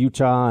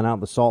Utah and out in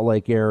the Salt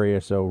Lake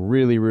area. So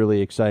really,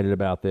 really excited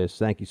about this.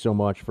 Thank you so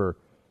much for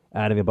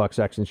adding the Buck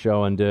Sexton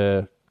Show. And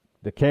the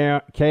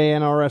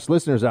KNRS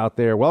listeners out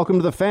there, welcome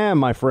to the fam,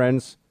 my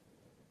friends.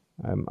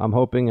 I'm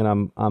hoping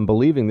and I'm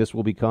believing this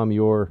will become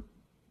your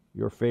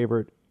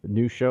favorite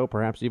news show,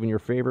 perhaps even your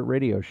favorite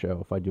radio show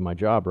if I do my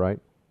job right.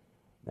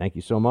 Thank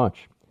you so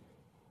much.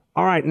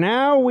 All right,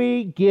 now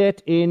we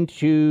get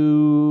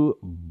into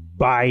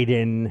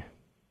Biden.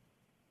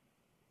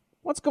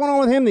 What's going on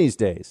with him these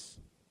days?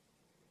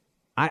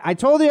 I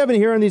told you I've been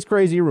hearing these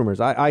crazy rumors.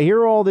 I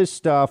hear all this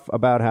stuff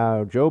about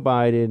how Joe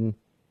Biden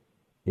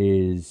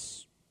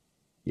is,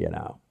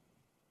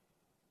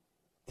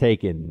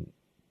 taking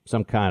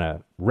some kind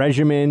of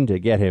regimen to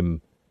get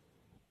him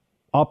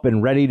up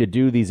and ready to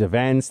do these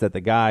events, that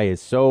the guy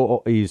is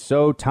he's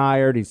so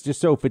tired. He's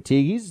just so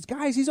fatigued.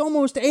 He's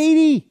almost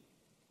 80.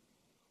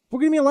 We're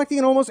going to be electing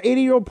an almost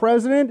 80-year-old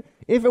president.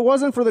 If it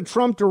wasn't for the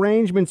Trump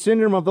derangement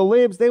syndrome of the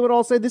libs, they would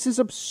all say this is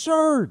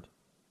absurd.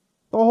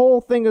 The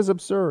whole thing is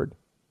absurd.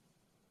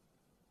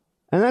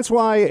 And that's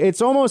why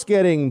it's almost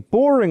getting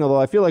boring,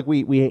 although I feel like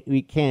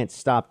we can't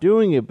stop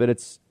doing it, but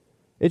it's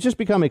just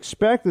become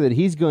expected that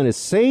he's going to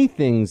say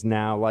things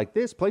now like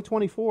this. Play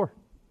 24.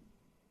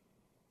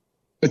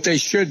 But they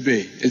should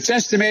be. It's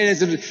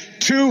estimated that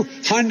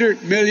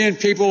 200 million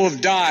people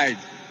have died,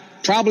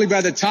 probably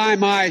by the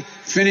time I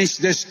finish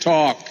this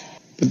talk.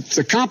 But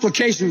the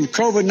complications of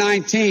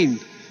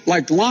COVID-19,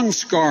 like lung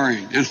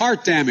scarring and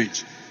heart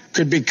damage,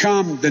 could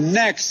become the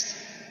next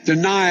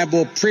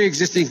deniable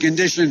pre-existing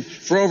condition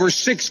for over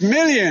 6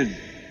 million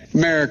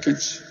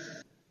Americans.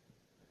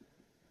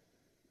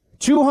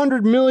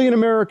 200 million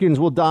Americans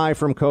will die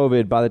from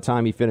COVID by the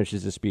time he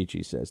finishes his speech,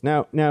 he says.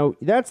 Now,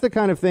 that's the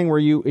kind of thing where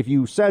if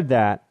you said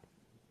that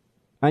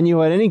and you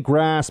had any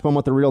grasp on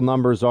what the real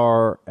numbers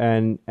are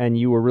and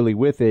you were really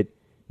with it,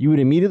 you would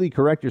immediately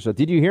correct yourself.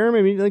 Did you hear him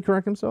immediately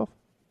correct himself?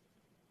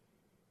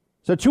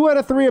 So 2 out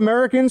of 3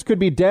 Americans could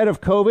be dead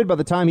of COVID by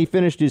the time he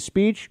finished his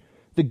speech.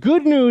 The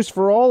good news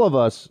for all of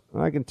us,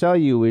 I can tell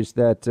you, is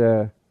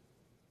that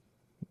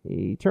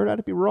he turned out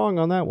to be wrong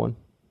on that one.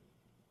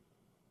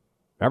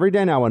 Every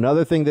day now,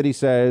 another thing that he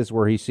says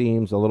where he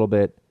seems a little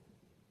bit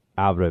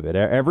out of it.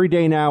 Every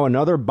day now,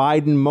 another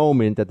Biden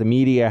moment that the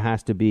media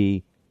has to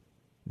be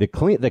the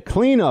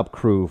cleanup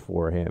crew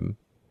for him.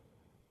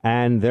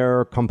 And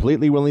they're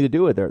completely willing to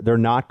do it. They're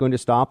not going to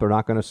stop. They're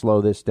not going to slow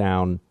this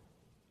down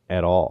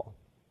at all.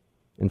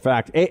 In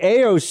fact,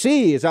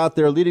 AOC is out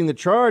there leading the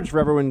charge for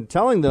everyone,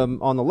 telling them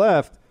on the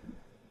left,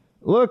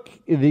 look,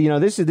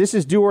 this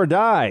is do or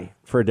die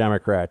for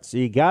Democrats. So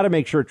you got to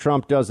make sure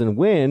Trump doesn't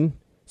win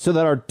so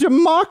that our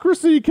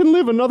democracy can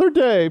live another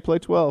day. Play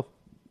 12.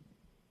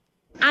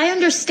 I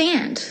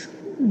understand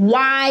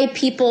why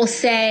people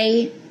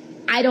say,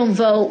 I don't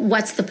vote.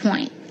 What's the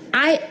point?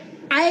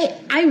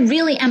 I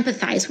really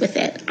empathize with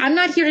it. I'm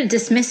not here to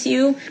dismiss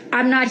you.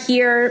 I'm not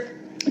here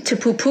to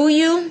poo-poo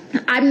you.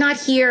 I'm not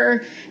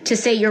here to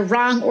say you're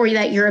wrong or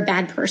that you're a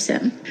bad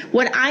person.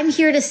 What I'm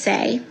here to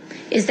say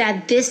is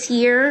that this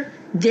year,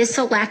 this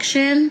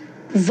election,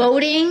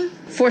 voting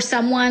for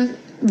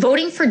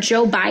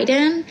Joe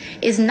Biden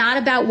is not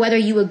about whether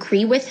you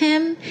agree with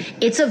him.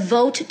 It's a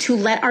vote to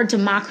let our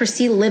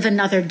democracy live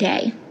another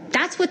day.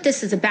 That's what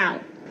this is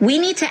about. We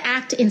need to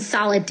act in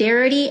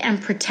solidarity and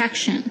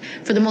protection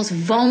for the most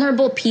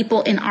vulnerable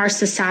people in our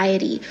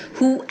society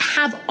who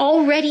have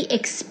already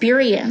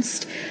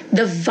experienced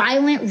the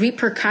violent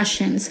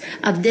repercussions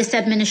of this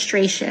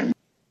administration.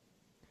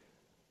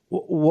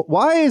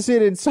 Why is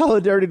it in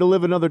solidarity to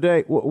live another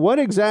day? What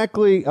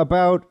exactly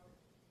about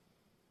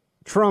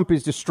Trump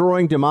is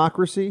destroying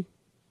democracy?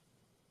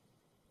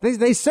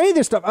 They say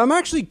this stuff. I'm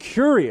actually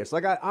curious.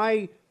 Like,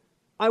 I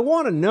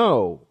want to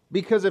know.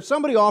 Because if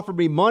somebody offered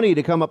me money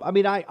to come up, I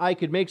mean, I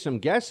could make some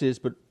guesses,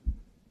 but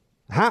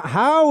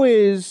how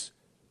is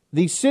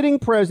the sitting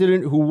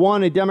president who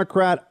won a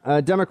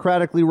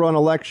democratically run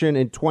election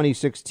in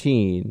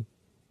 2016,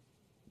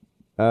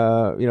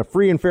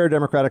 free and fair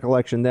democratic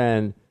election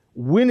then,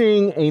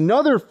 winning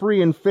another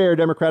free and fair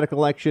democratic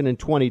election in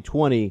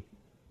 2020,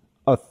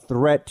 a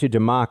threat to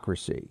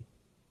democracy?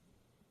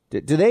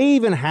 Do they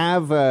even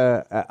have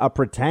a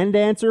pretend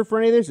answer for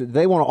any of this? Do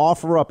they want to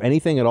offer up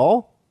anything at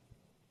all?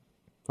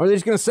 Or are they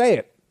just going to say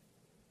it?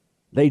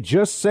 They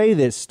just say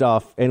this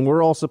stuff, and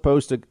we're all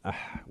supposed to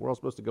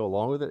go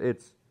along with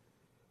it.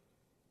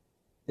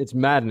 It's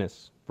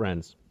madness,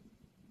 friends.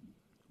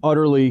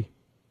 Utterly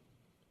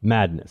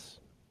madness.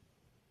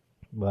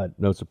 But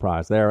no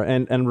surprise there.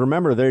 And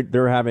remember,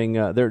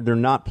 they're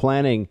not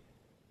planning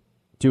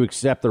to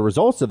accept the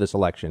results of this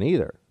election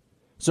either.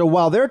 So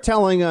while they're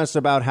telling us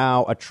about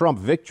how a Trump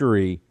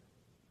victory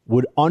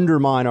would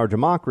undermine our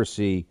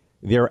democracy,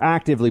 they're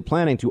actively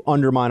planning to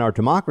undermine our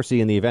democracy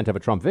in the event of a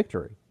Trump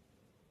victory.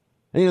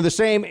 And,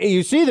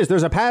 you see this,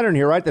 there's a pattern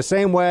here, right? The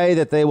same way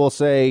that they will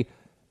say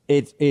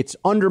it's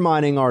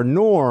undermining our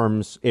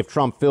norms if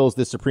Trump fills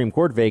this Supreme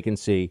Court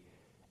vacancy.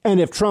 And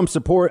if Trump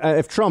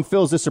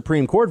fills this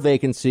Supreme Court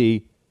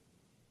vacancy,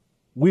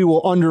 we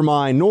will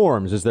undermine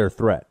norms as their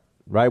threat,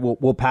 right?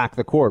 We'll pack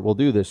the court. We'll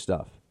do this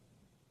stuff.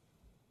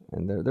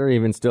 And they're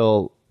even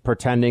still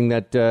pretending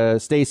that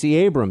Stacey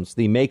Abrams,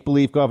 the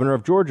make-believe governor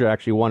of Georgia,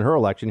 actually won her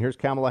election. Here's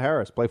Kamala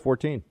Harris. Play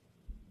 14.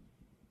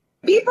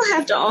 People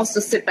have to also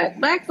sit back.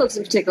 Black folks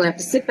in particular have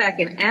to sit back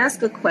and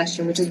ask a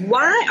question, which is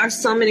why are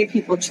so many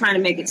people trying to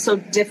make it so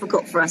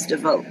difficult for us to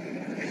vote?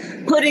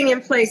 Putting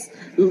in place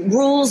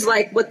rules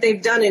like what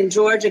they've done in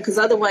Georgia, because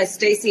otherwise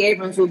Stacey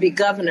Abrams will be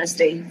Governor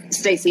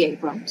Stacey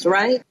Abrams,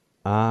 right?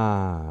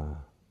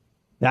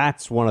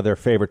 That's one of their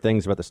favorite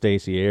things about the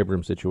Stacey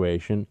Abrams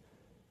situation.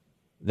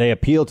 They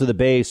appeal to the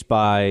base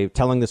by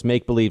telling this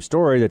make-believe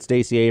story that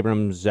Stacey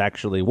Abrams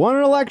actually won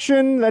an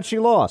election that she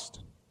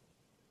lost.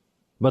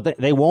 But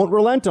they won't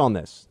relent on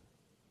this.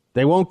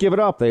 They won't give it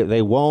up.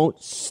 They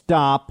won't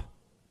stop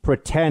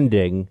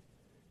pretending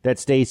that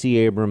Stacey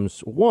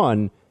Abrams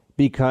won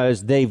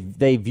because they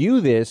view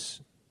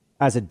this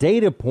as a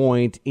data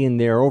point in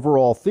their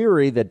overall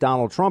theory that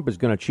Donald Trump is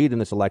going to cheat in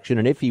this election.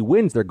 And if he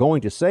wins, they're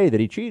going to say that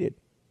he cheated.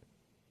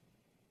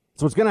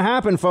 That's what's going to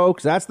happen,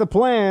 folks. That's the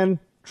plan.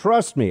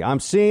 Trust me, I'm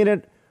seeing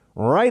it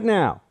right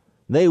now.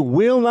 They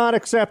will not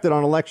accept it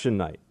on election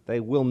night. They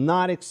will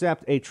not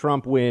accept a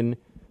Trump win,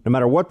 no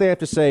matter what they have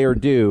to say or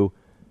do.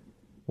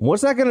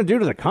 What's that going to do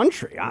to the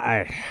country?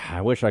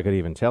 I wish I could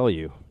even tell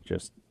you.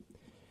 Just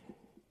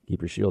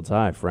keep your shields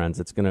high,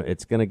 friends. It's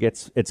gonna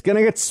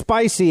get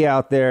spicy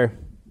out there.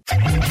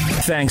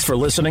 Thanks for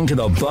listening to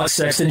the Buck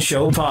Sexton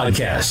Show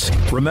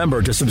podcast.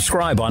 Remember to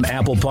subscribe on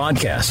Apple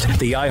Podcast,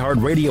 the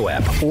iHeartRadio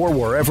app, or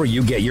wherever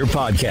you get your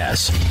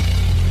podcasts.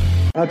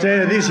 I'll tell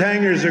you, these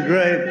hangers are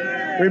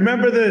great.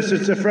 Remember this,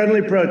 it's a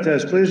friendly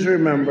protest. Please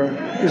remember,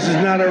 this is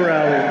not a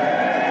rally.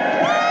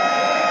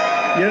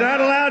 You're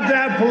not allowed to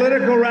have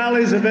political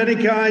rallies of any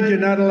kind. You're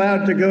not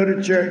allowed to go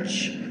to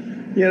church.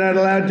 You're not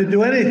allowed to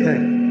do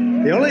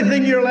anything. The only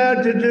thing you're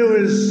allowed to do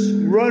is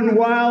run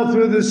wild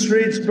through the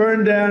streets,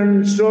 burn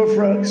down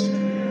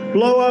storefronts,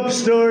 blow up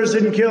stores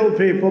and kill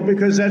people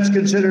because that's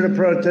considered a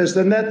protest,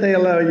 and that they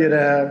allow you to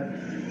have.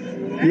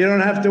 You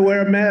don't have to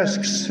wear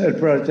masks at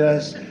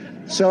protests.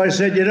 So I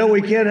said,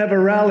 we can't have a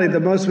rally. The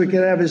most we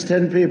can have is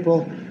 10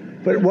 people.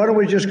 But why don't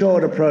we just call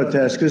it a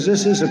protest? Because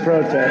this is a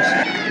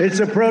protest.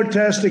 It's a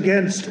protest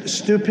against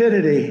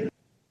stupidity.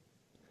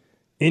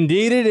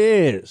 Indeed it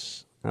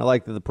is. I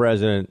like that the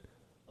president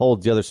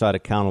holds the other side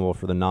accountable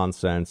for the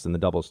nonsense and the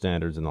double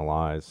standards and the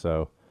lies.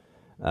 So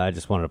I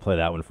just wanted to play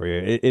that one for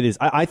you. It is.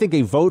 I think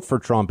a vote for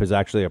Trump is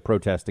actually a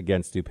protest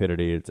against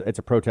stupidity. It's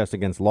a protest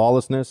against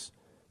lawlessness.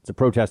 It's a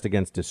protest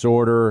against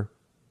disorder,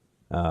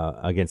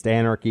 against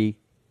anarchy,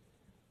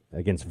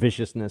 against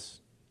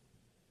viciousness.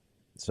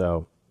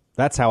 So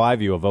that's how I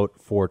view a vote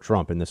for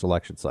Trump in this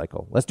election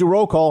cycle. Let's do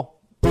roll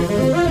call.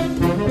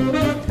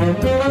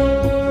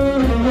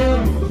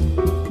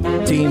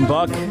 Team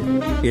Buck,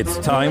 it's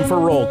time for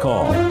roll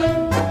call.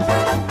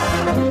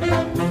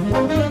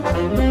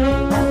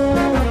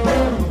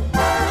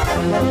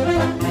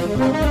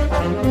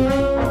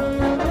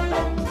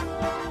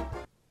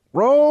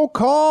 Roll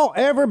call,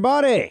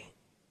 everybody.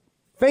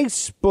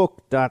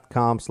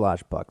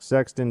 Facebook.com/Buck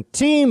Sexton.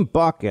 Team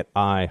Buck at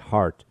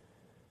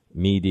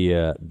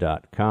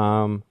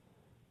iHeartMedia.com.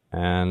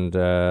 And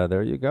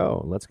there you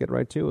go. Let's get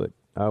right to it.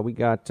 We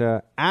got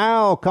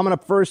Al coming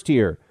up first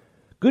here.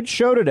 Good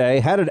show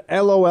today. Had an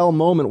LOL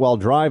moment while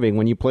driving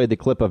when you played the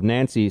clip of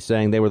Nancy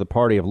saying they were the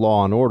party of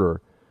law and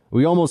order.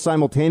 We almost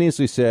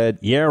simultaneously said,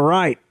 yeah,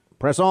 right.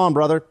 Press on,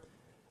 brother.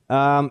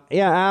 Yeah,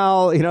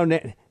 Al,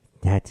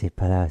 Nancy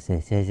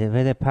Pelosi says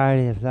we're the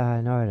party of law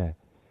and order.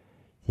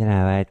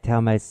 I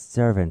tell my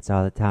servants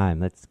all the time,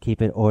 let's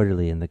keep it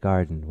orderly in the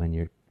garden when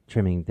you're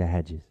trimming the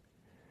hedges.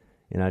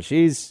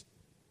 She's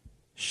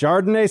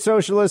Chardonnay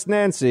socialist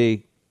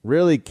Nancy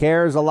really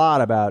cares a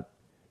lot about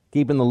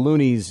keeping the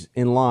loonies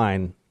in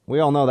line. We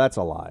all know that's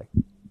a lie.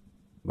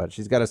 But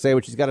she's got to say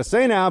what she's got to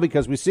say now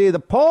because we see the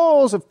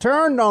polls have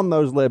turned on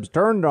those libs,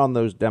 turned on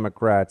those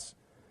Democrats.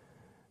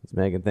 It's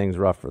making things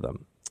rough for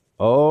them.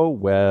 Oh,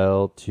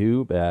 well,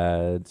 too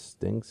bad.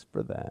 Stinks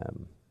for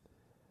them.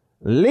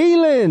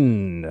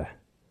 Leland,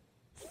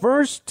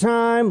 first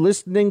time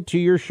listening to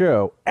your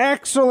show.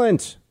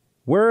 Excellent.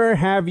 Where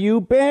have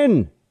you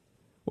been?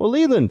 Well,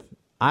 Leland,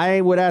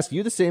 I would ask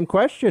you the same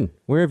question.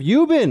 Where have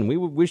you been? We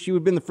would wish you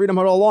had been the Freedom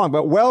Hut all along,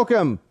 but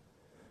welcome.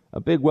 A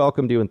big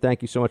welcome to you, and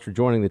thank you so much for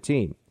joining the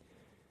team.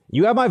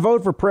 You have my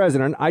vote for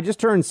president. I just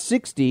turned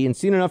 60 and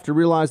seen enough to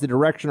realize the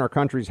direction our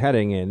country's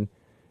heading in.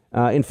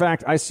 In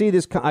fact, I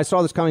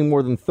saw this coming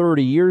more than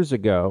 30 years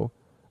ago.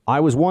 I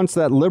was once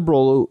that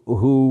liberal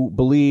who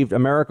believed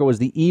America was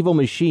the evil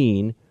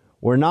machine.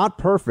 We're not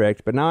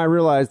perfect, but now I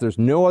realize there's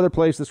no other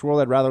place in this world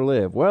I'd rather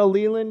live. Well,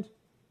 Leland,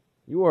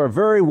 you are a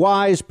very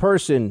wise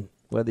person,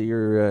 whether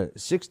you're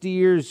 60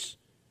 years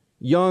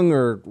young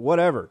or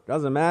whatever.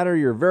 Doesn't matter.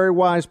 You're a very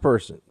wise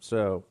person.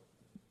 So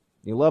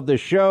you love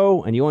this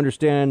show and you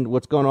understand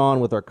what's going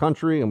on with our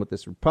country and with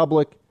this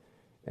republic,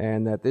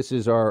 and that this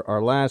is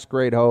our last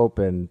great hope,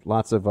 and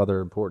lots of other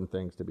important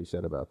things to be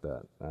said about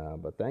that.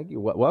 But thank you.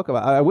 Welcome.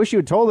 I wish you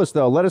had told us,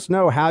 though. Let us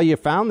know how you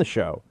found the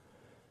show.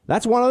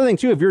 That's one other thing,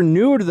 too. If you're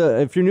new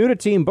to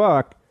Team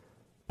Buck,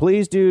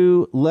 please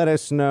do let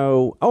us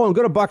know. Oh, and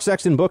go to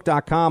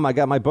bucksextonbook.com. I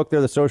got my book there,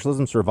 The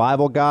Socialism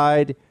Survival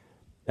Guide.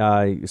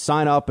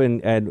 Sign up,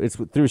 and it's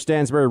through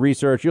Stansberry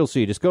Research. You'll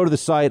see. Just go to the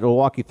site. It'll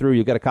walk you through.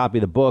 You'll get a copy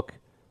of the book,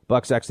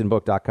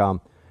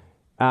 bucksextonbook.com.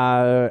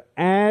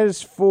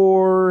 As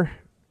for...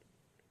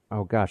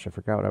 Oh, gosh, I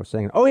forgot what I was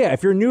saying. Oh, yeah,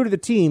 if you're new to the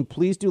team,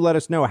 please do let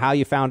us know how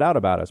you found out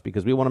about us,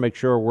 because we want to make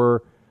sure we're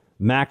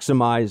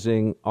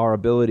maximizing our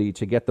ability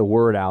to get the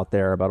word out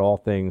there about all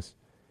things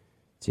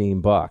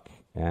Team Buck.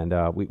 And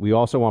we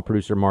also want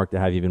producer Mark to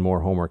have even more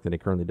homework than he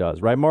currently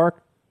does. Right,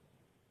 Mark?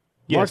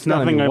 Yes, Mark's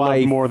nothing I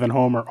love more than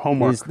homework.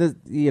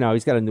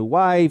 He's got a new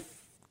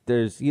wife.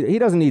 He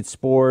doesn't need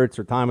sports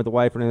or time with the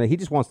wife or anything. He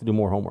just wants to do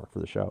more homework for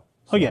the show.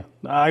 So. Oh, yeah.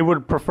 I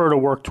would prefer to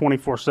work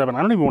 24/7.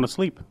 I don't even want to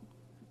sleep.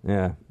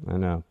 Yeah, I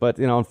know. But,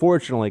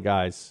 unfortunately,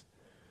 guys,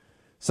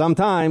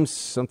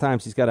 sometimes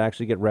he's got to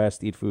actually get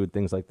rest, eat food,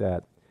 things like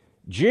that.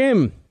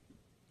 Jim,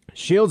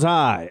 Shields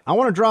High, I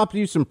want to drop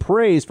you some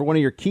praise for one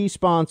of your key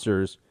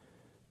sponsors,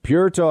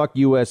 Pure Talk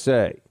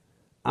USA.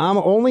 I'm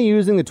only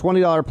using the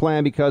 $20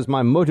 plan because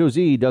my Moto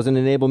Z doesn't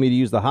enable me to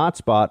use the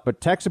hotspot, but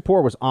tech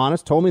support was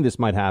honest, told me this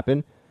might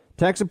happen.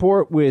 Tech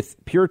support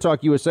with Pure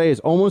Talk USA is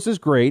almost as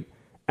great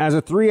as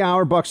a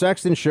 3-hour Buck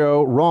Sexton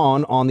show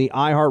run on the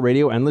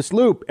iHeartRadio Endless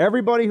Loop.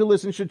 Everybody who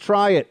listens should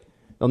try it.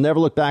 They'll never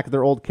look back at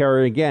their old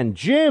carrier again.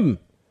 Jim,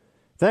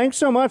 thanks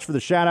so much for the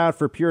shout out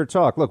for Pure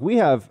Talk. Look,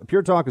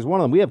 Pure Talk is one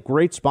of them. We have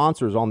great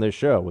sponsors on this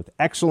show with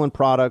excellent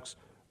products,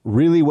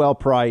 really well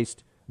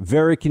priced,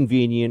 very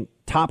convenient,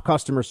 top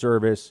customer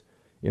service.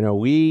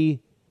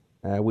 We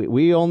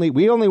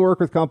only work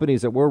with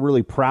companies that we're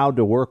really proud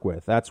to work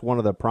with. That's one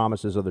of the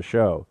promises of the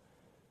show.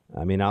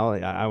 I mean,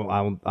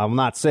 I'll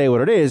not say what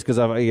it is because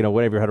I've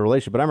whatever had a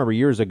relationship. But I remember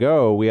years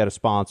ago we had a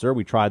sponsor.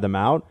 We tried them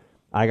out.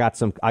 I got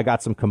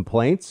some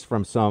complaints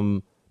from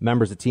some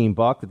members of Team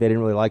Buck that they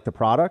didn't really like the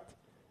product,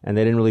 and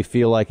they didn't really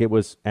feel like it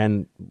was.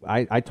 And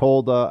I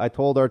told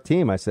our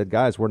team, I said,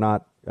 guys, we're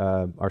not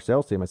our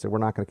sales team. I said, we're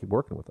not going to keep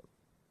working with them.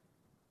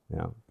 You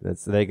know,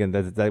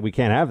 we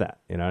can't have that.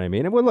 You know what I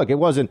mean? And well, look, it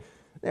wasn't.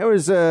 There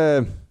was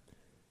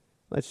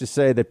let's just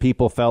say that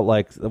people felt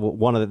like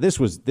one of the, this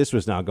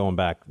was now going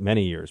back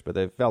many years, but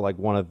they felt like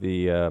one of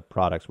the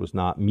products was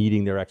not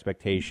meeting their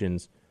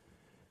expectations.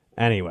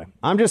 Anyway,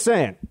 I'm just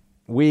saying,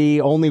 we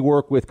only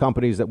work with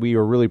companies that we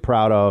are really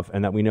proud of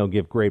and that we know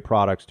give great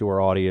products to our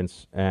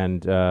audience,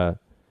 and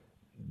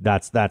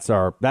that's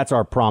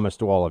our promise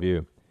to all of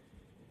you.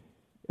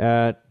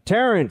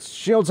 Terrence,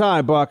 shields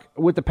high, Buck.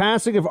 With the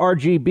passing of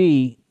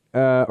RGB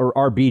or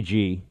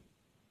RBG,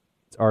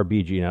 it's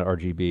RBG, not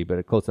RGB,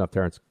 but close enough,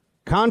 Terrence.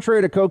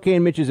 Contrary to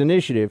Cocaine Mitch's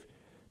initiative,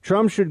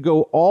 Trump should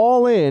go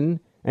all in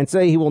and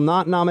say he will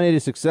not nominate a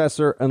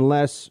successor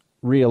unless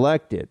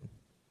reelected.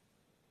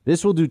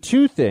 This will do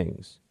two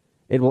things.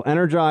 It will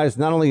energize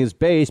not only his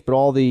base, but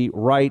all the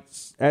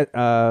rights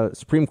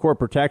Supreme Court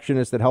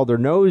protectionists that held their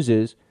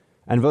noses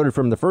and voted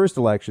from the first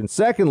election.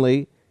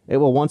 Secondly, it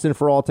will once and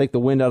for all take the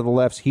wind out of the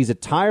left's "he's a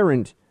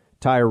tyrant"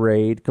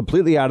 tirade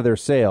completely out of their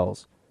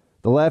sails.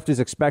 The left is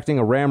expecting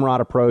a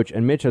ramrod approach,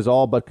 and Mitch has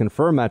all but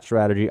confirmed that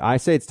strategy. I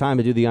say it's time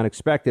to do the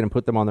unexpected and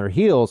put them on their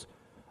heels.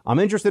 I'm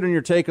interested in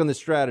your take on this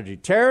strategy.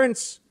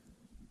 Terrence,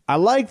 I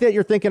like that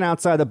you're thinking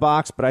outside the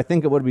box, but I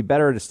think it would be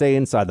better to stay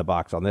inside the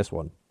box on this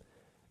one.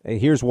 And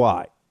here's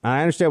why.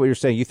 I understand what you're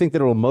saying. You think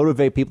that it'll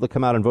motivate people to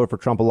come out and vote for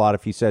Trump a lot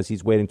if he says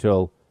he's waiting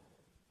till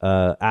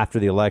after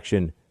the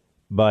election.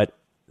 But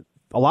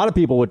a lot of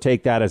people would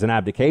take that as an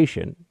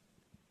abdication,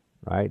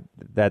 right?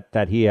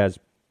 That he has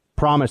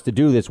promised to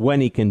do this when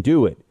he can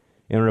do it.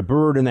 And a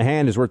bird in the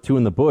hand is worth two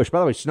in the bush. By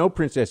the way, Snow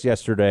Princess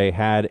yesterday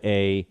had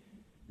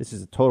this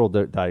is a total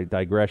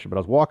digression, but I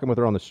was walking with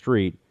her on the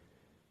street,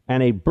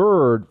 and a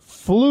bird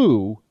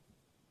flew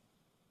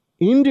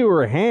into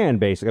her hand,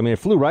 basically. I mean, it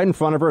flew right in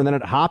front of her, and then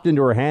it hopped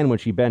into her hand when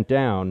she bent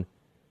down.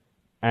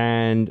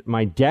 And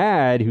my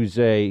dad, who's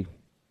a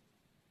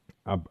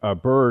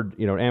bird,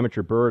 an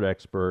amateur bird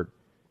expert,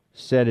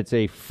 said it's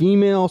a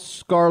female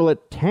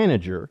scarlet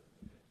tanager.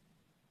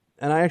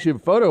 And I actually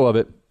have a photo of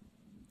it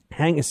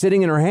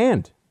sitting in her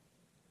hand.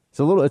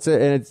 And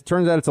it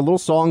turns out it's a little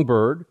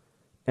songbird,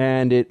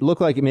 and it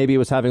looked like maybe it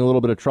was having a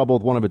little bit of trouble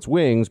with one of its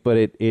wings, but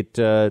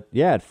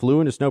it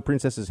flew into Snow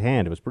Princess's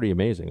hand. It was pretty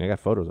amazing. I got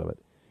photos of it.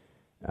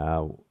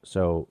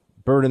 So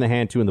bird in the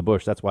hand, two in the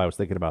bush. That's why I was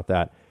thinking about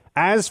that.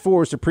 As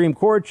for Supreme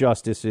Court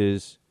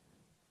justices,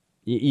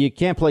 you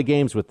can't play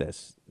games with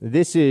this.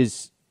 This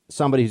is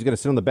somebody who's going to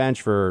sit on the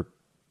bench for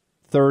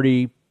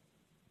 30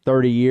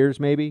 years,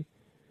 maybe.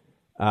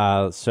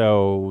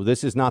 So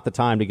this is not the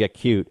time to get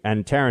cute.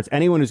 And Terrence,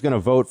 anyone who's going to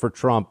vote for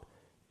Trump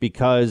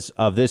because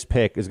of this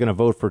pick is going to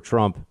vote for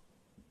Trump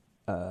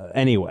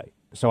anyway.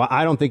 So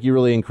I don't think you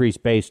really increase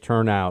base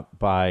turnout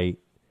by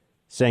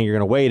saying you're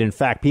going to wait. In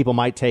fact, people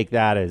might take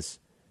that as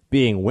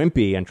being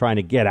wimpy and trying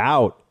to get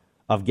out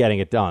of getting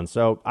it done.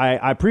 So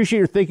I appreciate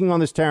your thinking on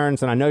this,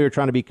 Terrence, and I know you're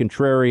trying to be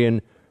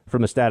contrarian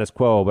from the status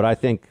quo, but I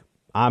think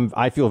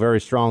I feel very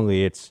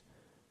strongly it's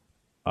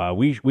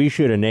we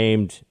should have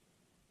named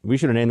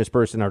this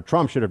person, or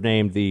Trump should have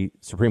named the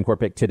Supreme Court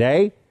pick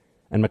today,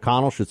 and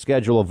McConnell should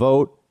schedule a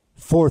vote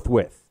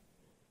forthwith.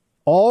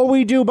 All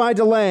we do by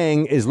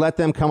delaying is let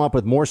them come up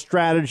with more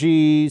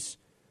strategies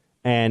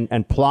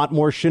and plot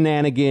more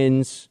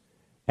shenanigans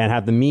and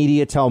have the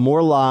media tell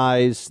more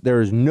lies.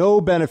 There is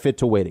no benefit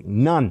to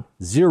waiting. None.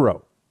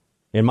 Zero,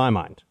 in my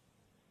mind.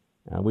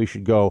 We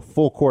should go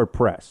full court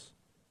press.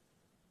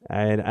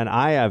 And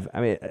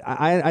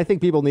I think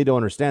people need to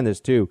understand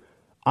this, too.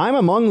 I'm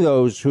among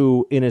those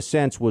who, in a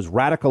sense, was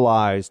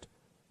radicalized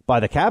by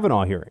the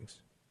Kavanaugh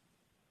hearings.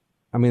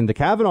 I mean, the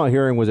Kavanaugh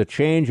hearing was a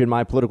change in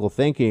my political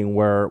thinking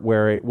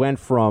where it went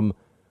from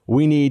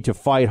we need to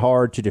fight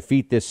hard to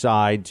defeat this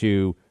side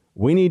to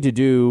we need to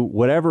do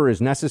whatever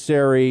is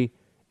necessary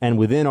and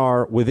within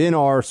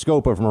our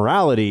scope of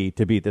morality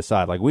to beat this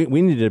side. Like we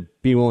need to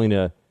be willing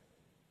to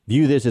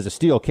view this as a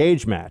steel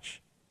cage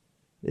match.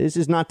 This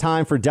is not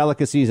time for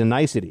delicacies and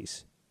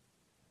niceties.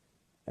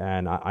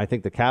 And I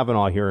think the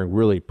Kavanaugh hearing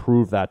really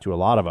proved that to a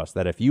lot of us,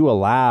 that if you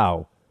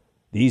allow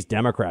these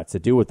Democrats to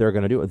do what they're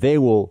going to do, they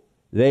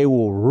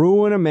will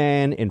ruin a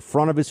man in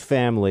front of his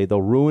family.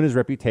 They'll ruin his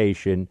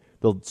reputation.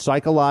 They'll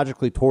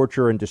psychologically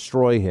torture and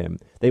destroy him.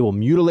 They will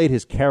mutilate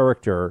his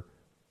character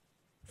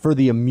for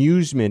the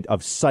amusement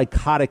of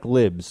psychotic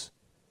libs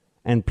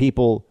and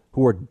people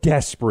who are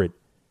desperate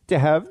to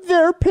have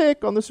their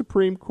pick on the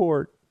Supreme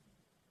Court.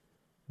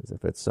 As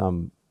if it's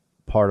some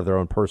part of their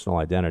own personal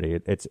identity.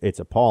 It's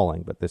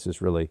appalling, but this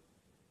is really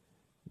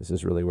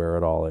where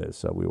it all is.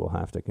 So we will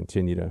have to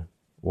continue to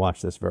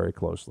watch this very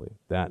closely.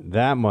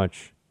 That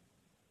much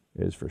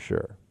is for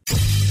sure.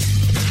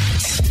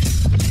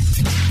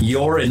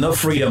 You're in the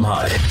Freedom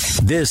Hut.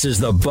 This is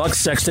the Buck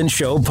Sexton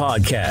Show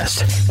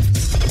podcast.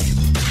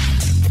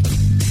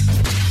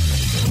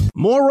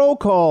 More roll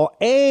call.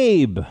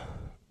 Abe.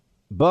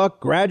 Buck,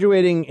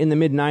 graduating in the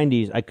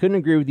mid-90s. I couldn't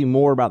agree with you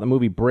more about the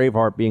movie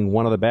Braveheart being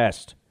one of the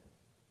best.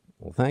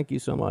 Well, thank you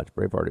so much.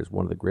 Braveheart is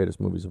one of the greatest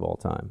movies of all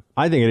time.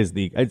 I think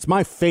it's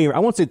my favorite. I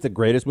won't say it's the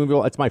greatest movie.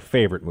 It's my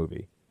favorite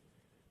movie.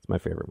 It's my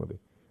favorite movie.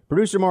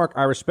 Producer Mark,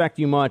 I respect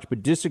you much,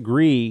 but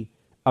disagree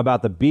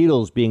about the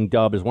Beatles being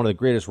dubbed as one of the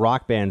greatest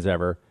rock bands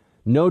ever.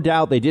 No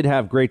doubt they did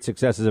have great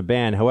success as a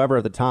band. However,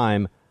 at the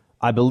time,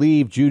 I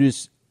believe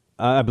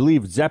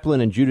Zeppelin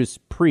and Judas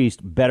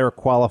Priest better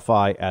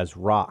qualify as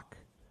rock.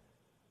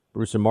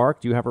 Producer Mark,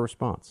 do you have a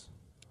response?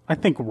 I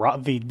think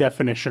the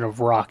definition of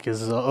rock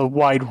is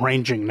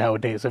wide-ranging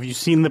nowadays. Have you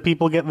seen the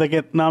people that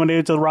get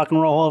nominated to the Rock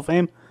and Roll Hall of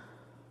Fame?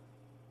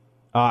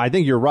 I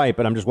think you're right,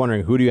 but I'm just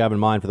wondering, who do you have in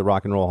mind for the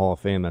Rock and Roll Hall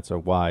of Fame that's so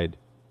wide?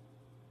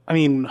 I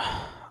mean,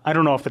 I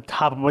don't know if the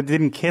top of it,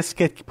 didn't Kiss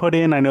get put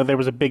in? I know there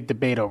was a big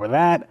debate over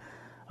that.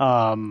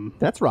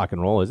 That's rock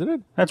and roll, isn't it?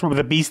 That's where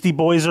the Beastie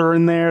Boys are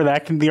in there.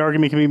 The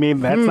argument can be made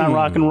that's not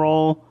rock and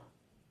roll.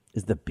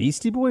 Is the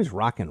Beastie Boys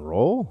rock and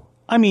roll?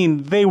 I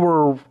mean, they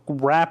were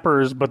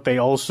rappers, but they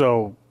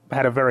also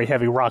had a very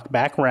heavy rock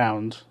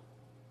background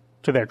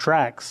to their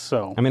tracks.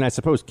 So, I mean, I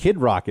suppose Kid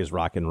Rock is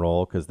rock and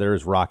roll because there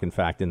is rock, in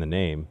fact, in the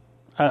name.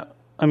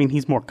 I mean,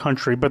 he's more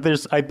country, but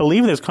I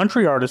believe there's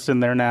country artists in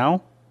there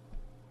now.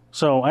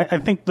 So I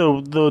think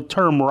the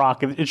term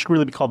rock, it should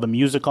really be called the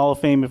Music Hall of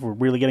Fame if we're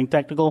really getting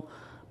technical.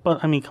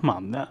 But, I mean, come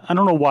on. I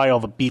don't know why all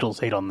the Beatles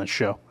hate on this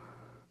show.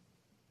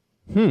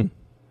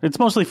 It's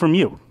mostly from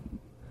you.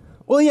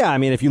 Well, yeah, I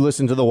mean, if you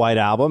listen to the White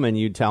Album and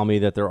you tell me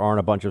that there aren't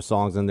a bunch of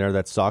songs in there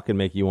that suck and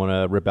make you want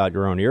to rip out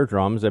your own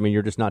eardrums, I mean,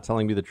 you're just not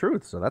telling me the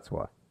truth, so that's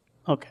why.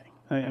 Okay.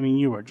 I mean,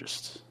 you are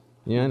just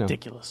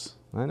ridiculous.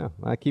 I know.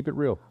 I keep it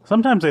real.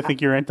 Sometimes I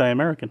think you're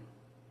anti-American.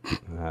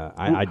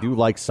 I do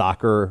like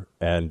soccer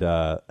and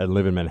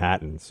live in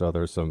Manhattan, so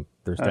there's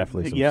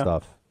definitely some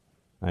stuff.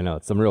 I know.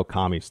 It's some real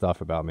commie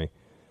stuff about me.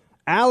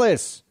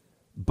 Alice,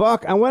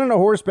 Buck, I went on a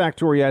horseback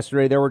tour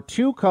yesterday. There were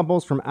 2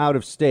 couples from out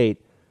of state,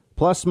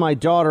 plus my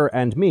daughter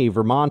and me,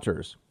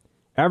 Vermonters.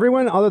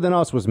 Everyone other than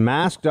us was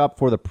masked up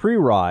for the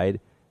pre-ride.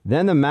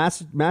 Then the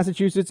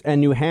Massachusetts and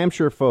New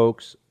Hampshire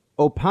folks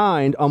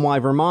opined on why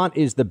Vermont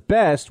is the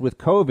best with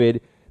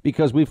COVID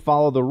because we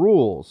follow the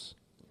rules.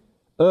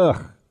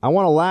 Ugh, I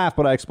want to laugh,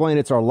 but I explained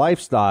it's our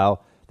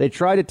lifestyle. They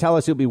tried to tell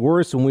us it would be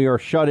worse when we are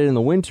shut in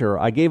the winter.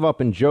 I gave up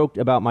and joked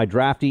about my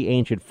drafty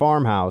ancient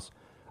farmhouse.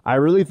 I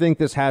really think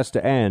this has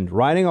to end.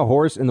 Riding a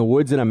horse in the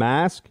woods in a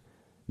mask?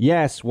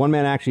 Yes, one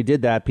man actually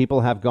did that.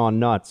 People have gone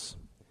nuts.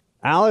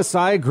 Alice,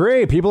 I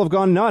agree. People have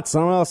gone nuts. I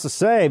don't know what else to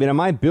say. I mean, in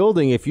my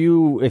building, if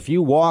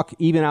you walk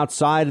even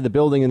outside of the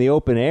building in the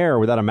open air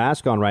without a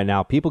mask on right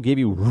now, people give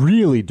you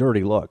really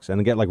dirty looks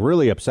and get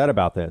really upset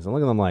about this. And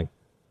look at them like,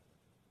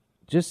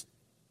 just,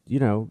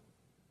 don't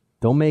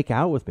make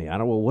out with me. I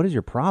don't know. What is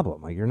your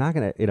problem? Like, you're not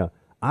going to,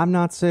 I'm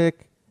not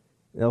sick.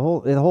 The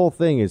whole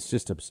thing is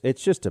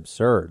just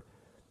absurd.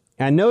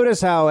 And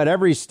notice how at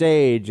every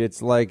stage,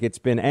 it's like it's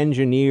been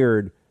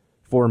engineered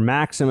for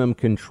maximum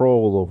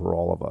control over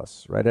all of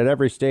us, right? At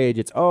every stage,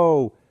 it's,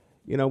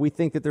 we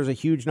think that there's a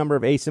huge number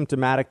of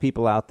asymptomatic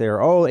people out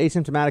there. Oh,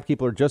 asymptomatic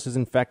people are just as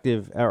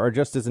infective or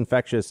just as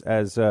infectious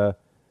as,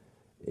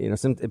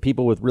 some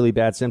people with really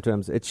bad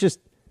symptoms. It's just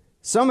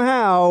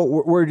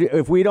somehow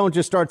if we don't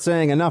just start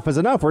saying enough is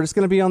enough, we're just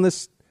going to be on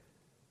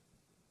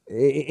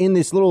in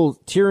this little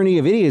tyranny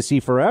of idiocy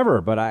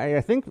forever. But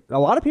I think a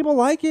lot of people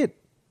like it.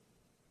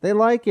 They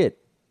like it.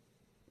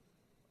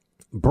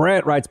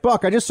 Brett writes,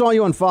 Buck, I just saw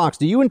you on Fox.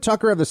 Do you and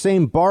Tucker have the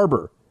same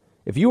barber?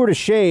 If you were to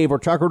shave or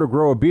Tucker to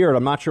grow a beard,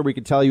 I'm not sure we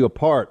could tell you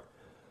apart.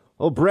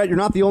 Well, Brett, you're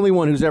not the only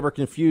one who's ever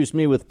confused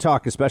me with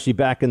Tuck, especially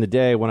back in the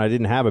day when I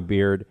didn't have a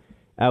beard.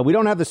 We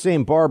don't have the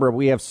same barber, but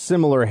we have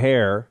similar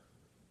hair.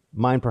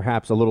 Mine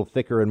perhaps a little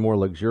thicker and more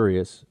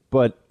luxurious.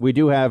 But we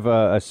do have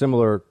a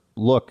similar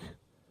look.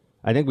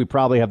 I think we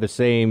probably have the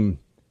same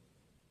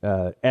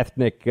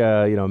ethnic,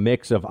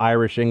 mix of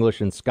Irish,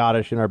 English, and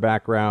Scottish in our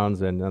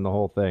backgrounds, and the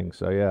whole thing.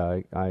 So yeah,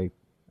 I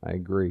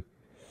agree.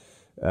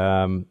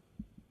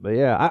 But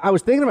yeah, I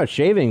was thinking about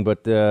shaving,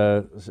 but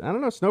I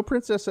don't know. Snow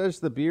Princess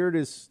says the beard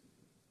is.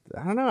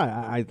 I don't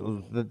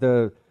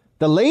know.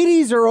 The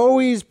ladies are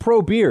always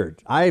pro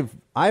beard. I've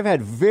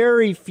had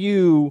very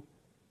few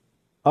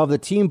of the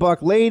Team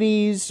Buck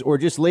ladies or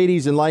just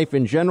ladies in life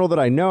in general that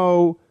I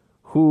know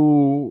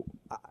who.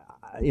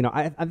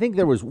 I think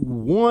there was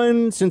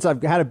one, since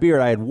I've had a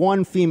beard, I had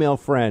one female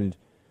friend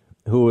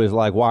who was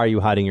like, why are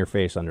you hiding your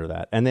face under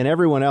that? And then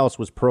everyone else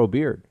was pro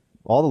beard.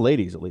 All the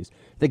ladies, at least.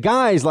 The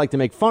guys like to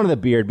make fun of the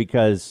beard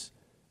because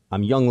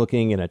I'm young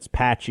looking and it's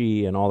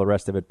patchy and all the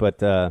rest of it. But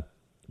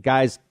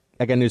guys,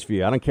 I got news for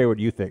you. I don't care what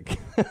you think.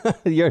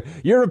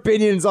 Your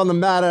opinions on the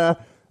matter,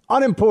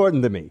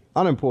 unimportant to me.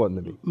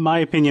 My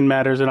opinion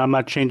matters, and I'm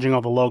not changing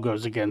all the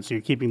logos again, so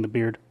you're keeping the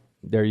beard.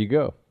 There you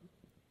go.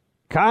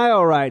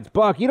 Kyle writes,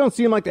 Buck, you don't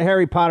seem like the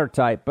Harry Potter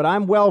type, but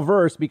I'm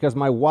well-versed because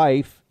my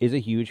wife is a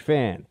huge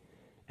fan.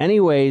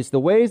 Anyways, the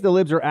ways the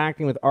libs are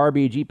acting with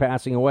RBG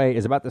passing away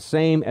is about the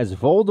same as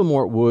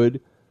Voldemort would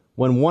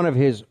when one of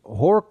his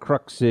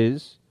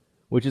Horcruxes,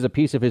 which is a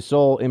piece of his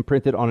soul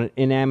imprinted on an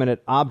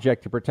inanimate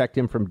object to protect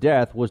him from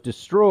death, was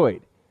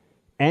destroyed.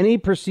 Any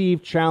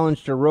perceived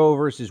challenge to Roe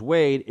versus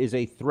Wade is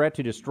a threat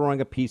to destroying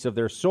a piece of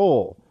their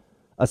soul.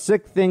 A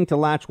sick thing to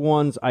latch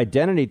one's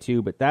identity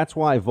to, but that's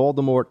why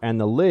Voldemort and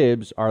the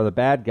libs are the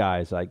bad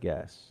guys, I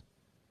guess.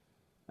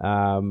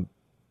 I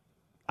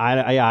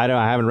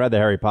haven't read the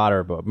Harry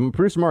Potter book.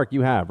 Bruce Mark,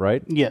 you have,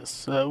 right?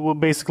 Yes. Well,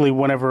 basically,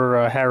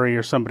 whenever Harry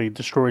or somebody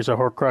destroys a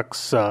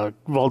Horcrux,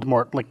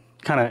 Voldemort,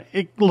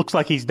 it looks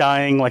like he's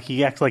dying, like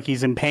he acts like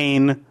he's in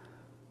pain,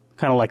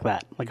 kind of like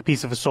that, like a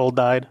piece of his soul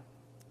died.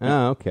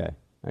 Oh, okay.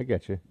 I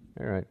get you.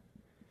 All right.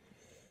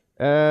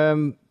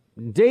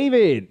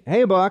 David,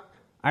 hey, Buck.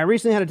 I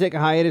recently had to take a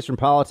hiatus from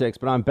politics,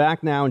 but I'm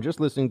back now and just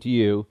listening to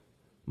you.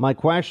 My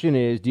question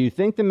is, do you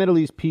think the Middle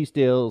East peace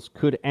deals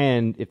could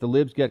end if the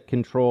libs get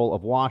control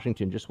of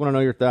Washington? Just want to know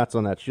your thoughts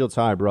on that. Shields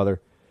high,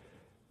 brother.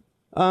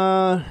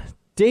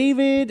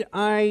 David,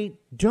 I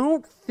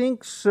don't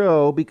think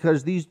so,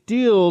 because these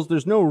deals,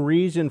 there's no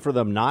reason for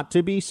them not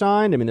to be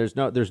signed. I mean,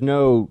 there's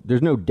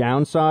no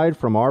downside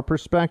from our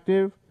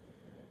perspective.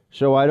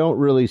 So I don't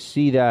really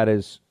see that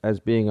as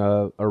being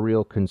a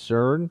real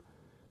concern.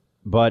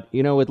 But,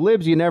 with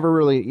libs, you never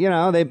really,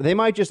 they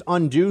might just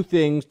undo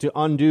things to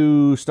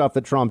undo stuff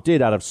that Trump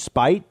did out of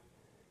spite.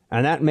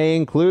 And that may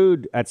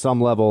include, at some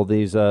level,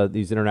 these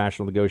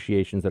international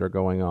negotiations that are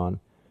going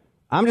on.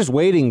 I'm just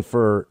waiting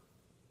for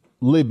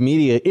lib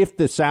media, if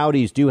the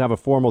Saudis do have a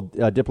formal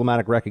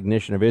diplomatic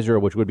recognition of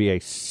Israel, which would be a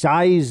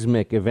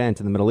seismic event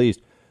in the Middle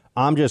East.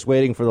 I'm just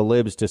waiting for the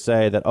libs to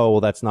say that, oh,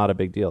 well, that's not a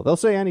big deal. They'll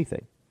say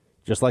anything,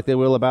 just like they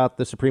will about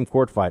the Supreme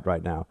Court fight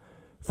right now.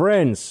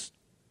 Friends,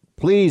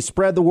 please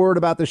spread the word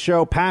about the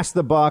show. Pass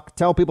the buck.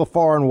 Tell people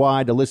far and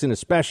wide to listen,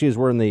 especially as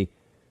we're in the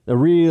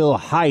real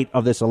height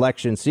of this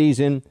election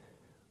season.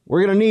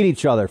 We're going to need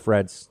each other,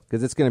 Freds,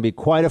 because it's going to be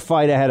quite a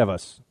fight ahead of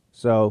us.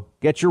 So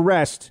get your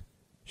rest.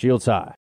 Shields high.